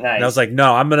 And I was like,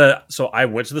 no, I'm gonna. So I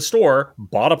went to the store,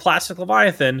 bought a plastic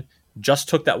Leviathan, just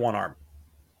took that one arm.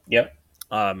 Yep.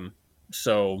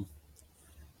 So.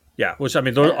 Yeah, which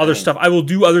other stuff. I will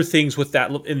do other things with that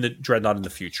in the Dreadnought in the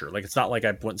future. It's not like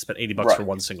I went and spent $80 for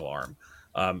one single arm,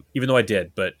 even though I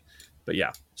did. But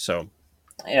yeah, so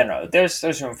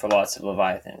there's room for lots of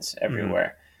Leviathans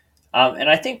everywhere, and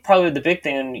I think probably the big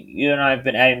thing, and you and I have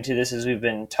been adding to this as we've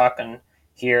been talking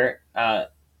here,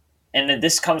 and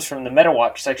this comes from the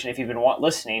MetaWatch section. If you've been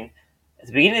listening, at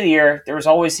the beginning of the year, there was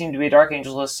always seemed to be a Dark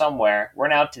Angels list somewhere. We're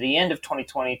now to the end of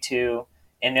 2022.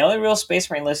 And the only real Space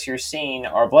Marine lists you're seeing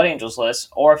are Blood Angels lists,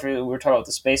 or if we were talking about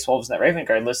the Space Wolves and that Raven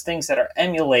Guard list, things that are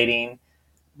emulating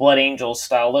Blood Angels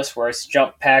style lists, where it's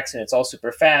jump packs and it's all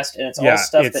super fast, and it's all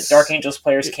stuff that Dark Angels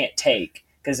players can't take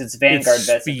because it's Vanguard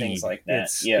vets and things like that.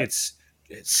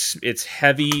 It's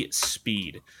heavy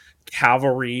speed,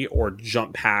 cavalry or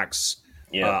jump packs,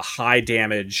 high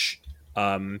damage,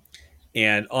 and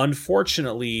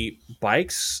unfortunately,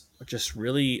 bikes are just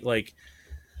really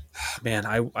man,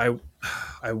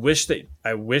 I wish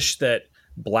that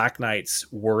Black Knights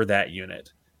were that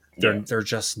unit. They're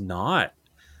just not.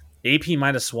 AP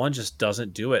 -1 just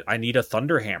doesn't do it. I need a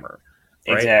Thunderhammer,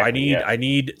 right? Exactly, I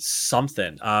need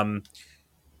something.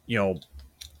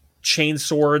 Chain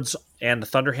swords and a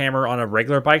Thunderhammer on a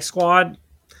regular bike squad.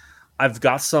 I've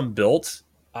got some built.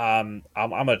 I'm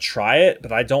gonna try it,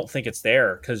 but I don't think it's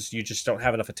there because you just don't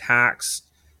have enough attacks.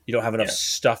 You don't have enough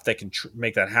stuff that can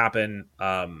make that happen.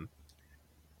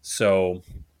 So,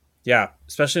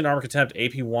 especially in Armor Contempt,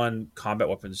 AP1 combat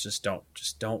weapons just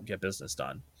don't get business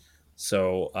done.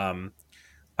 So,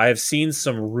 I have seen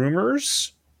some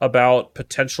rumors about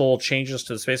potential changes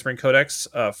to the Space Marine Codex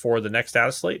for the next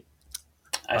data slate.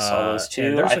 I saw those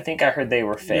And too. I think I heard they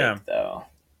were yeah, fake though,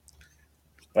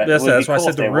 but it would be that's why I cool said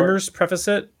if the they were. rumors preface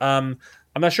it. I'm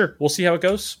not sure. We'll see how it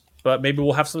goes, but maybe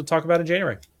we'll have something to talk about in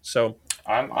January. So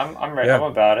I'm yeah,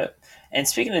 about it. And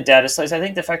speaking of data slates, I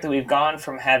think the fact that we've gone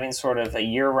from having sort of a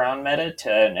year-round meta to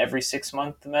an every 6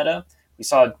 month meta, we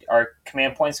saw our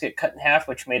command points get cut in half,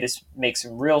 which made us make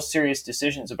some real serious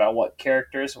decisions about what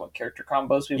characters and what character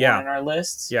combos we want yeah, in our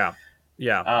lists. yeah,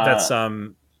 yeah. Uh, That's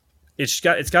it's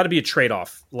got to be a trade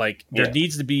off. Like yeah, there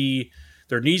needs to be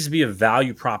a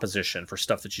value proposition for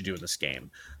stuff that you do in this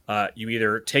game. You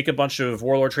either take a bunch of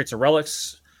warlord traits and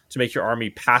relics to make your army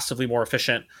passively more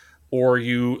efficient, or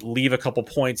you leave a couple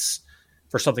points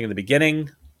for something in the beginning.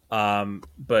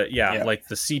 But yeah, yeah, like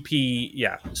the CP,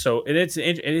 yeah. So it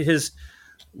is.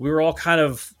 We were all kind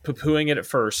of poo-pooing it at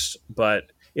first,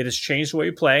 but it has changed the way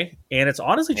we play, and it's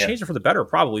honestly yeah, changed it for the better,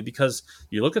 probably because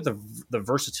you look at the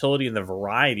versatility and the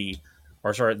variety,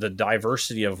 or sorry, the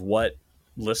diversity of what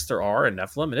lists there are in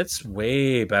Nephilim, and it's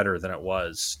way better than it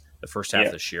was the first half of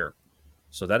yeah. this year.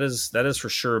 So that is for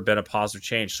sure been a positive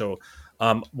change. So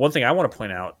one thing I want to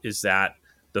point out is that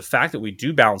the fact that we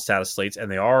do balance status slates, and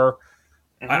they are,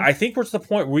 Hmm. I think we're to the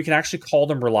point where we can actually call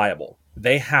them reliable.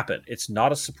 They happen. It's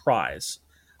not a surprise,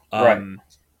 Right, um,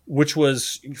 which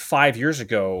was 5 years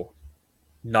ago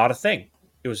not a thing.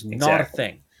 It was not a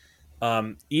exactly.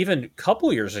 thing. Even a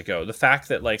couple years ago, the fact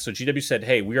that so GW said,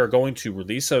 "Hey, we are going to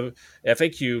release a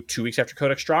FAQ 2 weeks after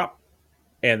Codex drop,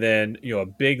 and then a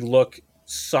big look,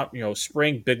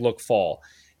 spring, big look, fall,"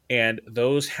 and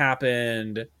those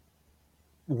happened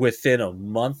within a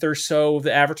month or so of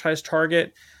the advertised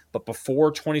target. But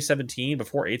before 2017,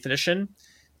 before 8th edition,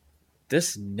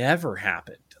 this never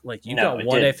happened. Like you No, got it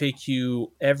one didn't.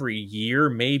 FAQ every year,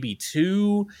 maybe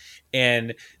two,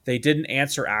 and they didn't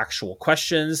answer actual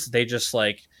questions. They just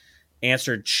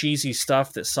answered cheesy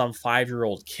stuff that some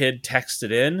 5-year-old kid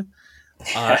texted in,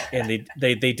 and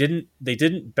they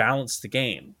didn't balance the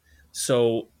game.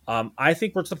 So I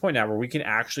think we're to the point now where we can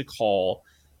actually call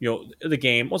the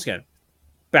game once again.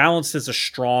 Balanced is a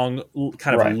strong,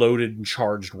 kind of Right. loaded and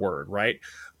charged word, right?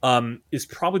 Is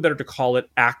probably better to call it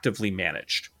actively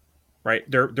managed, right?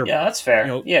 They're Yeah, that's you fair.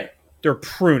 know Yeah, they're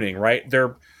pruning, right?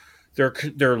 They're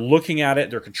looking at it,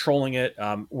 they're controlling it.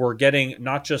 We're getting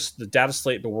not just the data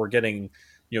slate, but we're getting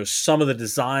some of the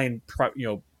design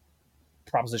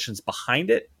propositions behind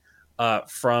it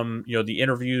from the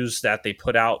interviews that they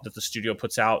put out, that the studio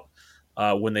puts out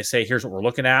when they say, here's what we're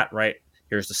looking at, right?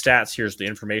 Here's the stats, here's the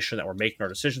information that we're making our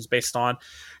decisions based on.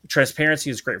 Transparency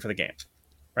is great for the game,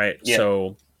 right? yeah,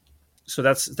 So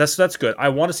that's good. I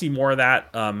want to see more of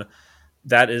that.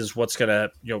 That is what's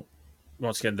gonna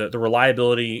once again, the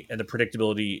reliability and the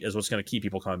predictability is what's going to keep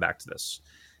people coming back to this.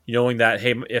 Knowing that,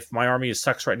 hey, if my army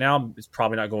sucks right now, it's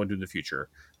probably not going to in the future.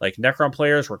 Like Necron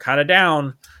players were kind of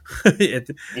down yeah,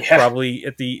 probably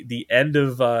at the end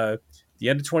of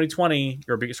 2020,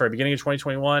 or sorry, beginning of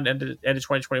 2021, end of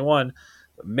 2021.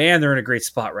 But man, they're in a great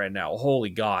spot right now. Holy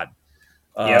God!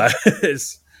 yep. Uh,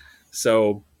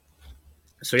 so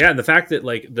yeah, and the fact that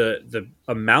the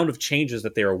amount of changes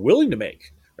that they are willing to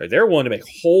make, right? They're willing to make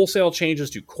wholesale changes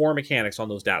to core mechanics on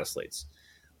those data slates,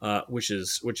 which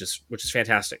is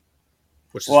fantastic.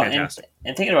 Which is Well, and fantastic.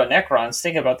 and thinking about Necrons,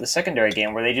 think about the secondary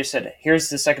game where they just said, "Here's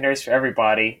the secondaries for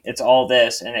everybody. It's all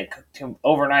this," and it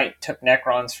overnight took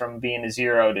Necrons from being a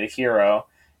zero to a hero,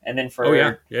 and then Oh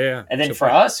yeah, for yeah, yeah. and then So for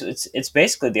point. us, it's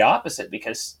basically the opposite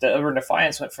because the Urban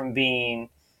Defiance went from being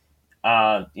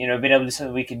being able to do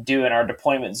something we could do in our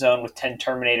deployment zone with 10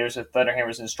 Terminators with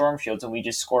Thunderhammers and Storm Shields, and we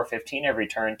just score 15 every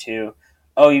turn to,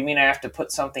 oh, you mean I have to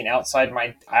put something outside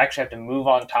I actually have to move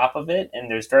on top of it,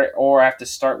 and or I have to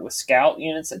start with Scout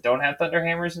units that don't have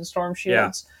Thunderhammers and Storm Yeah,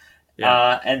 Shields.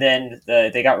 yeah, And then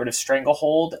they got rid of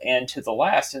Stranglehold and to the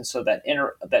last, and so that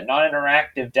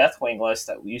non-interactive Deathwing list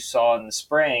that you saw in the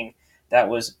spring that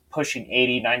was pushing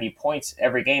 80, 90 points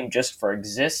every game just for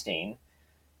existing.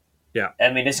 yeah,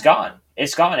 I mean, it's gone.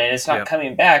 It's gone, and it's not yeah,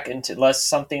 coming back unless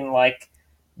something like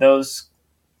those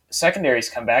secondaries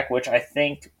come back, which I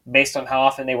think, based on how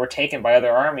often they were taken by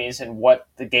other armies and what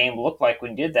the game looked like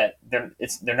when you did that,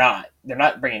 they're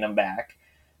not bringing them back.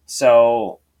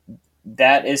 So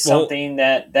that is well, something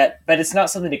but it's not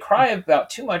something to cry about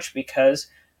too much because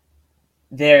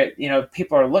they're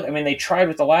people are looking. I mean, they tried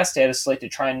with the last data slate to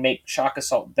try and make Shock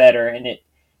Assault better, and it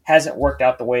hasn't worked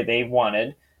out the way they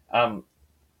wanted. Um,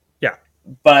 yeah,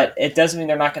 but it doesn't mean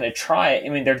they're not going to try it. I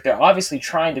mean, they're obviously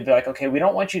trying to be like, okay, we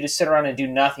don't want you to sit around and do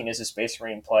nothing as a Space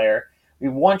Marine player. We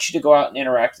want you to go out and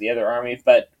interact with the other army,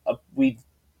 but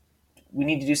we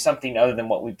need to do something other than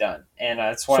what we've done, and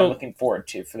that's what I'm looking forward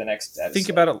to for the next episode.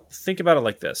 Think about it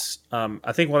like this.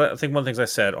 I think one of the things I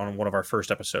said on one of our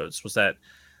first episodes was that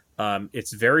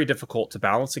it's very difficult to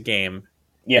balance a game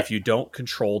if you don't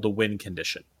control the win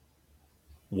condition.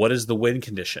 What is the win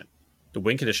condition? The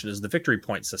win condition is the victory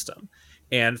point system.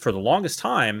 And for the longest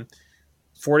time,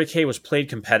 40K was played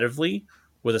competitively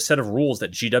with a set of rules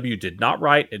that GW did not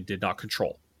write and did not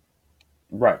control.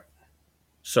 Right.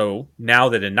 So now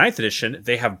that in 9th edition,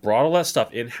 they have brought all that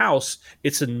stuff in-house,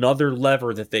 it's another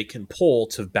lever that they can pull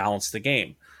to balance the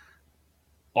game.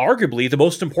 Arguably, the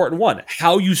most important one,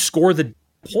 how you score the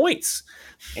points.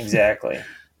 Exactly.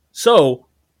 So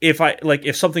if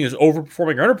something is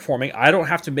overperforming or underperforming, I don't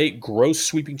have to make gross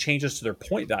sweeping changes to their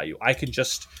point value. I can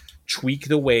just tweak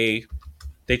the way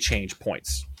they change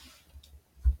points.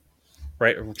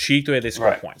 Right? Or tweak the way they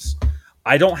score points.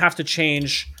 I don't have to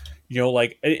change,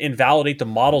 invalidate the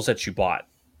models that you bought.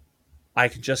 I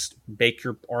can just make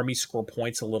your army score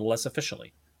points a little less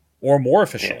efficiently or more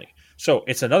efficiently. Yeah. So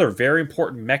it's another very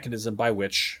important mechanism by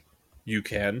which you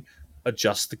can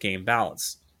adjust the game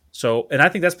balance. So, and I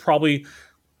think that's probably,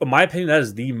 in my opinion, that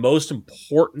is the most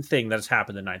important thing that has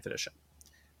happened in 9th edition,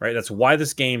 right? That's why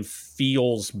this game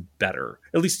feels better,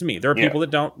 at least to me. There are people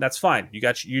that don't. That's fine. You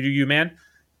do you, man.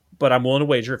 But I'm willing to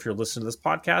wager if you're listening to this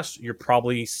podcast, you're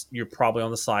probably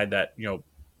on the side that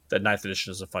that 9th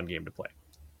edition is a fun game to play.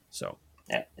 So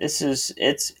yeah, it's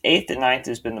 8th and 9th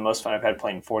has been the most fun I've had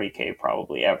playing 40K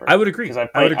probably ever. I would agree because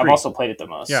I've also played it the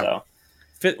most. Yeah. So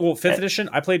 5th edition,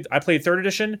 I played 3rd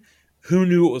edition. Who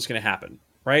knew what was going to happen?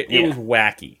 Right? Yeah. It was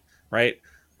wacky. Right?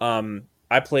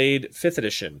 I played 5th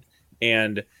edition,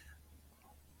 and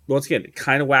once again,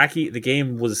 kind of wacky. The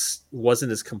game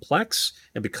wasn't as complex,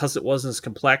 and because it wasn't as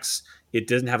complex, it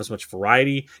didn't have as much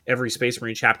variety. Every Space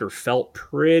Marine chapter felt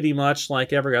pretty much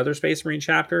like every other Space Marine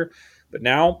chapter. But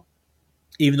now,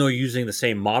 even though you're using the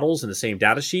same models and the same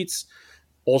data sheets,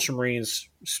 Ultramarines,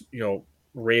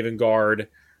 Raven Guard,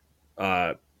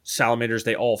 Salamanders,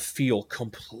 they all feel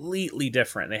completely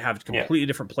different. They have completely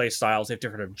different play styles. They have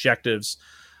different objectives.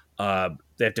 They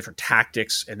have different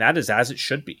tactics, and that is as it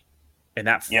should be. And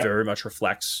that very much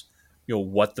reflects,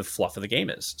 what the fluff of the game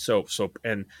is. So,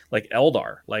 and like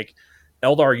Eldar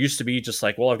used to be just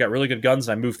like, well, I've got really good guns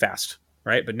and I move fast,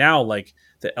 right? But now, like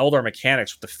the Eldar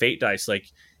mechanics with the fate dice, like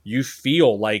you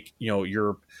feel like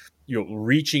you're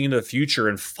reaching into the future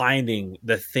and finding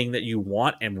the thing that you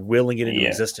want and willing it into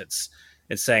existence,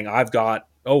 and saying, I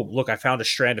found a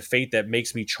strand of fate that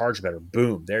makes me charge better.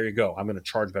 Boom, there you go. I'm going to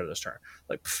charge better this turn.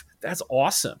 Like that's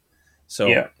awesome.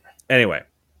 So anyway.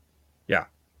 Yeah.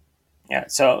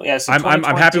 So I'm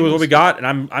happy with what we got,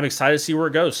 and I'm excited to see where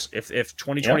it goes. If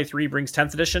 2023 brings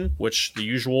 10th edition, which the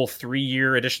usual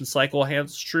 3-year edition cycle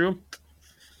has true,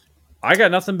 I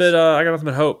got nothing but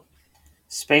hope.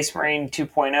 Space Marine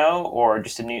 2.0 or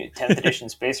just a new 10th edition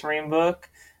Space Marine book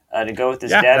to go with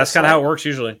this data. That's kind of how it works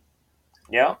usually.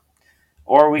 Yeah.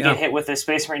 Or we get hit with a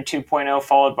Space Marine 2.0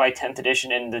 followed by 10th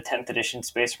edition and the 10th edition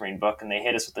Space Marine book, and they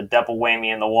hit us with a double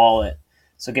whammy in the wallet.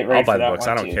 So get ready for that. I'll buy the books.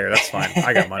 I don't care. That's fine.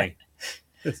 I got money.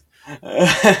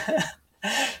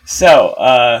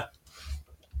 So,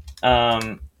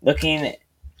 looking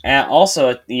at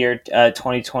also at the year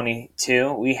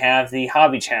 2022, we have the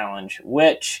Hobby Challenge,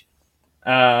 which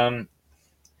the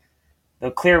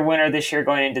clear winner this year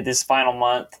going into this final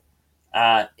month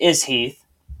is Heath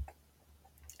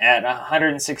at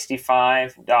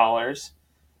 $165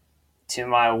 to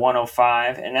my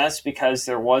 $105, and that's because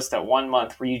there was that one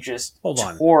month where you just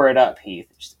tore it up, Heath.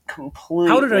 Just completely.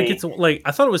 How did I get to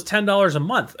I thought it was $10 a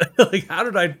month. How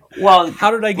did I get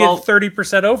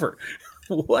 30% over?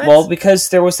 What? Well, because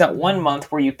there was that one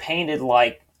month where you painted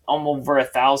over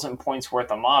 1,000 points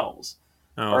worth of models.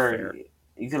 Oh, fair.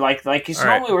 You could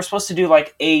normally we're supposed to do a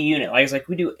unit. It's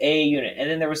we do a unit, and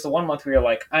then there was the one month where you're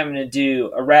like, I'm going to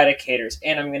do Eradicators,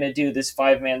 and I'm going to do this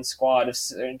 5-man squad of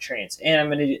Centurions,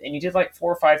 and and you did 4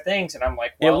 or 5 things, and I'm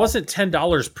like, well, it wasn't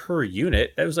 $10 per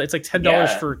unit. It was it's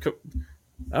 $10 for.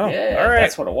 Oh, yeah, all right.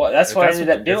 That's what it was. That's what I ended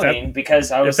up doing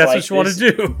because I was if that's what you want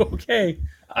to do, okay,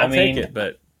 I'll take it,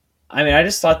 but. I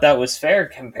just thought that was fair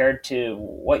compared to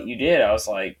what you did. I was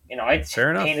like, I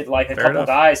painted a couple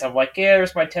guys. I'm like, yeah,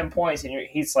 there's my 10 points. And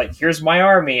he's like, here's my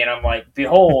army. And I'm like,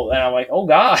 behold. And I'm like, oh,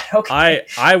 God. Okay.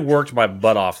 I worked my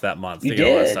butt off that month to get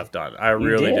all that stuff done. I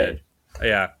really did.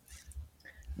 Yeah.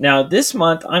 Now, this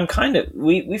month, I'm kind of,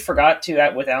 we forgot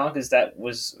to, with Alan, because that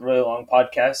was a really long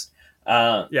podcast.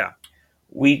 Yeah.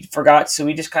 We forgot, so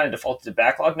we just kind of defaulted to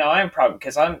backlog. Now I'm probably,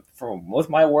 because with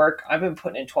my work, I've been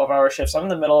putting in 12-hour shifts. I'm in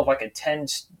the middle of a 10,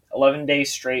 11 day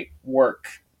straight work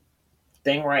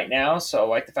thing right now.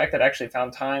 So the fact that I actually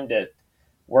found time to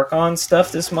work on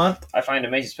stuff this month. I find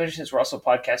amazing, especially since we're also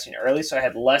podcasting early, so I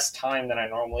had less time than I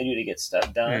normally do to get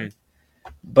stuff done.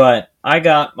 But I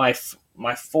got my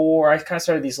 4. I kind of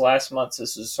started these last month, so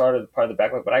this is sort of part of the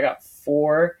backlog. But I got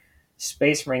 4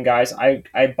 Space Marine guys. I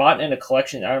bought in a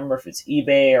collection. I don't remember if it's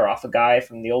eBay or off a guy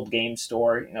from the old game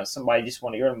store. Somebody just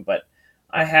wanted to get them. But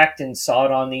I hacked and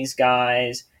sawed on these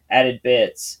guys, added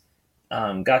bits,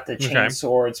 got the chain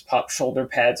swords, popped shoulder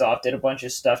pads off, did a bunch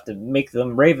of stuff to make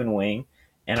them Ravenwing,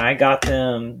 and I got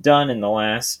them done in the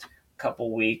last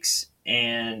couple weeks.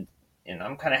 And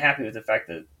I'm kind of happy with the fact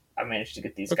that I managed to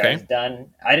get these guys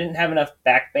done. I didn't have enough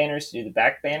back banners to do the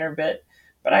back banner bit,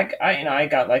 but I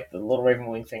got like the little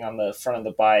Ravenwing thing on the front of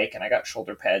the bike, and I got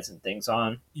shoulder pads and things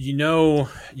on. You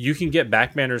can get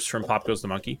back banners from Pop Goes the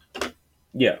Monkey.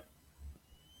 Yeah.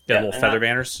 Get little feather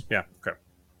banners. Yeah. Okay.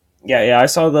 Yeah. I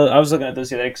was looking at those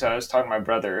the other day because I was talking to my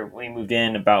brother when he moved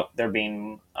in about there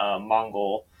being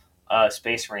Mongol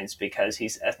Space Marines because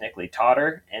he's ethnically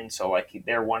Tatar, and so like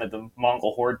they're one of the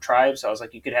Mongol horde tribes. So I was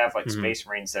like, you could have like Space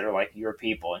Marines that are like your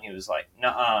people, and he was like,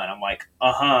 nuh-uh, and I'm like,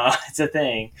 it's a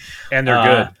thing, and they're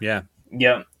good.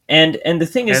 Yeah. And the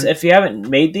thing is, if you haven't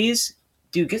made these,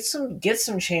 dude, get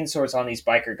some chain swords on these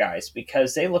biker guys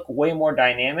because they look way more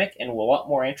dynamic and a lot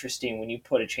more interesting when you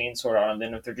put a chain sword on them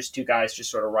than if they're just 2 guys just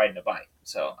sort of riding a bike.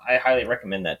 So I highly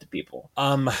recommend that to people.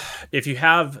 If you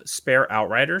have spare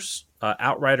Outriders,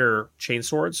 Outrider chain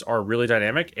swords are really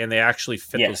dynamic and they actually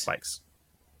fit those bikes.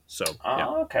 So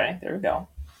okay, there we go.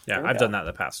 Yeah, I've done that in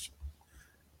the past.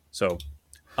 So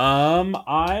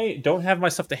I don't have my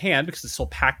stuff to hand because it's still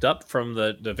packed up from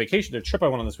the vacation, the trip I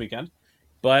went on this weekend.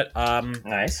 But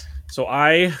nice. So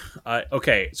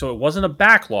so it wasn't a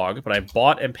backlog, but I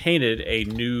bought and painted a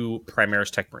new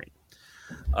Primaris Tech Marine.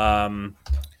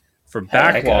 For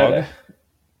backlog,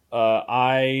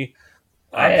 I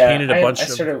painted a bunch. I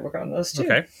started working on those too.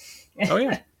 Okay. Oh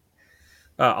yeah.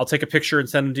 I'll take a picture and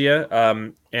send them to you.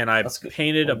 And I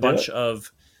painted a bunch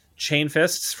of chain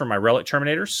fists for my relic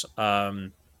Terminators.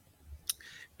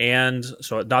 And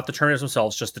so not the Terminators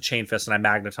themselves, just the chain fists, and I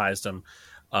magnetized them.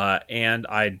 And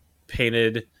I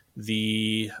painted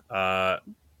the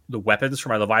weapons for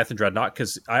my Leviathan Dreadnought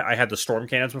because I had the storm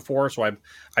cannons before, so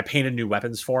I painted new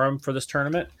weapons for him for this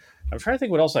tournament. I'm trying to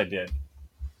think what else I did.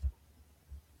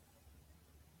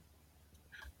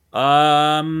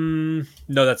 No,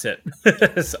 that's it.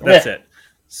 That's it.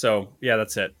 So yeah,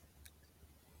 that's it.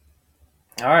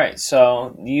 All right,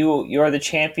 so you're the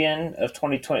champion of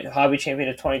 2020, hobby champion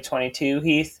of 2022,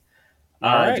 Heath.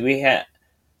 Right. Do we have?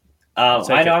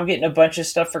 I know I'm getting a bunch of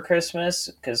stuff for Christmas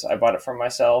because I bought it for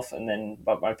myself, and then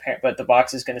but the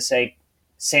box is going to say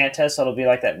Santa, so it'll be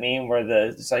like that meme where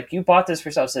it's like you bought this for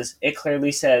yourself. It says it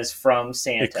clearly says from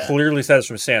Santa. It clearly says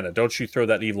from Santa. Don't you throw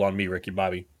that evil on me, Ricky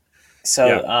Bobby.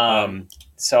 So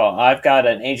so I've got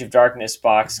an Age of Darkness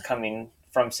box coming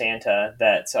from Santa.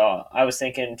 So I was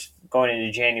thinking going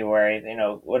into January,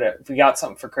 what if we got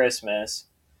something for Christmas,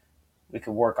 we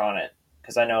could work on it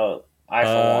because I know.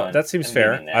 That seems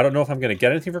fair. I don't know if I'm going to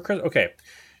get anything for Christmas. Okay.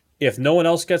 If no one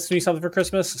else gets me something for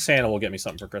Christmas, Santa will get me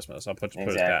something for Christmas. I'll put it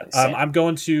at that. I'm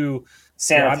going to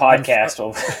Santa podcast.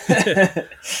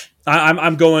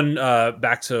 I'm going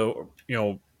back to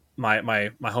my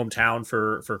hometown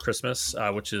for Christmas,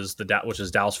 which is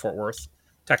Dallas Fort Worth,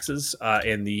 Texas,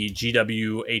 and the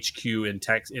GW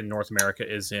HQ in North America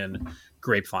is in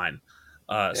Grapevine.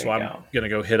 So I'm going to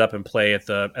go hit up and play at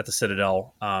the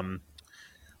Citadel.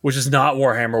 Which is not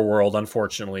Warhammer World,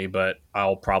 unfortunately, but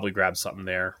I'll probably grab something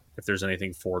there if there's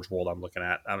anything Forge World I'm looking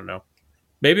at. I don't know.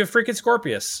 Maybe a freaking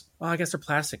Scorpius. Well, I guess they're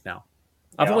plastic now.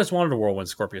 I've always wanted a Whirlwind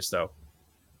Scorpius, though.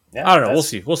 Yeah, I don't know. We'll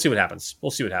see. We'll see what happens.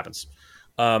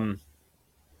 So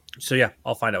yeah,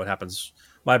 I'll find out what happens.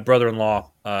 My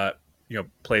brother-in-law,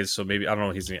 plays, so maybe I don't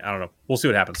know. I don't know. We'll see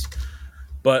what happens.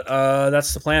 But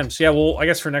that's the plan. So yeah, I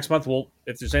guess for next month,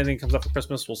 if there's anything that comes up for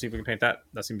Christmas, we'll see if we can paint that.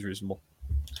 That seems reasonable.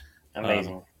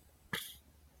 Amazing.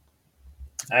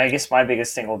 I guess my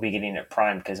biggest thing will be getting it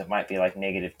primed because it might be like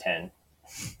 -10.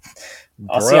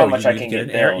 I'll see how much I can get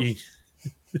there.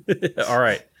 All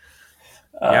right.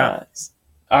 Yeah.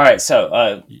 All right.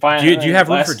 So, do you have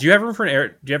room do you have room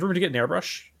to get an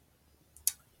airbrush? Is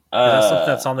that something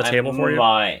that's on the table for you?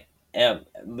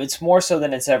 It's more so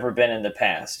than it's ever been in the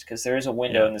past because there is a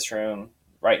window in this room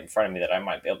right in front of me that I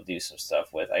might be able to do some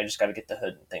stuff with. I just got to get the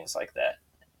hood and things like that.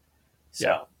 So,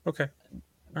 yeah. Okay.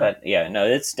 But yeah, no,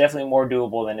 it's definitely more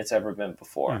doable than it's ever been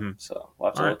before. Mm-hmm. So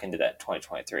we'll have to look into that in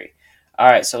 2023. All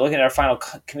right, so looking at our final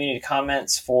community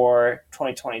comments for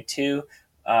 2022,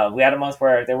 we had a month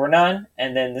where there were none,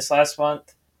 and then this last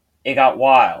month it got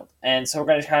wild. And so we're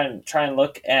going to try and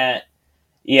look at,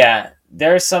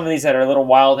 there are some of these that are a little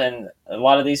wild, and a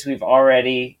lot of these we've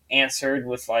already answered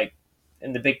with like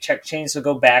in the big check chain. So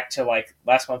go back to like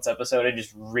last month's episode and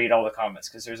just read all the comments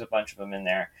because there's a bunch of them in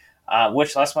there.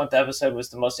 Which last month's episode was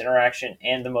the most interaction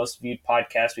and the most viewed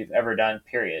podcast we've ever done,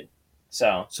 period.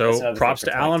 So props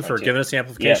to Alan for giving us the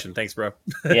amplification. Yep. Thanks, bro.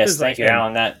 Yes, thank you,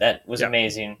 Alan. That was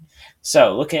amazing.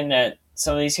 So looking at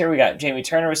some of these here, we got Jamie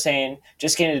Turner was saying,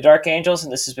 just getting to Dark Angels,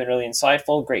 and this has been really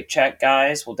insightful. Great chat,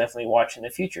 guys. We'll definitely watch in the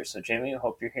future. So Jamie, I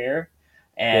hope you're here.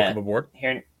 And welcome aboard.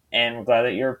 Here, and we're glad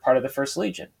that you're part of the First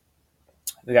Legion.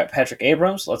 We got Patrick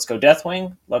Abrams. Let's go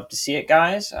Deathwing. Love to see it,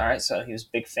 guys. All right, so he was a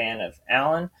big fan of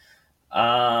Alan.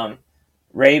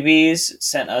 Rabies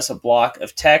sent us a block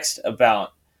of text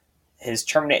about his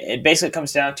Terminator. It basically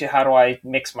comes down to how do I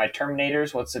mix my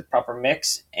Terminators? What's the proper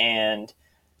mix? And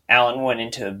Alan went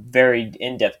into a very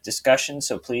in-depth discussion,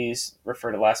 so please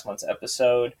refer to last month's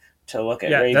episode to look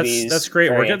at Rabies. That's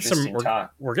great. We're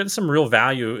getting some real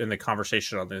value in the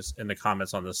conversation on this, in the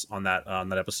comments on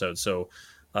that episode. So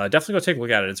definitely go take a look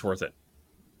at it. It's worth it.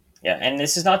 Yeah, and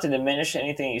this is not to diminish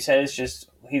anything you said. It's just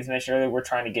Heath mentioned earlier, we're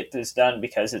trying to get this done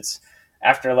because it's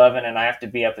after 11 and I have to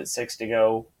be up at 6 to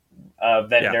go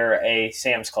vendor a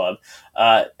Sam's Club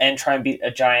and try and beat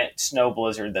a giant snow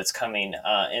blizzard that's coming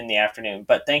in the afternoon.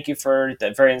 But thank you for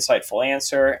that very insightful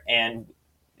answer. And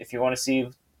if you want to see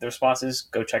the responses,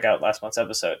 go check out last month's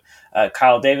episode.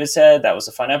 Kyle David said that was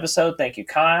a fun episode. Thank you,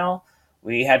 Kyle.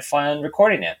 We had fun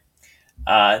recording it.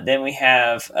 Then we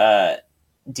have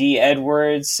D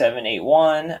Edwards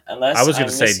 781. Unless I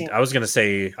was going to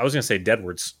say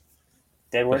Deadwards.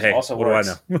 Deadwards hey, also what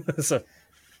works. Do I know?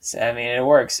 So, I mean, it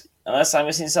works. Unless I'm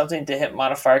missing something, to hit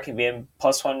modifier can be a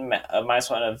 +1,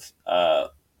 -1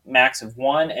 of max of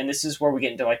 1. And this is where we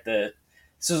get into like this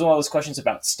is one of those questions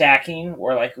about stacking,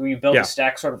 where like we build a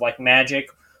stack sort of like Magic,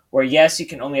 where yes, you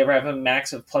can only ever have a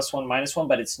max of +1, -1,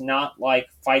 but it's not like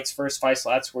fights first, fight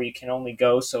slots where you can only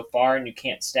go so far and you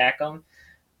can't stack them.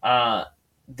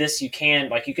 This you can,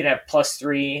 like you could have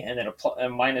 +3 and then a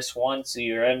 -1, so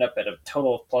you end up at a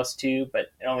total of +2, but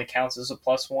it only counts as a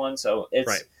 +1. So it's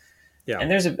right. Yeah.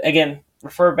 And there's again,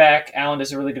 refer back. Alan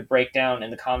does a really good breakdown in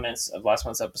the comments of last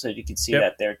month's episode. You can see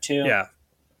that there too. Yeah.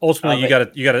 Ultimately, you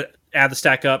gotta add the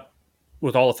stack up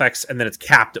with all effects, and then it's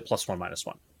capped at +1,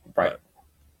 -1. Right.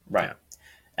 Yeah.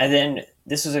 And then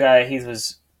this is a guy he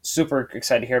was super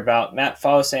excited to hear about. Matt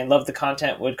Follow saying, love the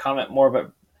content, would comment more,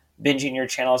 but binging your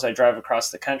channel as I drive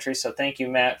across the country. So thank you,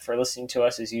 Matt, for listening to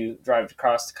us as you drive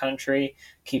across the country.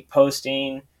 Keep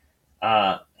posting.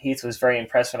 Heath was very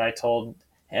impressed when I told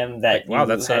him that you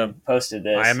had posted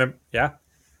this. I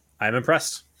am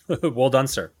impressed. Well done,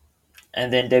 sir.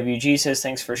 And then WG says,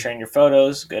 thanks for sharing your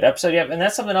photos. Good episode. Yep. And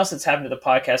that's something else that's happened to the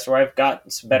podcast where I've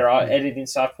got some better editing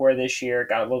software this year,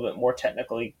 got a little bit more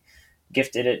technically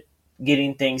gifted at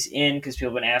getting things in because people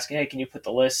have been asking, hey, can you put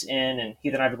the lists in? And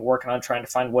Heath and I have been working on trying to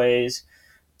find ways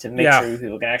to make sure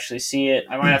people can actually see it.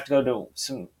 I might have to go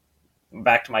to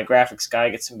back to my graphics guy,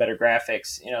 get some better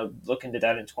graphics, look into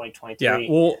that in 2023. Yeah,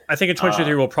 well, I think in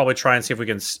 2023 we'll probably try and see if we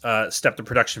can step the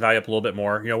production value up a little bit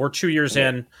more. We're 2 years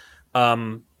in,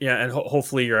 and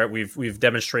hopefully you're right. We've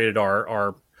demonstrated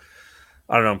our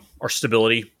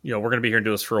stability. We're going to be here and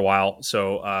do this for a while,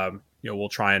 so we'll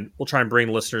try and bring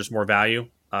listeners more value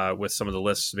with some of the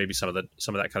lists, maybe some of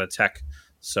that kind of tech.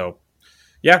 So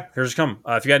yeah, here's come.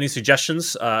 If you got any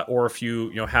suggestions or if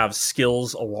you have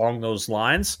skills along those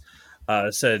lines.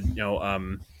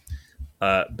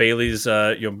 Bailey's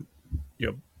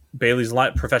Bailey's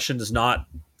profession does not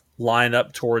line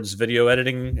up towards video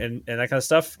editing and that kind of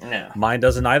stuff. No. Mine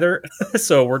doesn't either.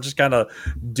 So we're just kind of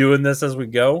doing this as we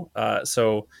go.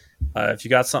 So if you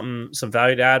got some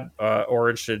value to add or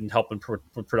interested in helping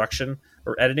with production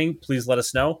or editing, please let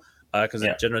us know. Because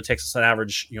it generally takes us on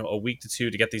average, a week to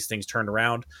 2 to get these things turned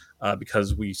around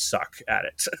because we suck at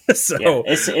it. So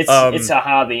it's a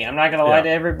hobby. I'm not gonna lie to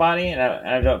everybody, and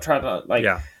I don't try to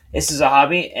This is a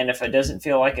hobby, and if it doesn't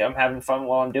feel like I'm having fun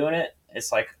while I'm doing it,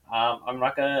 it's like I'm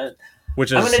not gonna. I'm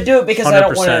gonna do it because I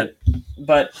don't want to.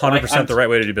 But 100% the right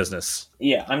way to do business.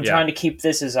 Yeah, I'm trying to keep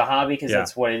this as a hobby because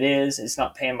that's what it is. It's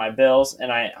not paying my bills,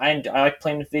 and I like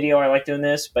playing with video. I like doing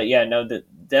this, but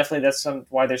definitely that's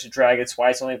why there's a drag. It's why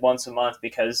it's only once a month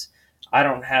because I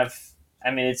don't have.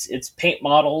 I mean, it's paint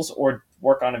models or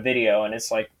work on a video, and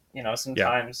it's like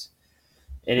sometimes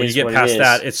when you get past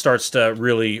that, it starts to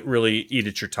really, really eat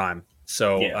at your time.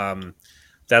 So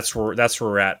that's where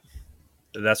we're at.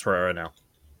 That's where we're at now.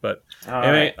 But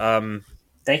anyway,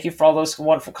 thank you for all those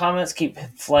wonderful comments. Keep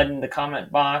flooding the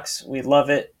comment box. We love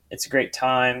it. It's a great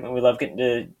time, and we love getting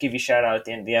to give you a shout out at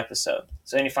the end of the episode.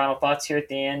 So, any final thoughts here at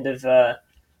the end of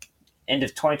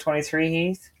 2023,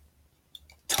 Heath?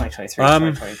 2023,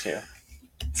 2022.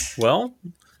 Well,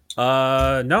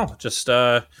 no, just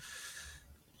we're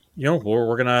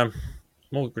gonna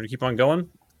keep on going.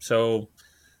 So,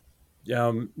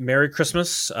 Merry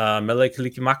Christmas, Mele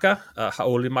Kalikimaka,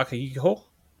 Haolimaka Yiho,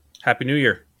 Happy New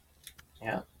Year.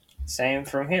 Yeah, same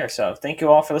from here. So, thank you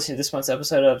all for listening to this month's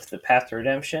episode of The Path to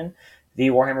Redemption, the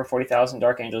Warhammer 40,000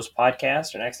 Dark Angels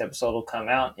podcast. Our next episode will come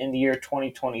out in the year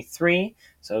 2023,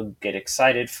 so get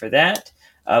excited for that.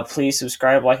 Please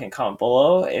subscribe, like, and comment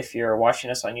below if you're watching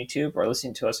us on YouTube or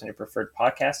listening to us on your preferred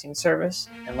podcasting service.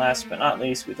 And last but not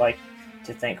least, we'd like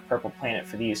to thank Purple Planet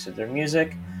for the use of their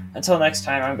music. Until next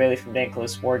time, I'm Bailey from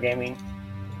Dankless Wargaming.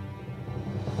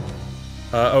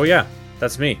 Oh yeah,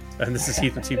 that's me. And this is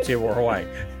Heath from Team War Hawaii.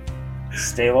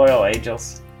 Stay loyal,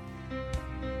 Angels.